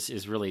Hopper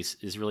is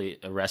really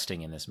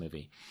arresting in this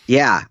movie.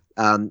 Yeah,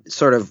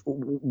 sort of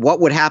what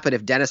would happen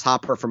if Dennis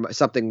Hopper from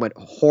something went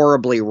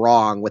horribly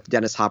wrong with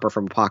Dennis Hopper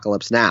from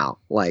Apocalypse Now,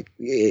 like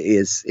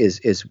is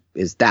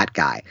that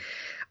guy.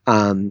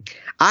 I'm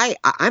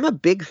a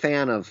big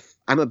fan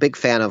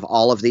of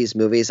all of these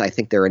movies. I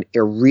think they're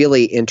a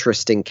really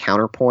interesting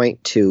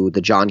counterpoint to the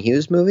John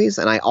Hughes movies.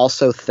 And I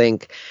also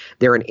think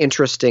they're an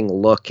interesting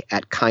look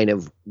at kind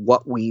of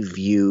what we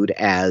viewed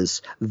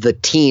as the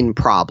teen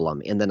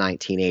problem in the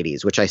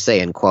 1980s, which I say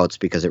in quotes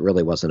because it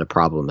really wasn't a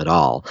problem at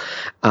all.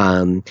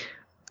 And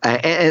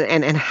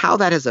how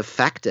that has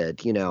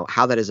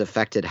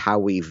affected, how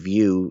we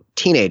view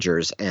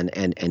teenagers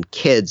and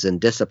kids and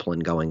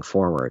discipline going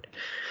forward.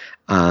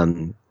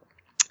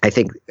 I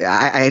think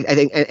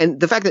and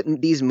the fact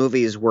that these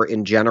movies were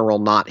in general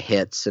not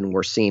hits and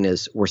were seen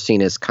as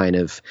kind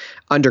of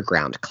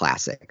underground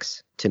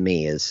classics to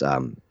me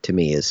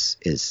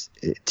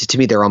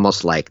they're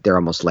almost like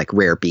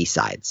rare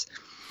B-sides.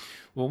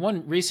 Well,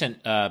 one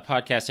recent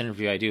podcast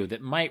interview I do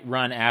that might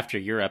run after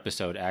your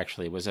episode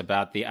actually was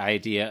about the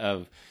idea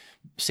of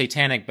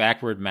satanic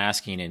backward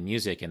masking in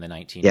music in the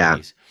 1980s. Yeah.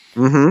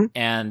 Mm-hmm.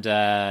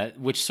 And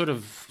which sort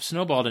of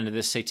snowballed into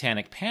this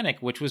satanic panic,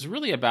 which was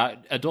really about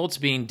adults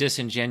being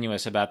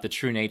disingenuous about the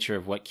true nature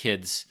of what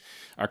kids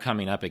are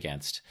coming up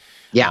against.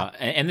 Yeah.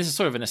 And this is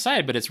sort of an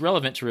aside, but it's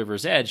relevant to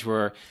River's Edge,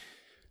 where,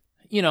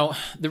 you know,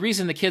 the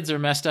reason the kids are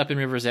messed up in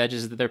River's Edge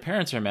is that their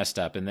parents are messed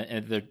up and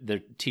their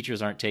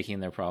teachers aren't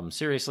taking their problems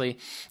seriously.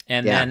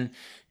 And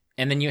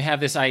then you have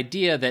this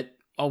idea that,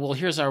 oh, well,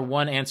 here's our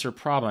one answer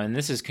problem. And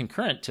this is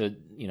concurrent to,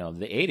 you know,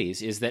 the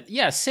 80s, is that,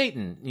 yeah,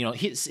 Satan, you know,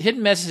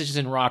 hidden messages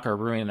in rock are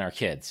ruining our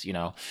kids, you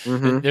know.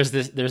 Mm-hmm. There's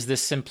this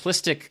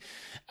simplistic,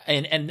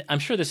 and I'm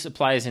sure this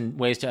applies in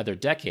ways to other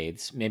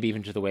decades, maybe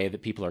even to the way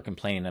that people are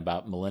complaining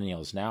about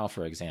millennials now,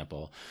 for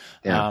example.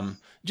 Yeah.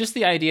 Just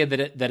the idea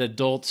that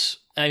adults,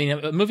 I mean,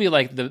 a movie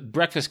like The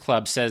Breakfast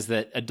Club says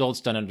that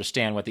adults don't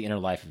understand what the inner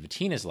life of a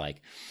teen is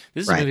like.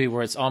 This is a movie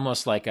where it's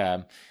almost like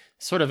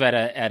sort of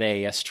at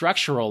a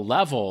structural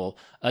level,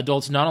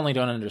 adults not only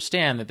don't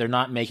understand that they're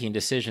not making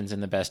decisions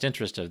in the best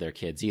interest of their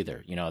kids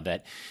either. You know,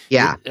 that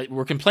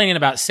we're complaining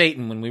about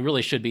Satan when we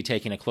really should be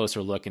taking a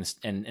closer look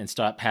and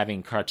stop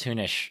having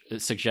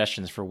cartoonish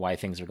suggestions for why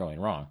things are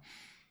going wrong.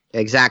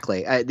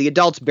 Exactly. The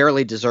adults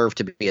barely deserve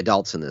to be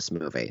adults in this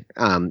movie.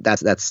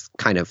 That's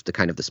kind of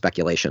the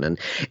speculation. And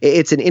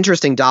it's an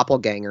interesting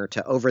doppelganger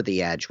to Over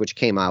the Edge, which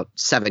came out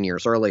 7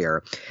 years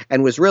earlier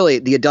and was really,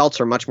 the adults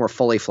are much more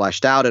fully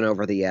fleshed out in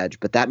Over the Edge.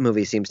 But that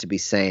movie seems to be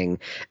saying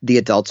the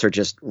adults are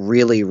just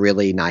really,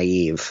 really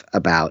naive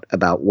about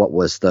what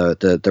was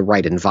the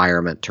right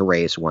environment to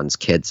raise one's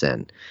kids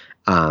in.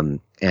 And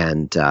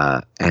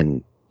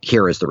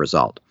here is the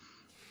result.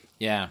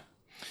 Yeah.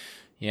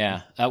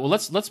 Yeah. Well,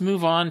 let's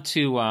move on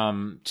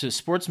to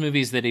sports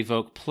movies that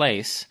evoke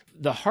place.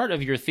 The heart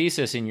of your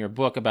thesis in your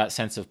book about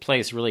sense of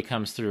place really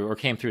came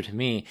through to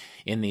me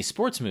in these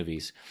sports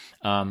movies.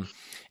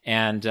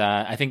 And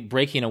I think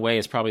Breaking Away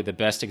is probably the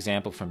best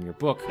example from your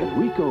book.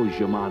 Enrico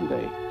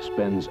Giamande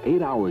spends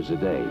 8 hours a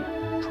day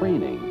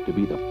training to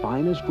be the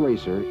finest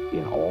racer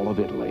in all of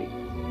Italy.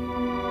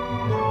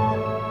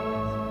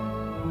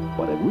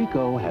 But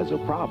Enrico has a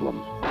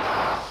problem.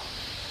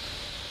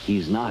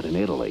 He's not in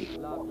Italy.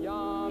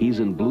 He's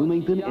in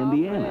Bloomington,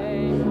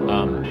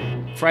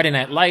 Indiana. Friday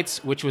Night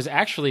Lights, which was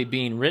actually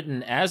being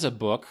written as a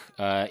book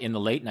in the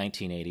late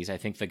 1980s. I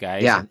think the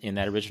guys in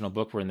that original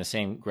book were in the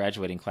same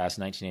graduating class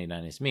in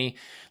 1989 as me.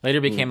 Later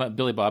became a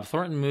Billy Bob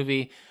Thornton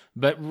movie,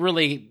 but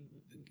really,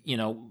 you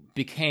know,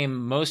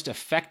 became most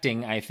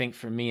affecting, I think,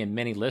 for me and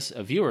many lists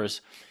of viewers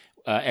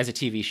as a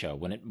TV show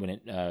when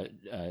it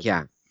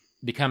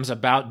becomes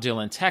about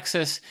Dillon,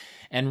 Texas,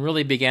 and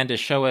really began to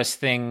show us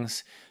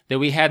things that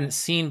we hadn't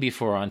seen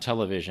before on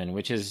television,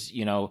 which is,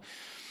 you know,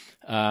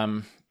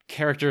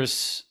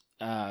 characters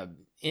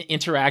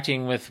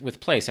interacting with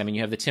place. I mean,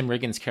 you have the Tim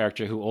Riggins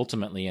character who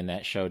ultimately in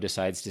that show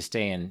decides to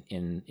stay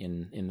in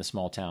the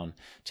small town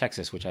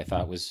Texas, which I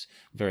thought was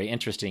very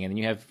interesting. And then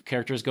you have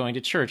characters going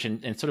to church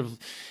and sort of,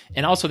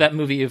 and also that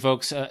movie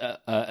evokes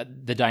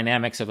the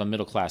dynamics of a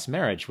middle class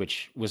marriage,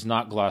 which was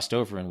not glossed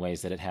over in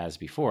ways that it has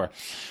before.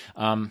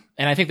 And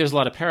I think there's a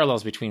lot of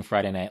parallels between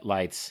Friday Night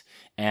Lights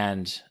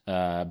and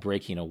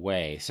Breaking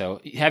Away.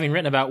 So having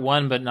written about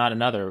one but not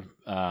another,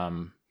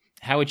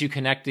 how would you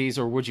connect these,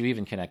 or would you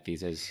even connect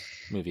these as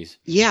movies?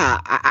 Yeah,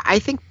 I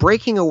think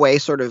Breaking Away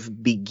sort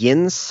of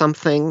begins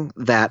something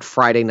that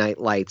Friday Night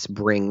Lights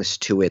brings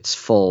to its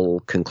full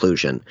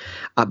conclusion.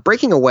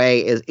 Breaking Away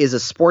is a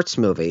sports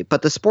movie,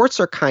 but the sports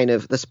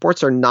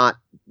are not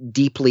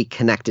deeply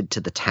connected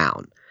to the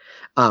town.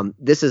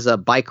 This is a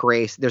bike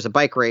race. There's a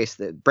bike race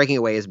that Breaking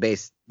Away is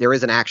based. There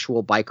is an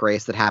actual bike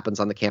race that happens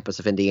on the campus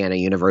of Indiana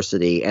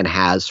University and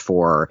has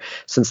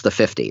since the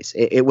 50s.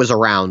 It was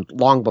around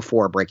long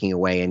before Breaking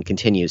Away and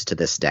continues to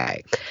this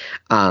day.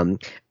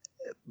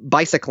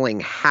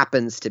 Bicycling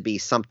happens to be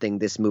something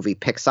this movie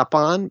picks up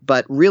on,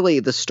 but really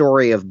the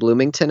story of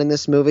Bloomington in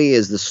this movie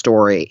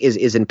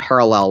is in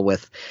parallel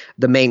with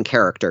the main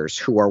characters,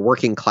 who are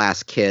working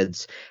class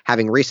kids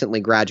having recently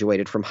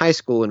graduated from high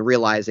school and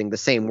realizing the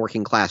same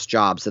working class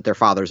jobs that their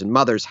fathers and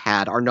mothers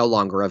had are no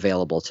longer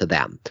available to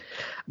them.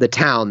 The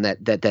town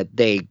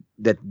that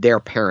their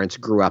parents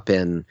grew up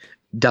in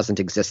doesn't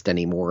exist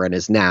anymore and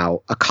is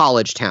now a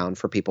college town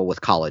for people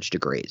with college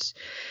degrees.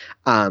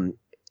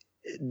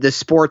 The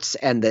sports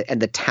and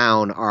the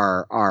town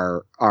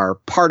are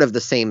part of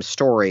the same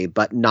story,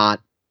 but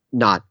not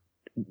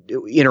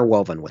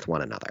interwoven with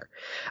one another.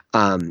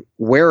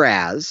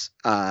 Whereas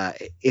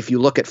if you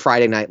look at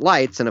Friday Night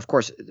Lights, and of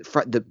course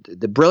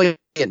the brilliant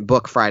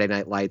book Friday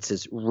Night Lights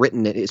is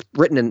written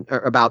in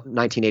about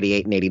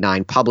 1988 and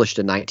 89, published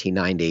in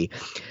 1990.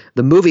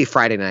 The movie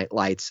Friday Night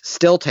Lights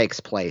still takes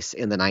place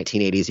in the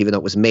 1980s, even though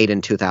it was made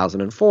in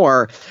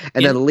 2004.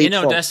 And then in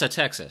Odessa,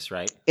 Texas,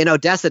 right? In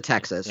Odessa,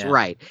 Texas, yeah.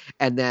 Right?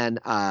 And then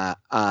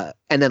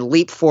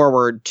leap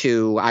forward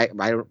to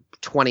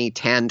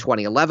 2010,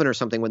 2011 or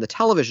something, when the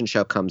television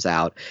show comes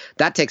out.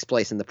 That takes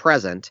place in the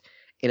present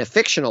in a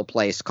fictional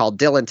place called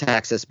Dillon,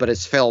 Texas, but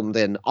it's filmed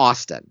in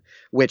Austin,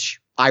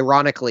 which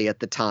ironically at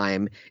the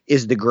time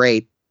is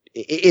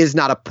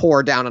not a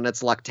poor down on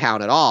its luck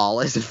town at all,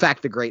 is in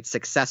fact the great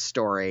success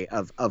story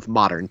of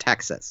modern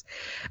Texas.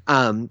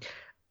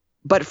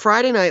 But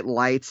Friday Night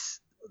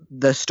Lights,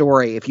 the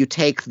story, if you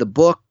take the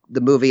book,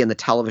 the movie, and the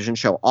television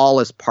show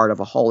all as part of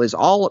a whole, is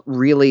all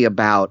really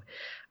about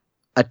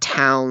a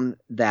town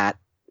that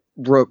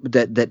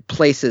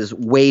places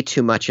way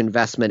too much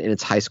investment in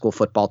its high school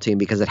football team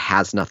because it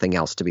has nothing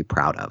else to be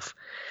proud of.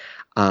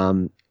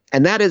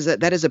 And that is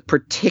a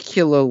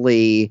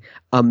particularly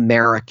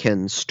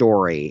American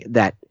story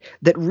that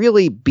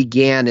really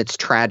began its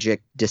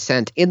tragic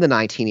descent in the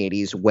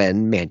 1980s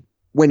when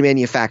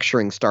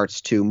manufacturing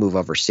starts to move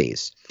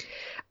overseas.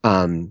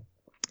 And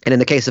in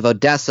the case of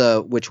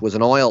Odessa, which was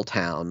an oil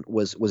town,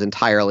 was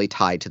entirely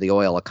tied to the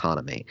oil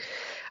economy.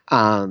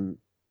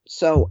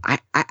 So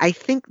I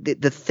think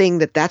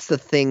that that's the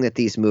thing that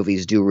these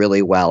movies do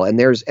really well, and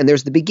there's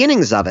the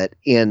beginnings of it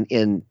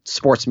in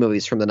sports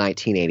movies from the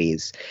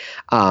 1980s.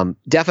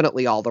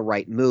 Definitely All the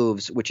Right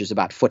Moves, which is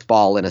about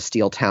football in a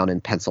steel town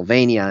in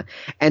Pennsylvania,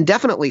 and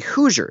definitely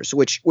Hoosiers,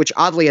 which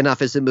oddly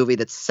enough is a movie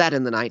that's set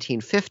in the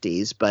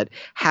 1950s but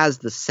has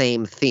the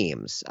same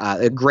themes.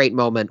 A great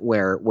moment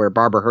where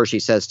Barbara Hershey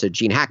says to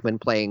Gene Hackman,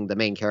 playing the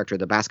main character,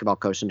 the basketball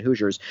coach in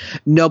Hoosiers,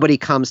 nobody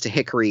comes to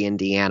Hickory,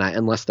 Indiana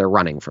unless they're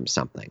running from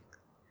something.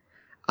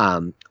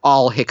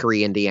 All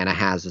Hickory, Indiana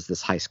has is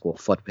this high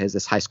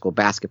school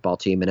basketball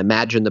team, and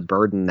imagine the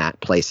burden that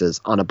places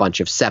on a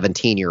bunch of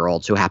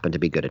 17-year-olds who happen to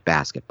be good at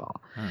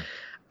basketball.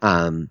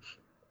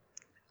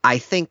 I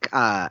think,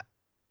 and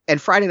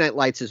Friday Night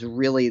Lights is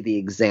really the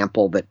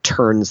example that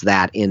turns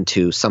that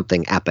into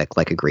something epic,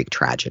 like a Greek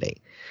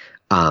tragedy,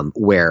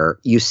 where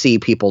you see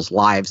people's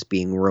lives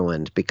being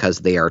ruined because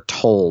they are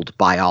told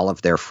by all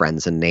of their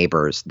friends and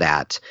neighbors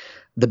that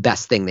the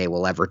best thing they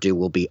will ever do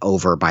will be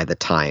over by the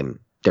time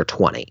they're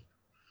 20.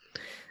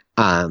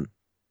 And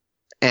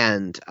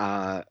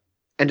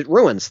it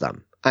ruins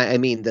them. I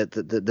mean,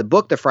 the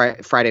book, The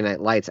Friday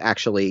Night Lights,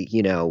 actually,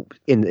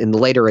 in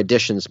later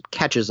editions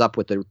catches up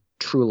with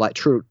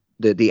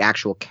the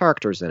actual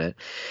characters in it.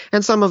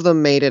 And some of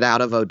them made it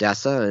out of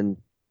Odessa and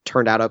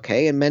turned out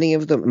okay. And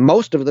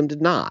most of them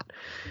did not.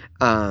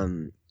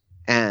 And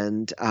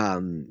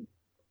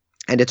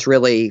it's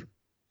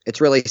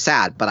really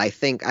sad, but I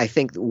think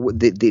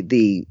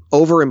the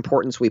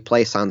overimportance we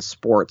place on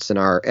sports and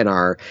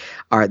our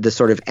the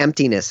sort of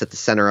emptiness at the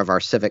center of our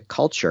civic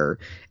culture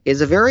is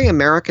a very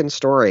American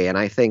story, and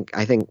I think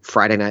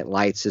Friday Night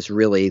Lights is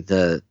really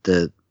the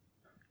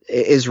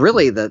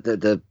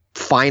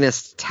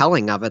finest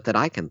telling of it that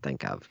I can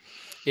think of.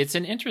 It's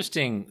an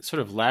interesting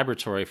sort of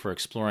laboratory for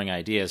exploring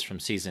ideas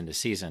from season to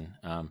season,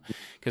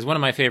 because one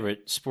of my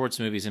favorite sports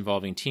movies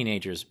involving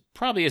teenagers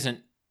probably isn't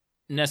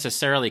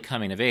necessarily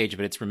coming of age,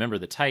 but it's Remember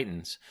the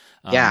Titans.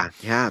 Yeah,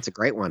 it's a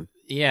great one.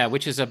 Yeah,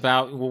 which is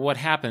about what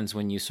happens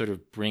when you sort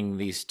of bring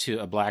these two,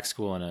 a black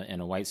school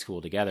and a white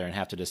school, together and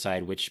have to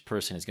decide which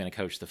person is going to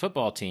coach the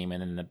football team,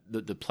 and then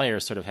the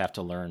players sort of have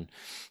to learn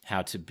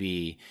how to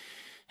be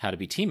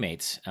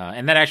teammates.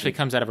 And that actually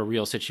comes out of a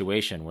real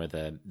situation where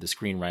the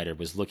screenwriter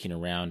was looking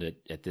around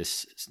at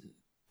this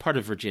part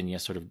of Virginia,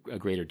 sort of a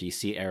greater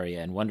DC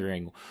area, and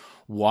wondering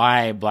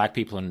why black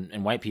people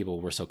and white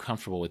people were so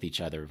comfortable with each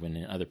other when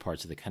in other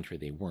parts of the country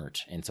they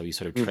weren't. And so he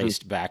sort of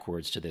traced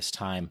backwards to this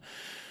time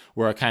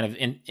where a kind of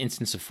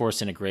instance of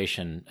forced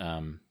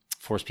integration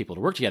forced people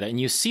to work together. And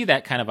you see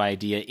that kind of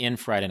idea in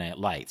Friday Night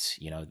Lights,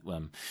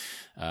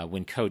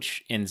 when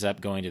Coach ends up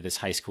going to this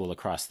high school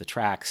across the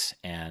tracks,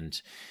 and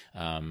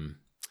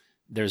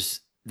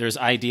there's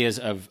ideas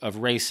of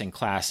race and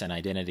class and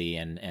identity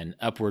and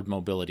upward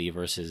mobility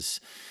versus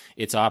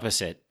its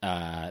opposite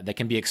that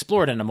can be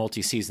explored in a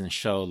multi-season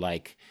show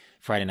like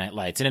Friday Night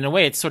Lights. And in a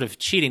way, it's sort of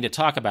cheating to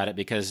talk about it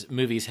because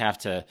movies have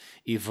to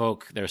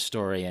evoke their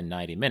story in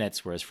 90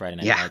 minutes, whereas Friday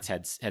Night Lights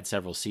had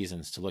several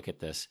seasons to look at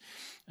this.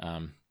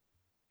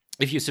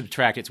 If you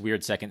subtract its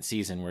weird second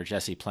season where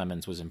Jesse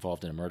Plemons was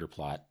involved in a murder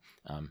plot.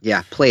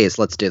 Please,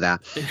 let's do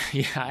that.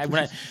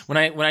 When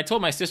I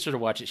told my sister to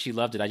watch it, she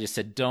loved it. I just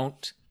said,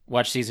 don't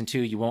watch season 2,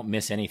 you won't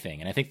miss anything.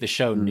 And I think the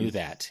show knew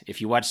that.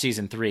 If you watch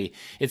season 3,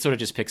 it sort of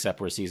just picks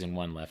up where season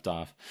 1 left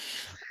off.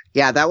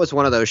 Yeah, that was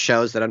one of those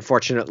shows that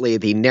unfortunately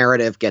the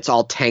narrative gets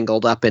all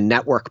tangled up in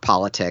network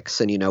politics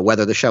and,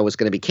 whether the show was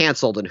going to be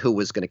canceled and who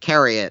was going to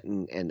carry it.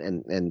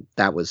 And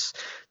that was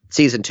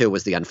season 2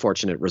 was the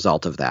unfortunate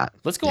result of that.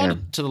 Let's go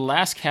on to the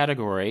last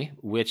category,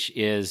 which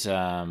is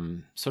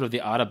sort of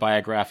the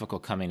autobiographical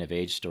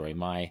coming-of-age story.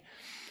 My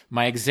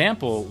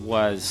example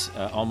was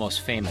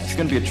Almost Famous. If you're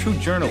going to be a true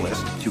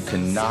journalist, you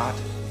cannot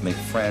make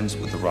friends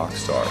with the rock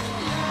stars.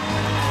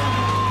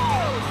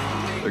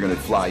 They're going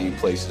to fly you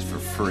places for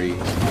free.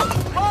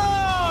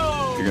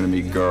 You're going to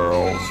meet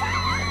girls.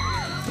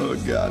 Oh,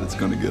 God, it's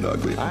going to get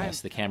ugly.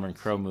 The Cameron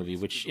Crowe movie,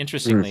 which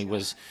interestingly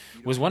was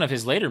one of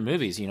his later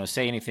movies.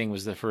 Say Anything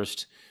was the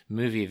first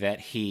movie that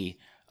he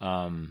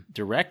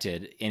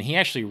directed, and he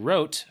actually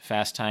wrote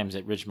Fast Times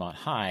at Ridgemont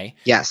High.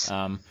 Yes.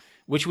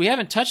 Which we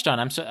haven't touched on.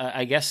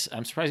 I guess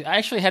I'm surprised. I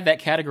actually had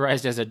that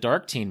categorized as a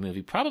dark teen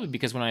movie, probably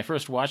because when I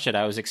first watched it,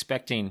 I was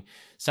expecting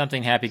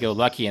something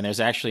happy-go-lucky, and there's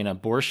actually an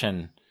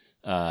abortion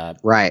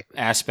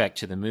aspect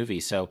to the movie.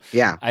 So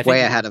I think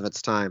way ahead of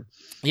its time.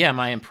 Yeah,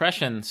 my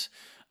impressions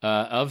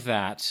of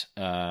that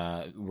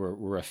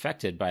were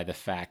affected by the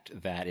fact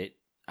that it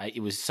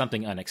was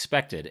something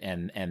unexpected,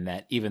 and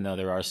that even though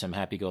there are some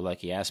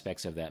happy-go-lucky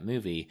aspects of that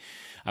movie,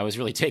 I was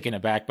really taken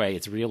aback by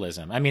its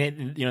realism. I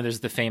mean, there's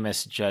the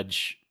famous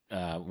Judge.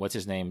 What's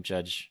his name?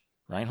 Judge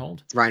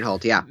Reinhold?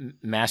 Reinhold, yeah.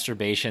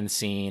 Masturbation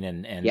scene,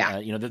 and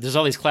there's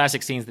all these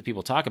classic scenes that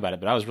people talk about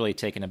it, but I was really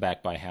taken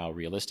aback by how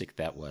realistic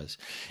that was.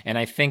 And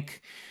I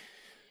think,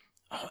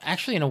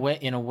 actually, in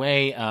a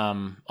way,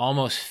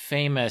 Almost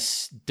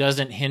Famous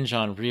doesn't hinge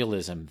on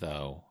realism,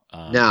 though.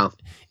 No.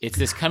 It's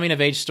this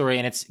coming-of-age story,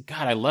 and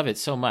God, I love it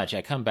so much.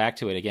 I come back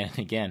to it again and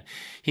again.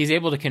 He's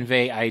able to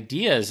convey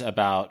ideas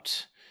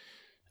about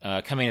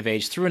coming of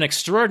age through an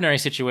extraordinary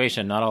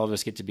situation. Not all of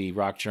us get to be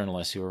rock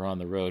journalists who are on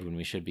the road when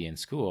we should be in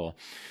school,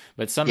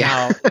 but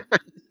somehow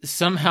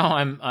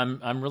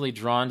I'm really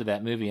drawn to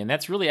that movie, and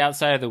that's really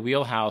outside of the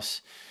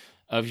wheelhouse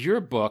of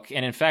your book.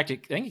 And in fact, I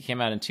think it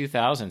came out in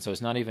 2000, so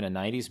it's not even a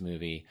 90s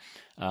movie,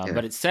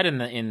 but it's set in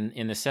the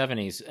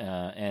 70s.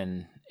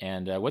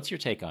 And what's your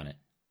take on it?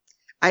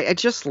 I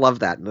just love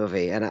that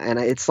movie, and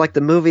it's like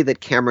the movie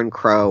that Cameron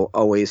Crowe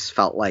always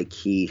felt like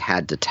he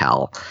had to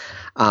tell.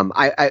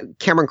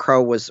 Cameron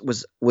Crowe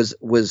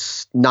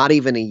was not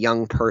even a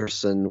young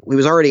person. He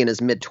was already in his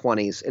early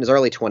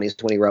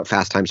 20s when he wrote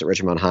Fast Times at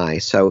Ridgemont High.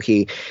 So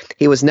he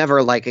was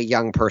never like a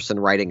young person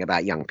writing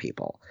about young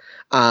people.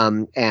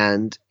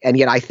 And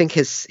yet I think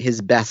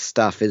his best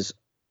stuff is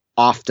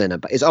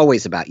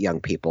always about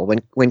young people.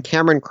 When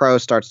Cameron Crowe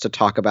starts to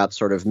talk about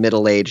sort of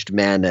middle-aged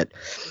men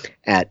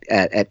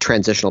at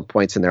transitional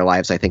points in their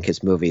lives, I think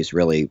his movies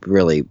really,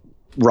 really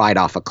ride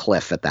off a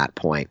cliff at that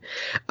point.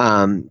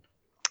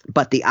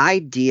 But the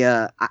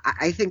idea,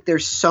 I think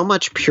there's so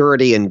much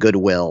purity and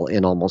goodwill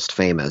in Almost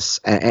Famous,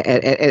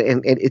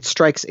 and it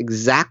strikes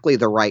exactly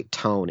the right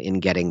tone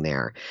in getting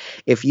there.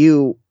 If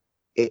you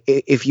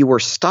were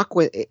stuck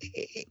with,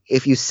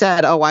 if you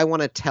said, oh, I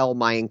want to tell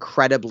my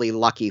incredibly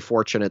lucky,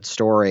 fortunate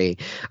story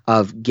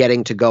of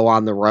getting to go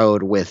on the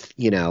road with,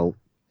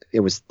 it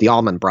was the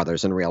Allman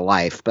Brothers in real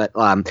life, but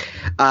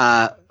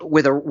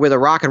with a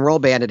rock and roll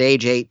band at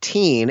age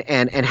 18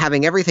 and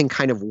having everything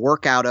kind of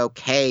work out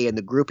okay, and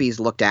the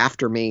groupies looked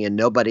after me and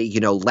nobody,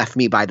 left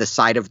me by the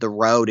side of the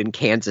road in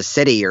Kansas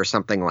City or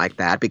something like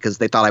that because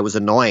they thought I was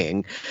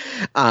annoying.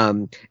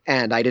 And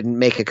I didn't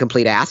make a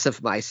complete ass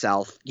of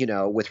myself,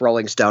 with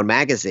Rolling Stone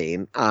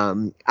magazine.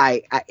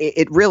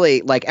 It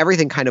really, like,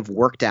 everything kind of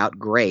worked out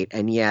great.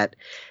 And yet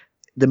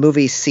the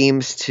movie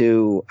seems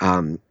to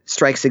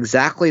strikes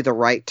exactly the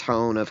right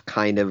tone of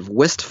kind of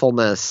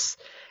wistfulness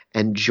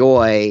and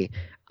joy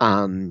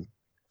and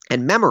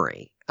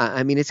memory.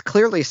 I mean, it's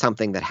clearly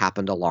something that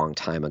happened a long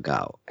time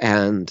ago,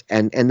 and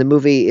the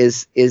movie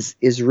is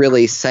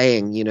really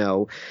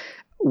saying,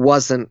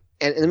 wasn't.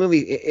 And the movie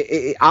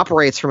it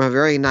operates from a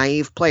very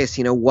naive place.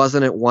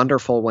 Wasn't it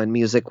wonderful when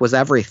music was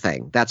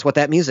everything? That's what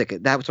that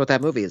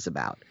movie is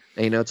about.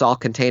 It's all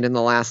contained in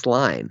the last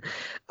line.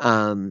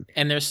 And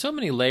there's so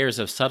many layers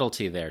of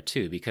subtlety there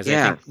too, because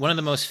I think one of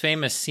the most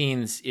famous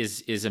scenes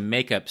is a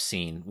makeup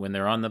scene when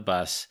they're on the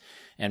bus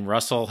and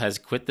Russell has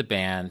quit the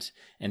band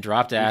and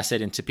dropped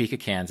acid in Topeka,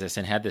 Kansas,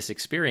 and had this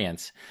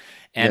experience.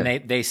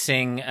 And they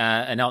sing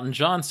an Elton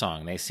John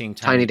song. They sing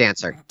Tiny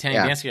Dancer. Tiny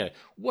Dancer.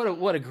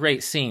 What a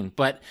great scene.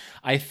 But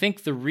I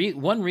think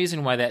one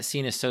reason why that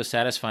scene is so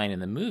satisfying in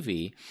the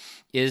movie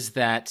is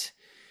that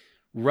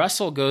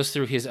Russell goes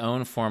through his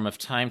own form of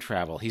time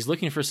travel. He's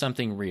looking for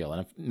something real.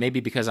 And maybe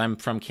because I'm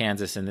from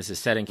Kansas and this is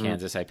set in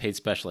Kansas, I paid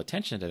special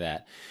attention to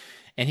that.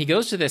 And he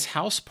goes to this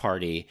house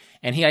party,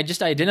 and he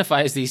just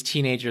identifies these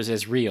teenagers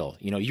as real.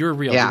 You're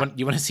real. Yeah.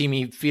 You want to see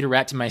me feed a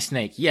rat to my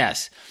snake?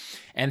 Yes.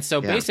 And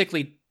so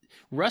basically,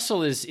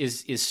 Russell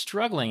is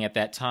struggling at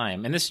that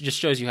time, and this just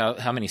shows you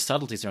how many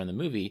subtleties are in the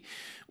movie.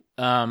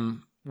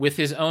 With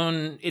his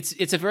own,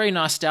 it's a very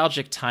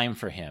nostalgic time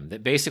for him.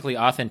 That basically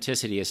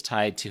authenticity is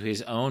tied to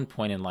his own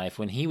point in life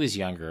when he was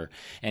younger,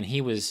 and he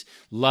was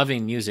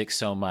loving music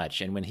so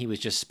much, and when he was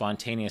just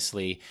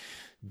spontaneously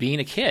being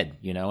a kid,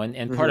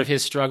 and part of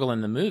his struggle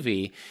in the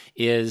movie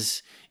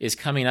is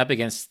coming up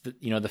against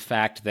the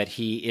fact that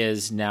he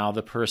is now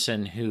the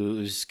person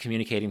who's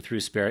communicating through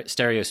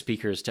stereo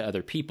speakers to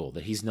other people,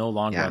 that he's no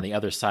longer on the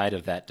other side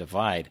of that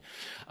divide.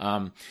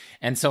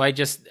 And so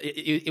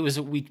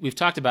we've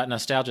talked about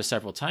nostalgia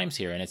several times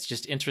here, and it's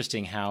just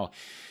interesting how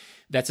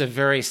that's a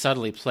very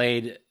subtly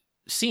played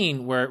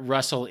scene where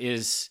Russell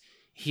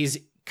he's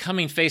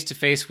coming face to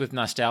face with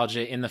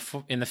nostalgia in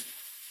the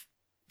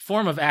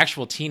form of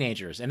actual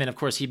teenagers. And then, of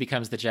course, he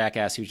becomes the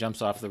jackass who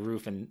jumps off the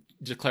roof and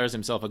declares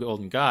himself a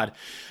golden god.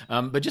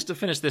 But just to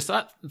finish this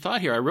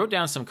thought here, I wrote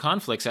down some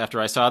conflicts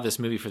after I saw this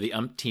movie for the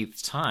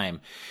umpteenth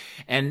time.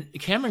 And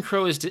Cameron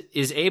Crowe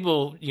is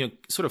able,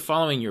 sort of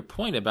following your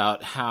point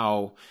about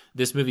how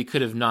this movie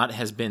could have not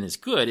has been as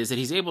good, is that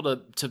he's able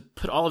to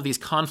put all of these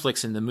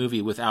conflicts in the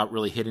movie without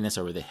really hitting us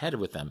over the head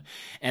with them.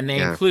 And they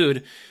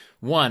include,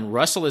 one,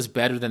 Russell is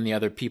better than the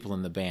other people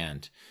in the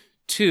band.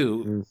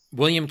 Two,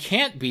 William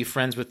can't be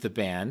friends with the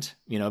band,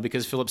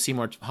 because Philip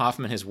Seymour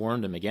Hoffman has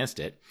warned him against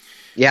it.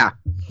 Yeah.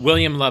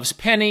 William loves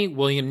Penny.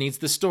 William needs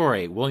the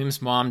story.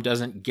 William's mom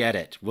doesn't get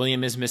it.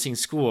 William is missing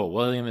school.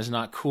 William is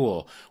not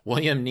cool.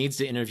 William needs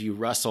to interview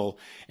Russell.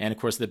 And, of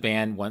course, the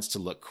band wants to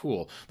look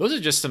cool. Those are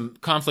just some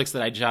conflicts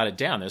that I jotted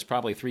down. There's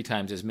probably 3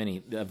 times as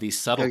many of these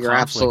subtle conflicts. You're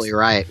absolutely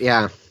right.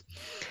 Yeah.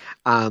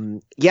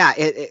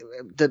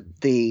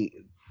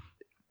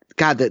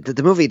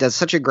 The movie does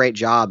such a great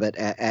job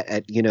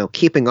at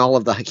keeping all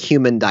of the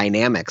human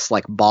dynamics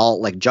like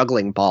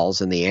juggling balls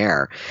in the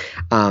air.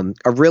 A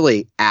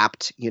really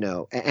apt,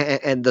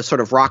 and the sort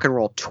of rock and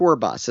roll tour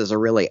bus is a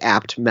really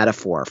apt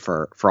metaphor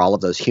for all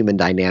of those human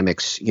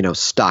dynamics,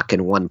 stuck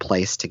in one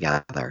place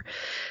together.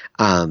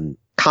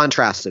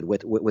 Contrasted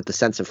with the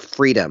sense of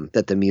freedom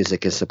that the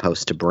music is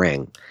supposed to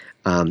bring.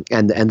 And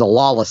the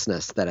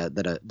lawlessness that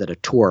a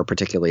tour,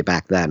 particularly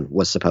back then,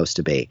 was supposed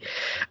to be.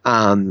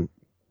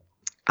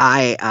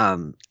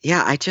 I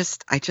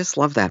just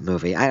love that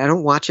movie. I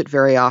don't watch it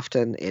very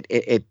often.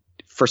 It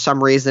for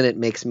some reason it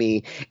makes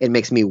me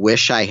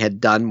wish I had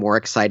done more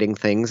exciting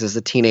things as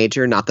a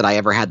teenager. Not that I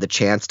ever had the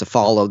chance to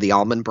follow the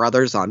Allman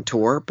Brothers on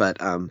tour, but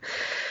I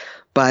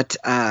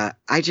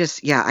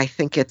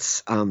think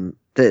it's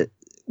the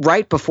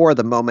right before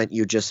the moment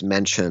you just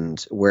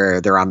mentioned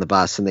where they're on the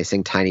bus and they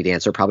sing Tiny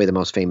Dancer, probably the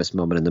most famous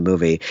moment in the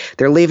movie.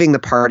 They're leaving the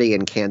party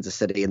in Kansas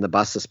City and the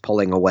bus is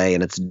pulling away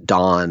and it's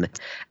dawn.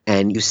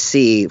 And you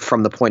see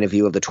from the point of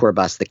view of the tour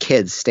bus, the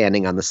kids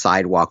standing on the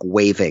sidewalk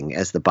waving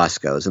as the bus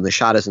goes, and the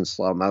shot is in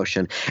slow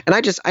motion. And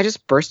I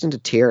just burst into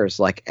tears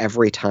like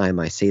every time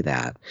I see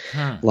that.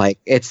 Like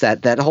it's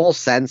that whole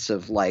sense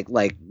of like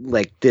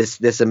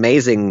this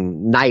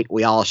amazing night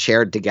we all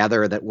shared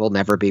together that will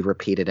never be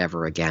repeated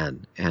ever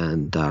again.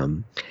 And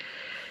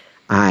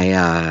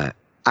I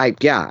think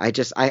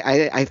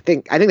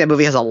that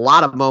movie has a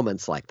lot of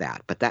moments like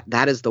that, but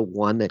that is the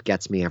one that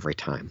gets me every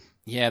time.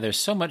 Yeah, there's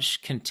so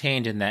much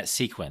contained in that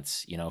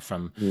sequence,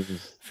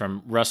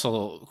 from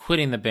Russell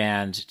quitting the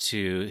band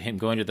to him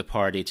going to the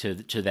party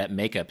to that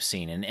makeup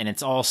scene, and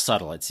it's all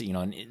subtle. It's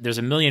and there's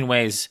a million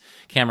ways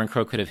Cameron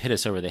Crowe could have hit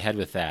us over the head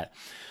with that.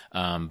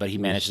 But he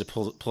managed to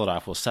pull it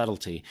off with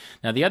subtlety.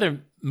 Now, the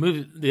other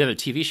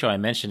TV show I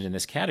mentioned in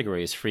this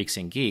category is Freaks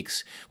and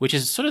Geeks, which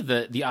is sort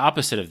of the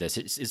opposite of this.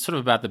 It's sort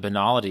of about the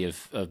banality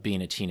of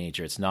being a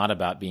teenager. It's not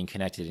about being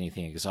connected to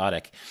anything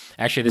exotic.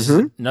 Actually, this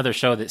is another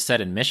show that's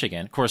set in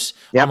Michigan. Of course,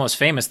 Almost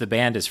Famous, the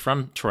band is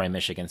from Troy,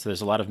 Michigan, so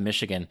there's a lot of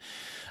Michigan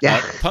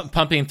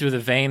pumping through the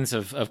veins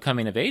of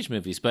coming-of-age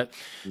movies. But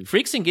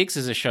Freaks and Geeks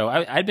is a show.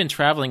 I'd been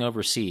traveling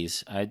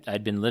overseas.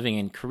 I'd been living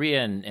in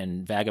Korea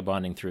and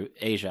vagabonding through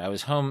Asia. I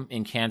was home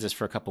in Kansas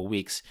for a couple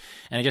weeks,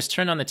 and I just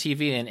turned on the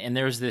TV, and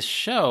there was this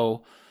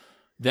show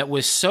that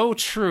was so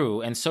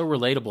true and so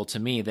relatable to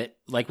me that,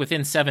 like,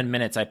 within 7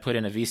 minutes, I put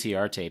in a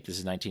VCR tape. This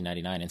is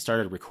 1999, and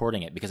started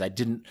recording it because I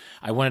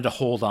wanted to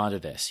hold on to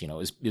this. It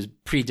was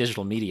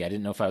pre-digital media. I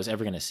didn't know if I was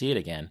ever going to see it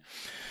again.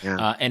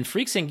 Yeah. And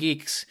Freaks and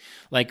Geeks,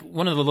 like,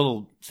 one of the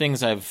little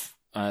things I've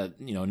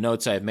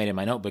notes I've made in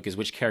my notebook is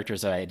which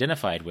characters I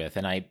identified with,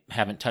 and I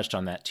haven't touched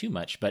on that too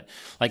much. But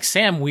like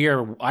Sam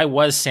Weir, I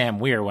was Sam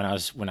Weir when I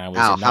was in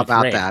ninth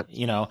grade. That?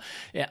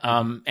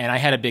 And I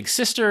had a big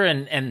sister,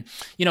 and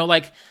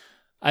like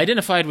I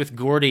identified with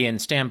Gordy in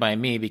Stand By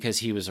Me because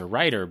he was a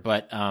writer,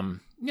 but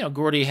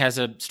Gordy has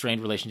a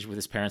strained relationship with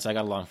his parents. I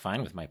got along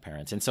fine with my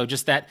parents. And so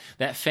just that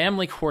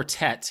family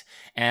quartet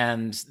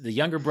and the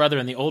younger brother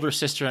and the older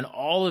sister and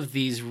all of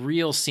these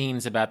real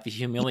scenes about the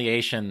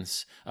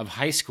humiliations of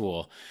high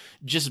school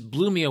just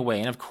blew me away.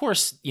 And of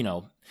course,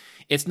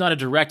 it's not a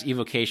direct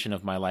evocation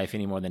of my life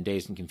any more than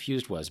Dazed and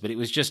Confused was, but it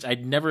was just,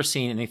 I'd never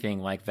seen anything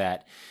like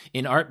that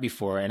in art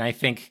before. And I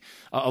think,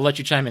 I'll let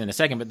you chime in a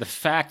second, but the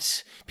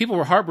fact, people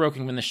were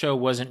heartbroken when the show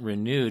wasn't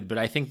renewed, but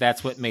I think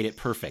that's what made it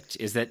perfect,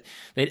 is that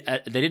they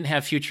didn't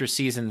have future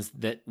seasons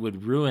that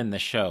would ruin the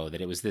show, that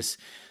it was this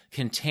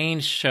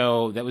contained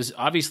show that was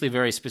obviously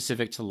very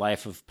specific to the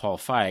life of Paul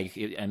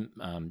Feig, and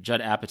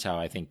Judd Apatow,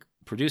 I think,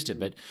 produced it,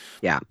 but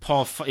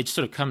it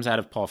sort of comes out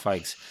of Paul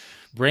Feig's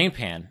brain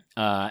pan.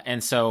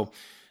 And so,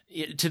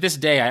 To this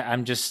day,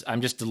 I'm just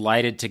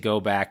delighted to go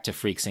back to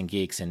Freaks and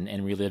Geeks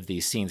and relive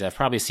these scenes. I've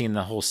probably seen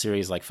the whole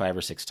series like 5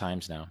 or 6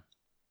 times now.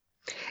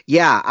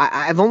 Yeah,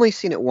 I've only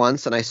seen it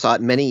once, and I saw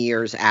it many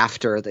years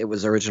after it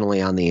was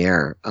originally on the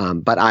air.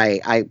 But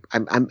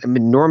I'm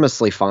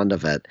enormously fond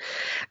of it,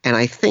 and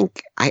I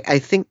think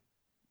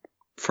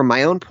from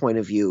my own point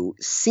of view,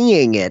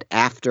 seeing it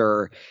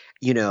after,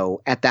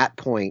 at that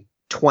point,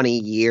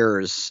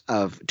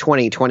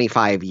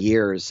 25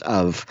 years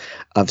of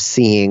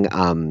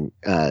seeing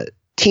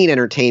teen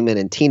entertainment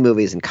and teen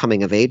movies and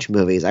coming of age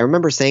movies, I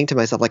remember saying to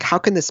myself, like, how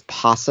can this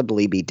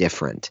possibly be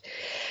different?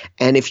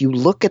 And if you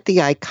look at the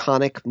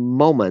iconic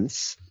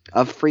moments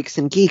of Freaks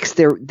and Geeks,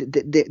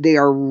 they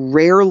are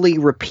rarely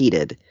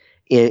repeated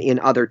in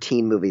other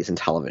teen movies and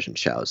television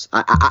shows.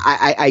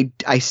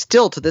 I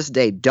still to this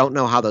day don't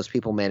know how those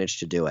people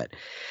managed to do it.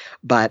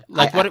 But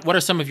what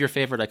are some of your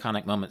favorite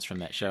iconic moments from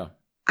that show?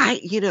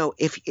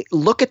 If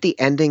look at the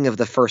ending of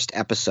the first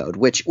episode,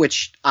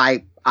 which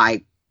I'll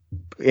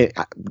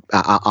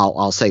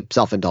say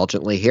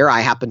self-indulgently here,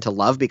 I happen to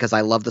love because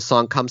I love the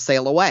song "Come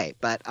Sail Away."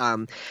 But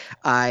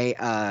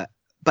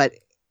but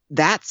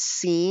that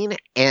scene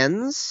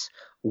ends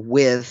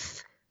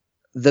with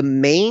the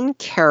main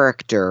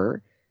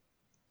character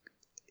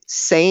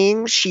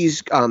saying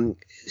she's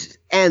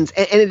ends,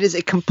 and it is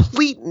a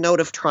complete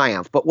note of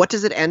triumph. But what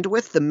does it end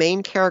with? The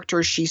main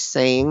character, she's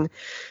saying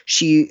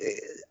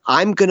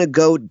I'm going to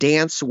go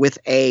dance with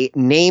a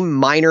name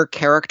minor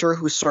character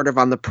who's sort of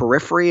on the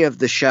periphery of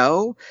the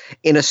show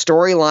in a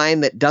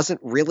storyline that doesn't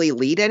really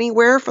lead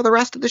anywhere for the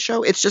rest of the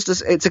show. It's just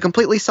it's a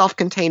completely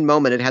self-contained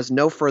moment. It has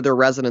no further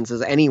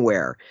resonances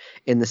anywhere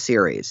in the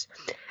series.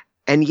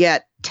 And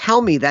yet,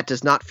 tell me that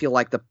does not feel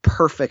like the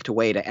perfect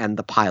way to end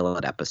the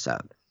pilot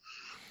episode.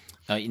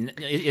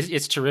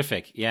 It's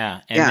terrific.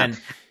 Yeah. And then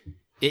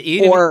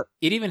it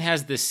even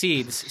has the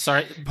seeds.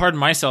 Sorry, pardon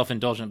my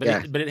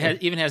self-indulgence, but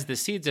it even has the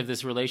seeds of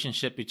this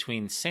relationship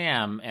between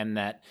Sam and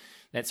that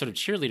sort of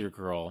cheerleader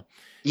girl.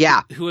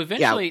 Yeah, who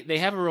eventually they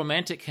have a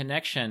romantic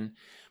connection,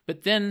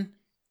 but then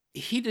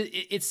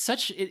it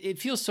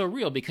feels so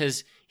real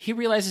because he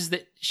realizes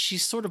that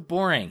she's sort of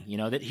boring.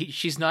 That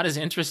she's not as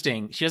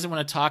interesting. She doesn't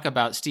want to talk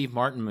about Steve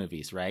Martin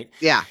movies, right?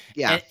 Yeah.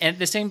 And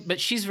the same, but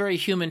she's very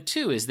human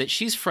too. Is that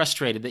she's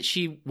frustrated that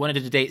she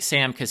wanted to date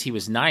Sam because he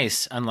was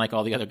nice, unlike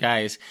all the other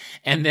guys,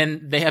 and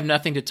then they have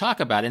nothing to talk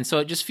about. And so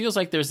it just feels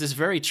like there's this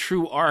very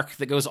true arc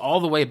that goes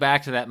all the way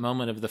back to that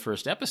moment of the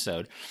first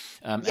episode,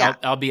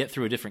 albeit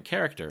through a different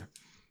character.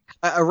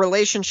 A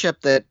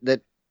relationship that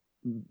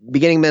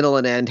beginning, middle,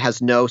 and end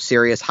has no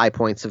serious high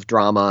points of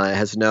drama,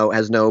 has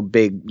no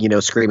big,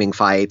 screaming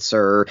fights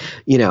or,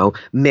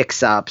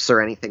 mix-ups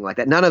or anything like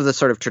that. None of the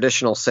sort of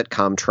traditional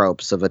sitcom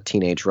tropes of a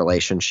teenage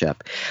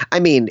relationship. I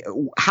mean,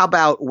 how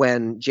about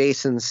when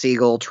Jason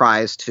Segel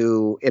tries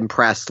to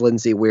impress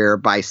Lindsay Weir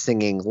by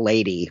singing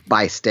Lady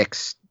by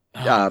Styx?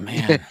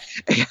 Man.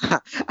 I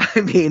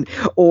mean,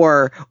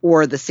 or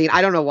the scene.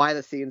 I don't know why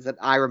the scenes that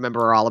I remember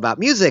are all about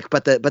music,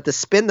 but the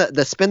spin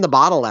the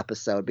bottle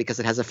episode,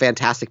 because it has a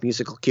fantastic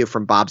musical cue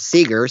from Bob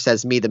Seger,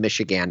 says "Me the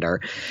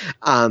Michigander."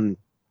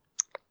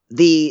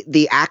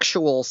 The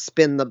actual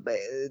spin the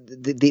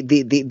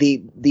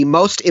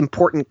most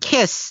important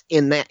kiss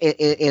in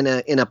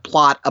a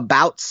plot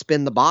about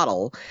Spin the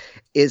Bottle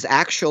is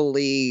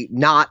actually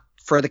not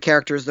for the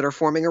characters that are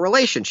forming a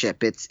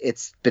relationship.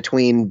 It's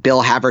between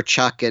Bill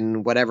Haverchuck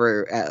and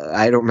whatever,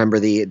 I don't remember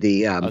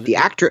the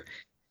actor.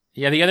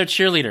 Yeah, the other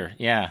cheerleader.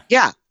 Yeah,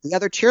 the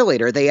other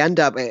cheerleader. They end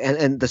up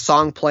and the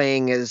song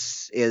playing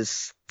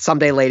is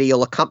 "Someday Lady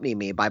You'll Accompany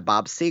Me" by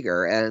Bob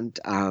Seger,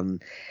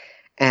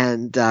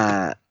 and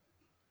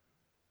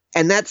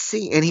that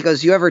scene. And he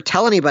goes, "You ever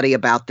tell anybody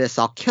about this,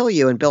 I'll kill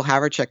you." And Bill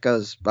Haverchuck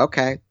goes,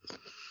 "Okay."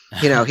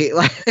 He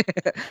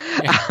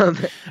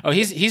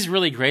he's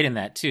really great in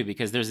that too,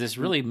 because there's this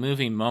really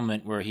moving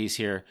moment where he's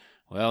here.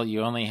 Well,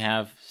 you only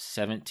have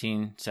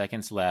 17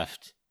 seconds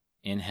left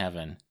in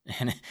heaven,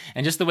 and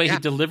just the way he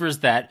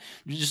delivers that,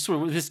 just sort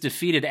of with this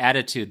defeated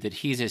attitude that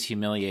he's as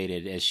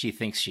humiliated as she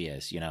thinks she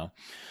is.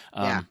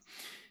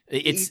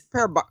 It's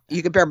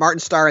you compare Martin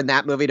Starr in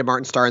that movie to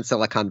Martin Starr in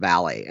Silicon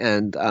Valley,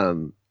 and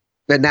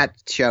that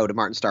show to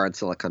Martin Starr in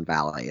Silicon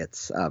Valley.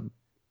 It's a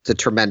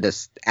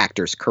tremendous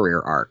actor's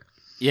career arc.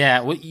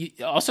 Yeah. Well,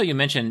 you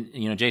mentioned,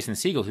 Jason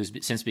Segel, who's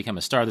since become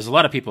a star. There's a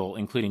lot of people,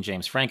 including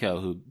James Franco,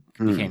 who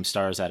became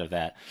stars out of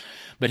that.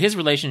 But his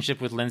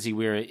relationship with Lindsay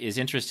Weir is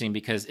interesting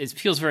because it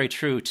feels very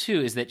true too.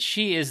 Is that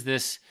she is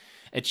this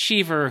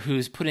achiever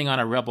who's putting on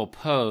a rebel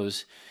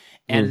pose,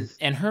 and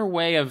her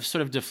way of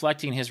sort of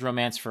deflecting his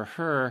romance for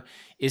her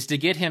is to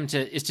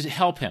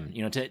help him,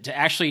 to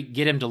actually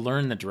get him to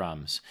learn the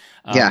drums.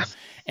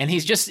 And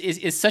he's just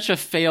it's such a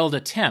failed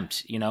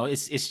attempt,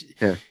 it's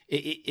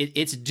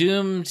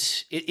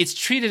doomed. It's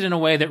treated in a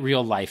way that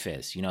real life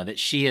is, that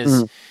she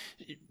is.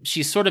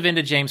 She's sort of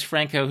into James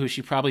Franco, who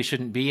she probably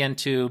shouldn't be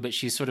into, but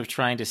she's sort of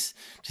trying to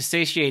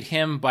satiate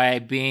him by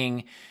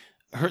being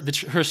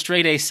her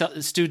straight A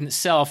student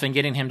self and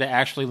getting him to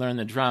actually learn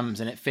the drums,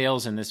 and it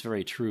fails in this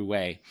very true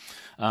way.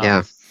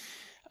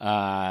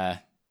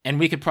 And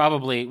we could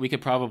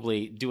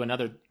probably do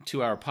another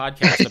 2-hour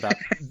podcast about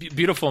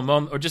beautiful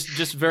moments or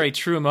just very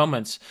true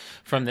moments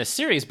from this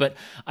series. But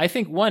I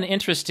think one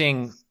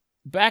interesting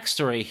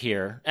backstory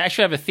here,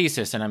 actually I have a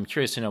thesis and I'm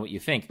curious to know what you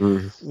think.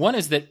 One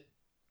is that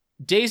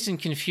Dazed and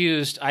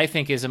Confused, I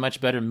think, is a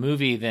much better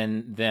movie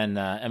than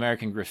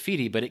American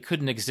Graffiti, but it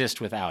couldn't exist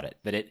without it.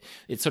 But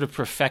it sort of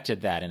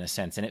perfected that in a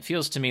sense. And it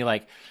feels to me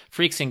like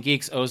Freaks and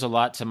Geeks owes a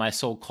lot to My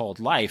So-Called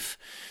Life,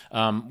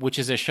 which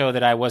is a show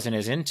that I wasn't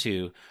as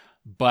into.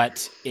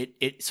 But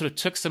it sort of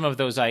took some of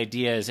those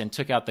ideas and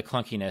took out the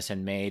clunkiness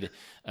and made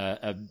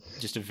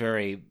just a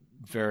very,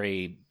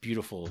 very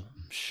beautiful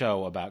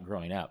show about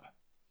growing up.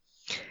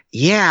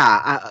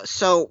 Yeah.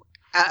 So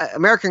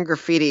American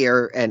Graffiti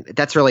and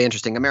that's really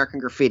interesting. American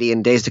Graffiti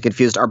and Dazed and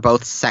Confused are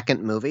both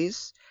second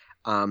movies.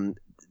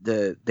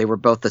 They were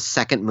both the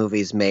second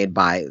movies made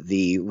by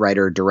the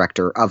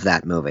writer-director of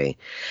that movie.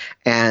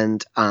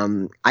 And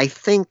I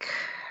think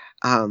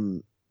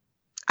American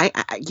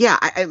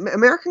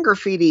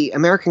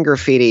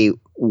Graffiti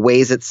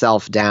weighs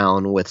itself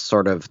down with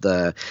sort of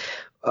a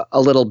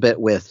little bit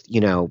with,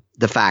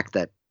 the fact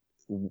that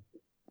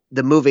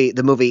the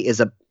movie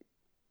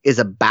is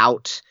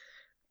about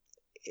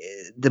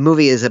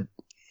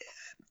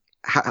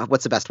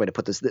what's the best way to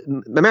put this?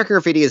 American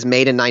Graffiti is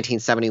made in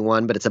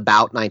 1971, but it's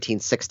about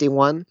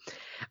 1961.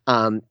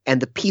 And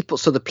the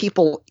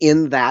people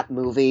in that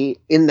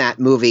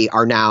movie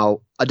are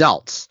now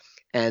adults.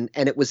 And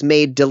it was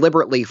made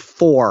deliberately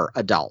for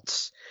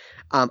adults.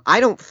 I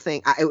don't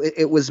think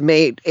it was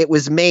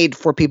made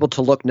for people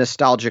to look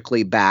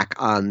nostalgically back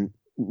on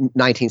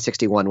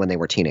 1961 when they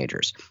were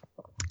teenagers.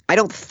 I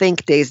don't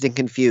think Dazed and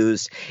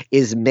Confused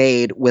is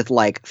made with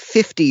made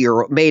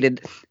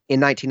in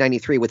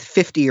 1993 with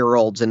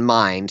 50-year-olds in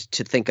mind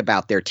to think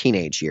about their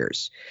teenage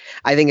years.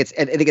 I think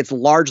it's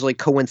largely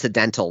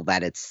coincidental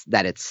that it's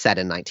set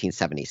in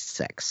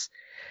 1976.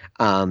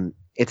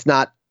 It's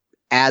not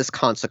as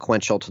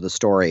consequential to the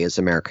story as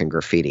American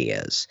Graffiti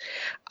is.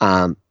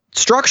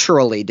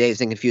 Structurally,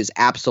 Dazed and Confused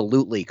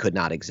absolutely could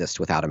not exist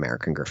without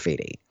American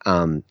Graffiti.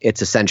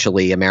 It's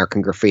essentially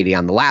American Graffiti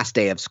on the last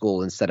day of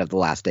school instead of the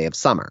last day of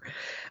summer.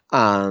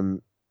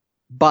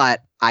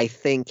 But I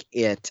think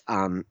it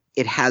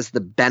has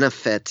the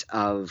benefit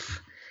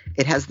of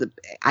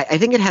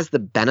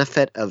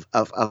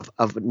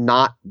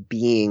not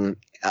being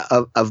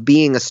of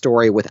being a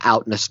story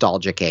without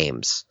nostalgic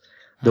aims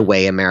the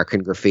way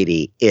American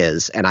Graffiti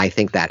is, and I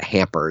think that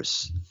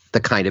hampers the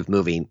kind of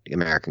movie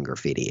American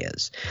Graffiti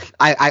is.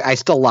 I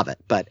still love it,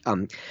 but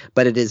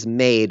it is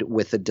made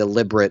with a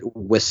deliberate,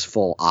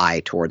 wistful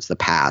eye towards the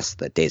past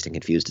that Dazed and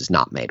Confused is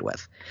not made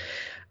with.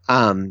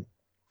 I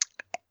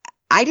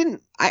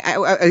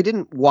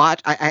didn't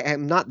watch.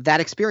 I'm not that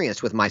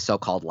experienced with My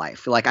So-Called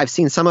Life. Like, I've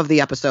seen some of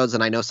the episodes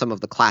and I know some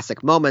of the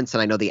classic moments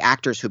and I know the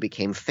actors who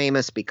became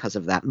famous because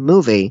of that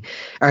movie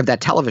or that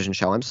television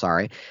show. I'm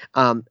sorry.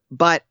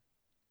 But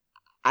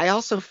I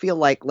also feel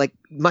like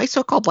My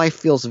So-Called Life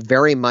feels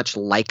very much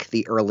like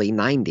the early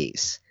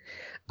 90s.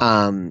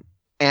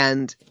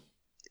 And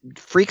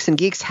Freaks and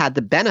Geeks had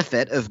the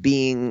benefit of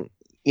being,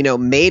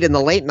 made in the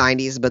late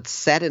 90s, but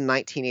set in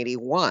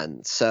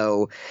 1981.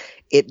 So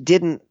it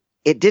didn't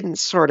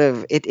sort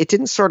of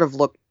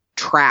look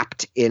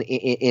trapped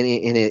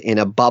in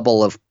a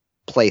bubble of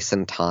place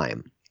and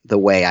time the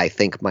way I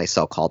think My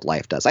So-Called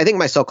Life does. I think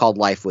My So-Called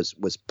Life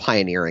was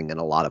pioneering in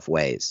a lot of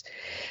ways.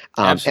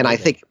 And I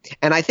think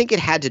it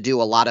had to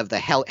do a lot of the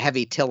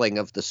heavy tilling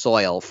of the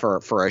soil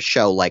for a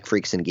show like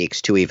Freaks and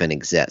Geeks to even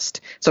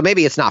exist. So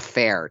maybe it's not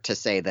fair to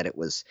say that it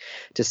was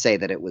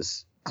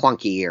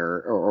clunky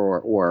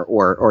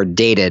or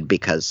dated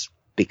because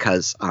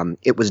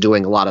it was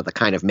doing a lot of the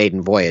kind of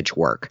maiden voyage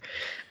work.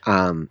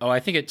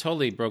 I think it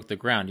totally broke the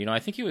ground. I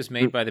think it was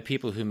made by the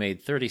people who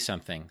made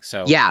 30-something.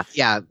 So yeah,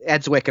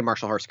 Ed Zwick and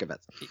Marshall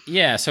Herskovitz.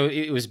 Yeah, so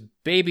it was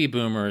baby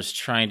boomers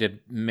trying to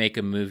make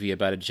a movie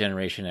about a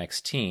Generation X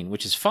teen,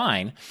 which is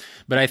fine.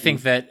 But I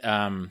think that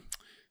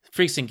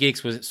Freaks and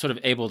Geeks was sort of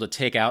able to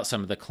take out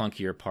some of the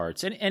clunkier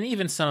parts and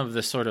even some of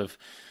the sort of,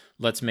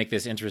 let's make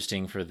this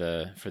interesting for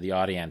the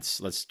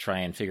audience. Let's try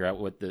and figure out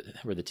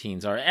where the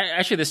teens are.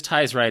 Actually, this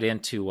ties right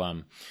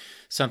into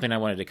something I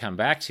wanted to come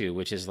back to,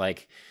 which is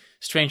like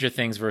Stranger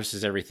Things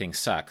versus Everything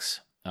Sucks.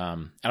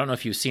 I don't know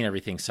if you've seen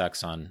Everything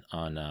Sucks on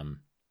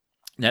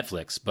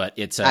Netflix, but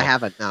I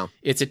haven't. No,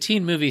 it's a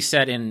teen movie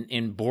set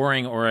in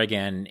boring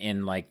Oregon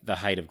in like the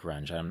height of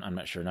grunge. I'm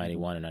not sure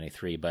 91 or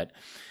 93, but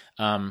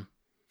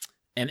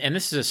and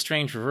this is a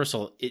strange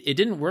reversal. It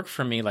didn't work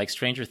for me like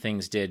Stranger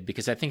Things did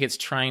because I think it's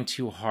trying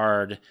too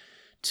hard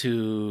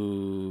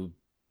to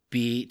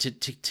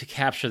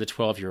capture the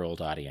 12-year-old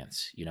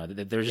audience.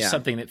 There's just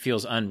something that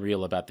feels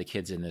unreal about the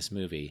kids in this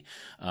movie.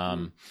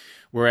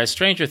 Whereas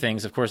Stranger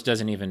Things, of course,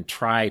 doesn't even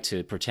try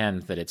to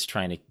pretend that it's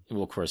trying to,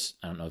 well, of course,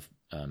 I don't know if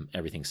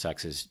Everything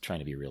Sucks is trying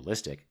to be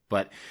realistic,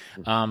 but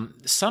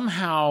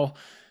somehow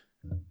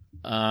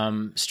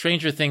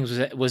Stranger Things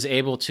was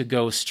able to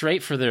go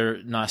straight for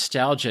their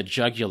nostalgia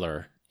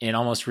jugular in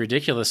almost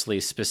ridiculously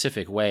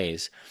specific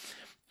ways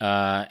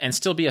and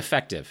still be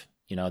effective.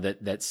 You know,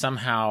 that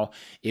somehow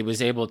it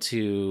was able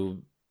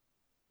to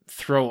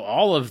throw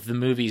all of the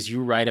movies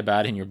you write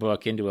about in your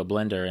book into a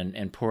blender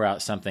and pour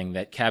out something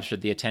that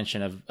captured the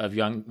attention of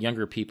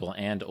younger people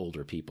and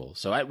older people.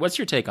 So what's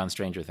your take on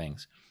Stranger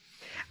Things?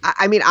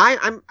 I mean,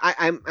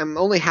 I'm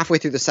only halfway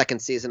through the second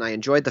season. I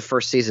enjoyed the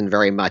first season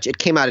very much. It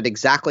came out at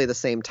exactly the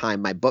same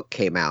time my book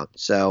came out,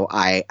 so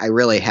I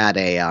really had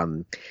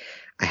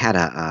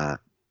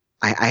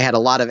I had a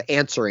lot of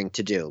answering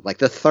to do. Like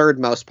the third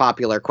most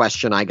popular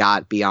question I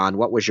got beyond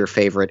what was your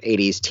favorite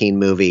 80s teen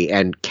movie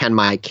and can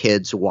my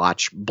kids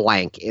watch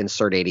blank,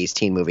 insert 80s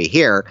teen movie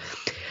here,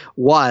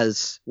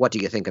 was what do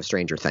you think of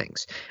Stranger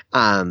Things?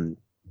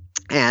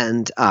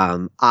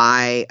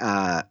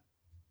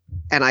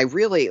 I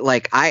really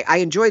I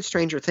enjoyed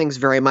Stranger Things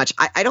very much.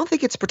 I don't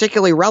think it's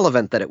particularly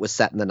relevant that it was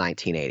set in the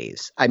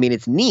 1980s. I mean,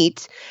 it's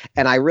neat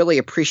and I really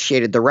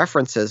appreciated the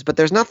references, but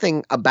there's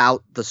nothing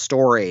about the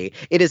story.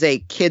 It is a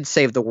kid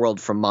save the world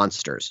from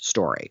monsters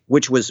story,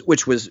 which was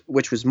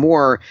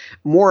more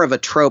of a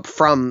trope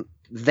from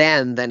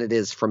then than it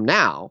is from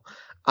now.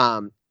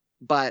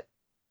 But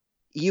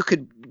you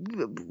could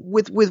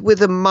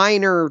with a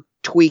minor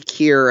tweak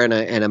here and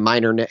a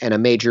minor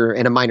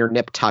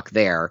nip tuck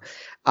there.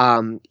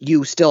 You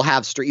could still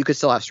have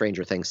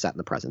Stranger Things set in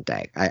the present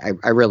day.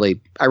 I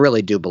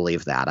really do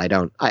believe that. I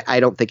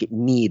don't think it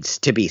needs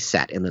to be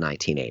set in the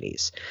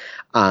 1980s.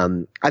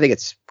 I think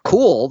it's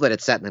cool that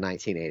it's set in the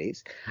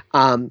 1980s.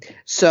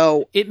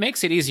 So it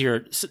makes it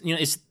easier. You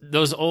know, it's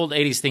those old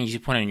 80s things you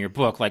point out in your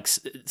book, like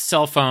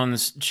cell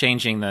phones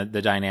changing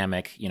the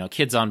dynamic, you know,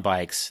 kids on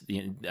bikes,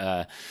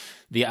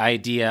 the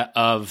idea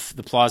of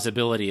the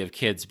plausibility of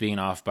kids being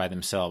off by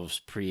themselves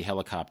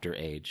pre-helicopter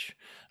age.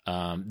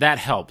 That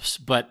helps,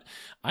 but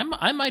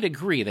I might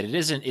agree that it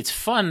isn't. It's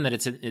fun that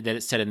it's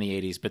set in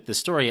the 80s, but the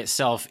story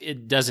itself,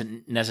 it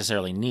doesn't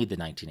necessarily need the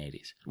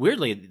 1980s.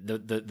 Weirdly, the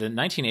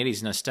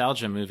 1980s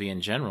nostalgia movie in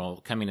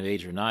general, coming of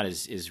age or not,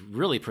 is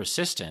really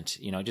persistent.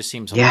 You know, it just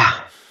seems a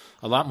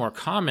lot more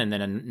common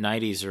than in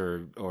 90s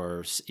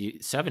or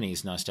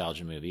 70s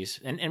nostalgia movies,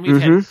 and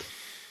we've had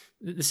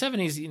the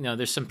 70s. You know,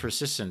 there's some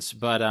persistence,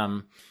 but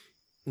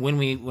when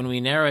we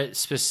narrow it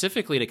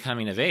specifically to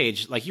coming of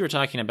age, like you were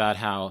talking about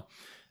how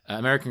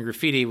American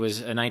Graffiti was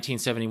a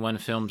 1971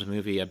 filmed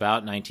movie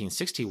about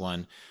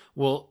 1961.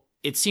 Well,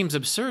 it seems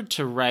absurd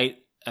to write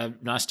a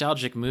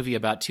nostalgic movie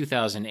about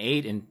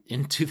 2008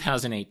 in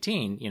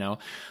 2018. You know,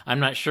 I'm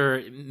not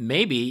sure.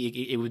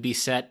 Maybe it would be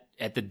set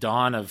at the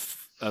dawn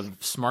of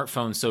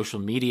smartphone social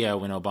media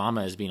when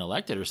Obama is being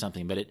elected or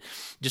something. But it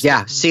just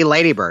see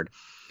Lady Bird.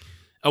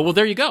 Oh, well,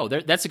 there you go.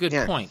 That's a good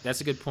point.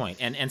 That's a good point.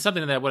 And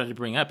something that I wanted to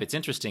bring up. It's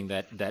interesting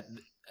that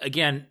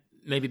again,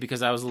 maybe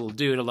because I was a little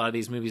dude, a lot of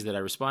these movies that I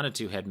responded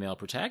to had male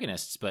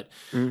protagonists, but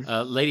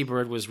Lady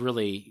Bird was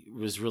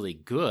really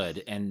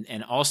good,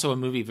 and also a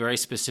movie very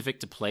specific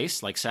to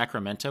place. Like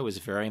Sacramento is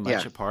very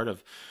much a part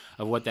of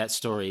what that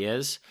story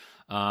is,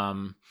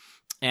 and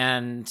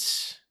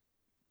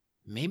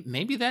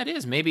maybe that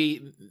is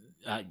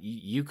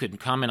you could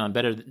comment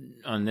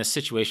on this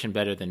situation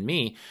better than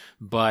me,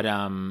 but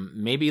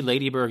maybe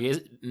Lady Bird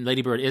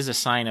is a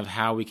sign of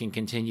how we can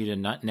continue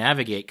to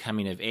navigate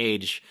coming of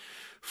age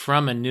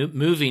from a new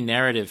movie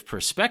narrative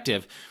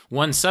perspective.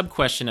 One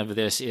sub-question of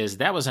this is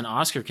that was an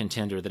Oscar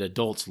contender that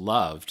adults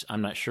loved.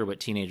 I'm not sure what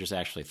teenagers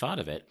actually thought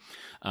of it.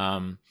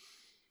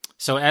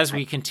 So as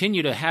we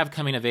continue to have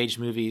coming-of-age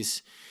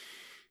movies,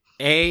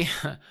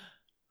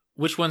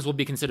 which ones will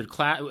be considered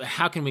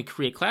how can we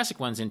create classic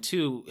ones? And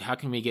two, how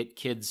can we get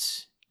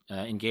kids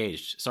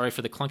engaged? Sorry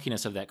for the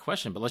clunkiness of that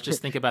question, but let's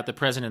just think about the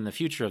present and the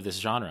future of this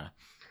genre.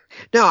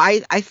 No,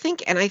 I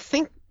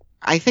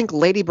think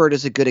Lady Bird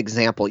is a good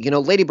example. You know,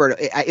 Lady Bird,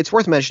 it's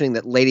worth mentioning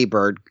that Lady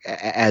Bird,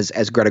 as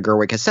Greta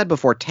Gerwig has said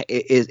before,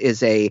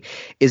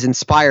 is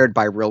inspired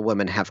by Real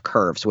Women Have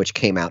Curves, which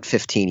came out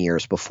 15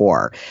 years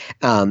before.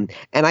 And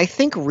I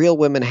think Real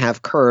Women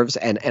Have Curves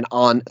and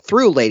on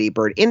through Lady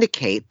Bird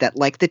indicate that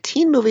like the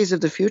teen movies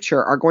of the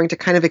future are going to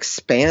kind of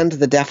expand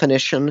the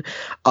definition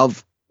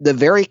of the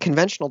very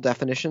conventional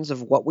definitions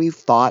of what we've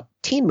thought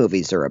teen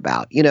movies are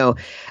about, you know,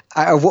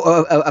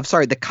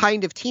 the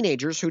kind of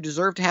teenagers who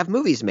deserve to have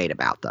movies made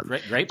about them.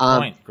 Great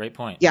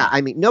point. Yeah.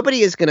 I mean,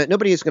 nobody is going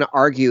to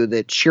argue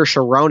that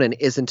Saoirse Ronan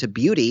isn't a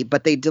beauty,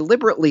 but they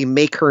deliberately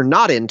make her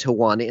not into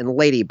one in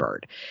Lady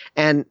Bird.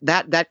 And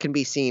that can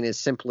be seen as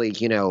simply,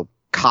 you know,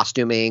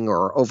 costuming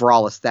or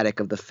overall aesthetic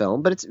of the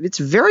film. But it's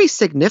very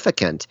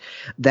significant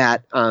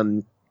that,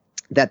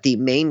 that the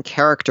main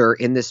character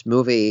in this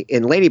movie,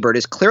 in Lady Bird,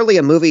 is clearly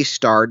a movie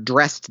star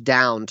dressed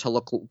down to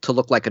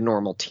look like a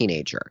normal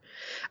teenager,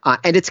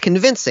 and it's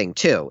convincing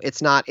too.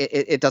 It's not.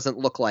 It doesn't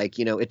look like,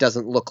 you know. It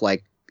doesn't look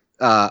like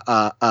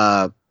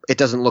it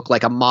doesn't look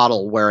like a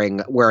model wearing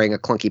a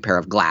clunky pair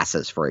of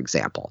glasses, for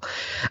example.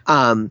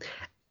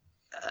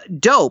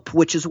 Dope,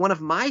 which is one of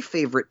my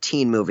favorite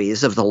teen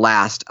movies of the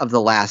last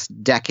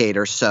decade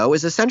or so,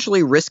 is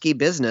essentially Risky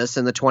Business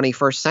in the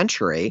 21st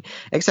century,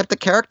 except the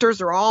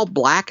characters are all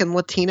black and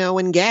Latino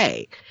and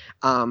gay.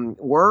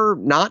 We're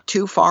not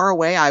too far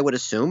away, I would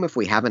assume, if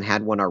we haven't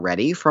had one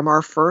already, from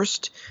our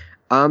first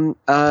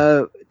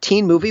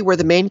teen movie where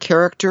the main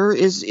character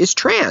is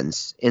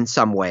trans in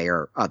some way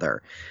or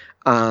other.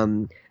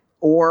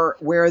 Or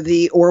where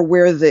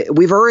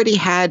we've already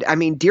had, I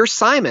mean, Dear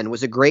Simon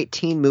was a great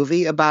teen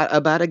movie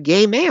about a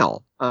gay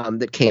male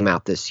that came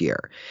out this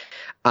year.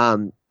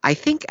 I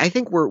think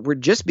we're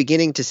just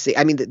beginning to see.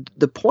 I mean,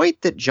 the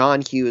point that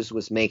John Hughes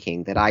was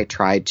making, that I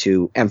tried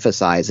to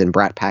emphasize in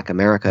Brat Pack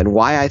America, and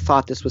why I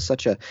thought this was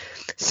such a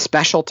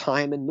special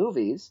time in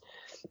movies,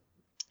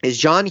 is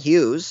John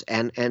Hughes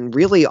and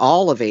really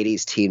all of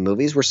 80s teen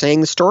movies were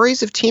saying the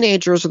stories of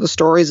teenagers are the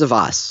stories of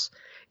us.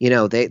 You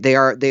know, they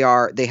have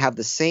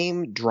the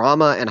same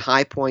drama and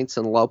high points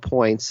and low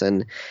points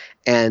and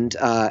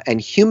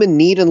human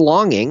need and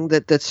longing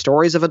that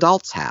stories of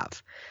adults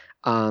have.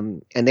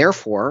 And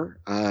therefore,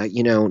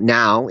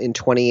 now in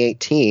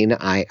 2018,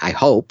 I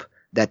hope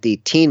that the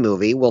teen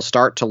movie will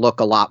start to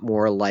look a lot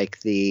more like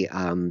the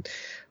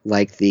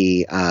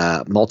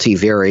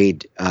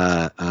multivaried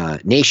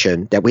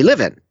nation that we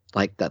live in.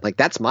 Like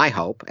that's my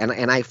hope,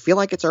 and I feel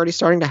like it's already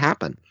starting to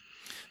happen.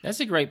 That's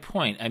a great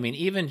point. I mean,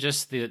 even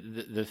just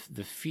the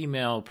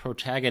female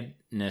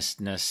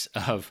protagonistness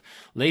of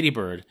Lady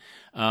Bird,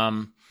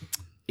 that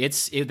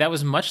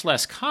was much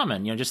less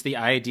common. You know, just the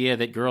idea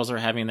that girls are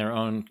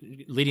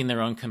leading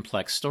their own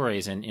complex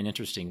stories in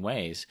interesting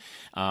ways.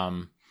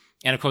 And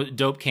of course,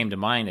 Dope came to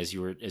mind as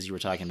you were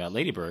talking about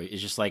Lady Bird.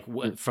 It's just like,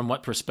 from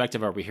what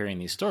perspective are we hearing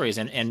these stories?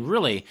 And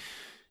really,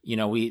 you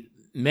know,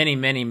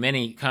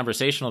 many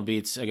conversational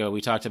beats ago,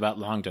 we talked about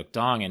Long Duk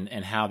Dong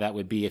and how that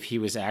would be if he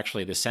was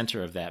actually the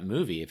center of that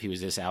movie, if he was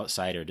this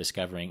outsider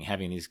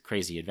having these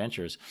crazy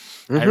adventures.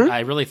 Mm-hmm. I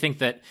really think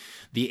that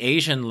the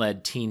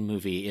Asian-led teen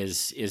movie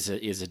is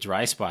a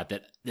dry spot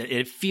that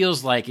it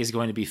feels like is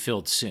going to be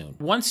filled soon.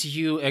 Once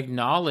you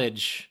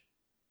acknowledge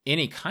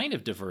any kind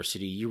of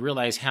diversity, you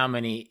realize how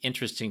many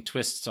interesting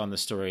twists on the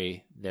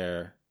story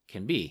there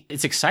can be.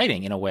 It's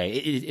exciting in a way.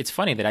 It's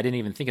funny that I didn't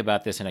even think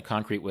about this in a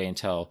concrete way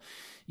until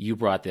you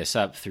brought this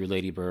up through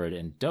Lady Bird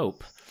and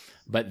Dope,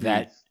 but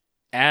that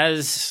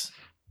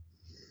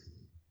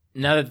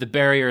now that the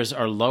barriers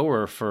are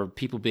lower for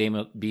people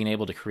being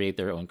able to create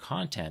their own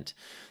content,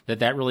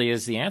 that really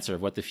is the answer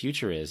of what the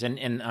future is.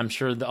 And I'm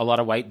sure a lot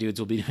of white dudes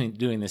will be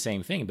doing the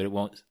same thing, but it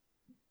won't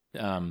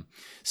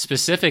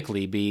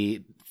specifically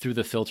be through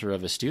the filter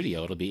of a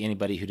studio. It'll be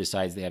anybody who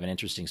decides they have an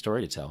interesting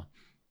story to tell.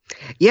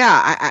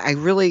 Yeah, I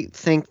really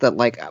think that,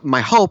 like,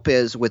 my hope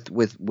is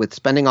with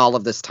spending all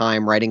of this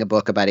time writing a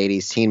book about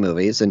 80s teen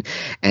movies and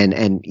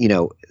you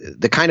know,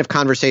 the kind of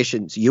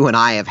conversations you and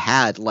I have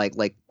had, like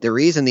the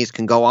reason these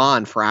can go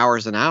on for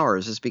hours and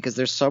hours is because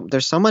there's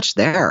so much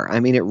there. I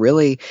mean,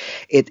 the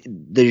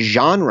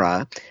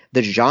genre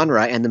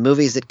and the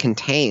movies it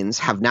contains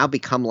have now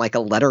become like a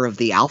letter of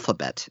the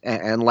alphabet.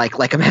 And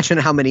like imagine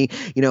how many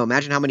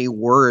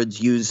words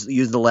use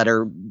the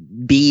letter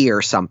B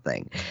or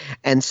something.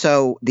 And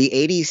so the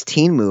 80s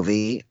teen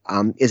movie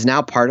is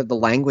now part of the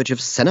language of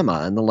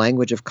cinema and the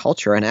language of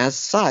culture. And as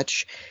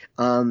such,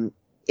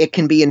 it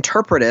can be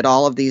interpreted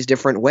all of these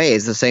different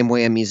ways, the same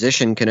way a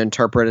musician can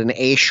interpret an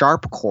A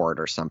sharp chord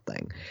or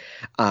something.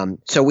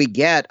 So we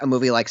get a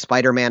movie like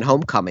Spider-Man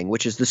Homecoming,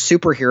 which is the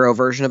superhero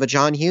version of a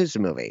John Hughes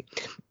movie.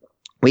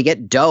 We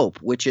get Dope,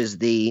 which is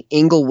the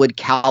Inglewood,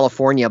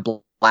 California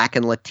Black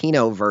and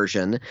Latino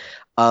version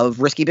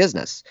of Risky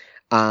Business.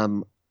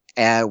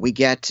 We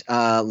get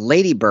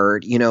Lady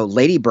Bird,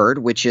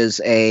 which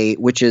is a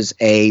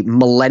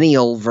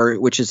millennial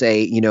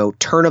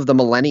turn of the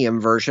millennium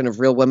version of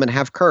Real Women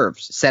Have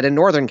Curves, set in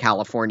Northern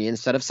California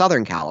instead of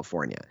Southern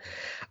California.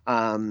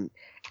 And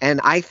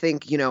I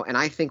think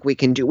we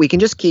can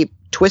just keep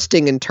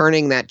twisting and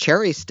turning that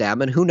cherry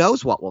stem, and who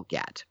knows what we'll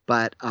get.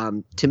 But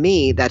to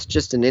me, that's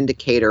just an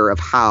indicator of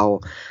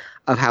how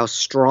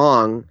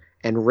strong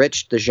and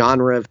rich the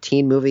genre of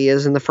teen movie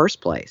is in the first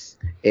place.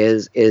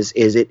 We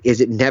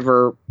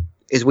never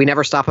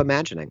stop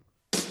imagining.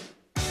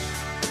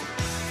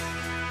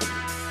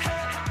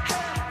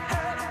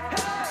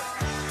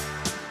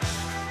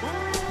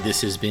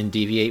 This has been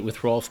Deviate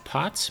with Rolf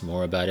Potts.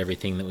 More about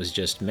everything that was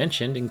just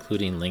mentioned,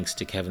 including links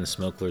to Kevin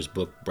Smokler's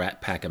book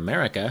Brat Pack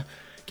America,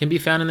 can be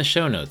found in the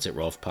show notes at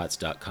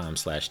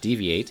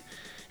rolfpotts.com/deviate.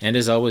 And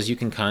as always, you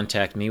can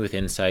contact me with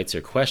insights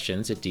or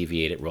questions at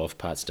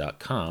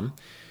deviate@rolfpotts.com.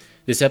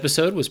 This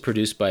episode was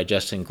produced by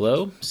Justin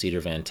Glow. Cedar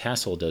Van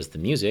Tassel does the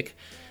music.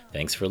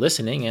 Thanks for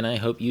listening, and I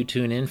hope you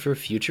tune in for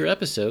future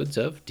episodes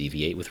of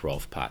Deviate with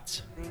Rolf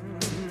Potts.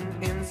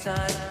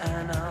 Inside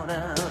and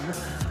out.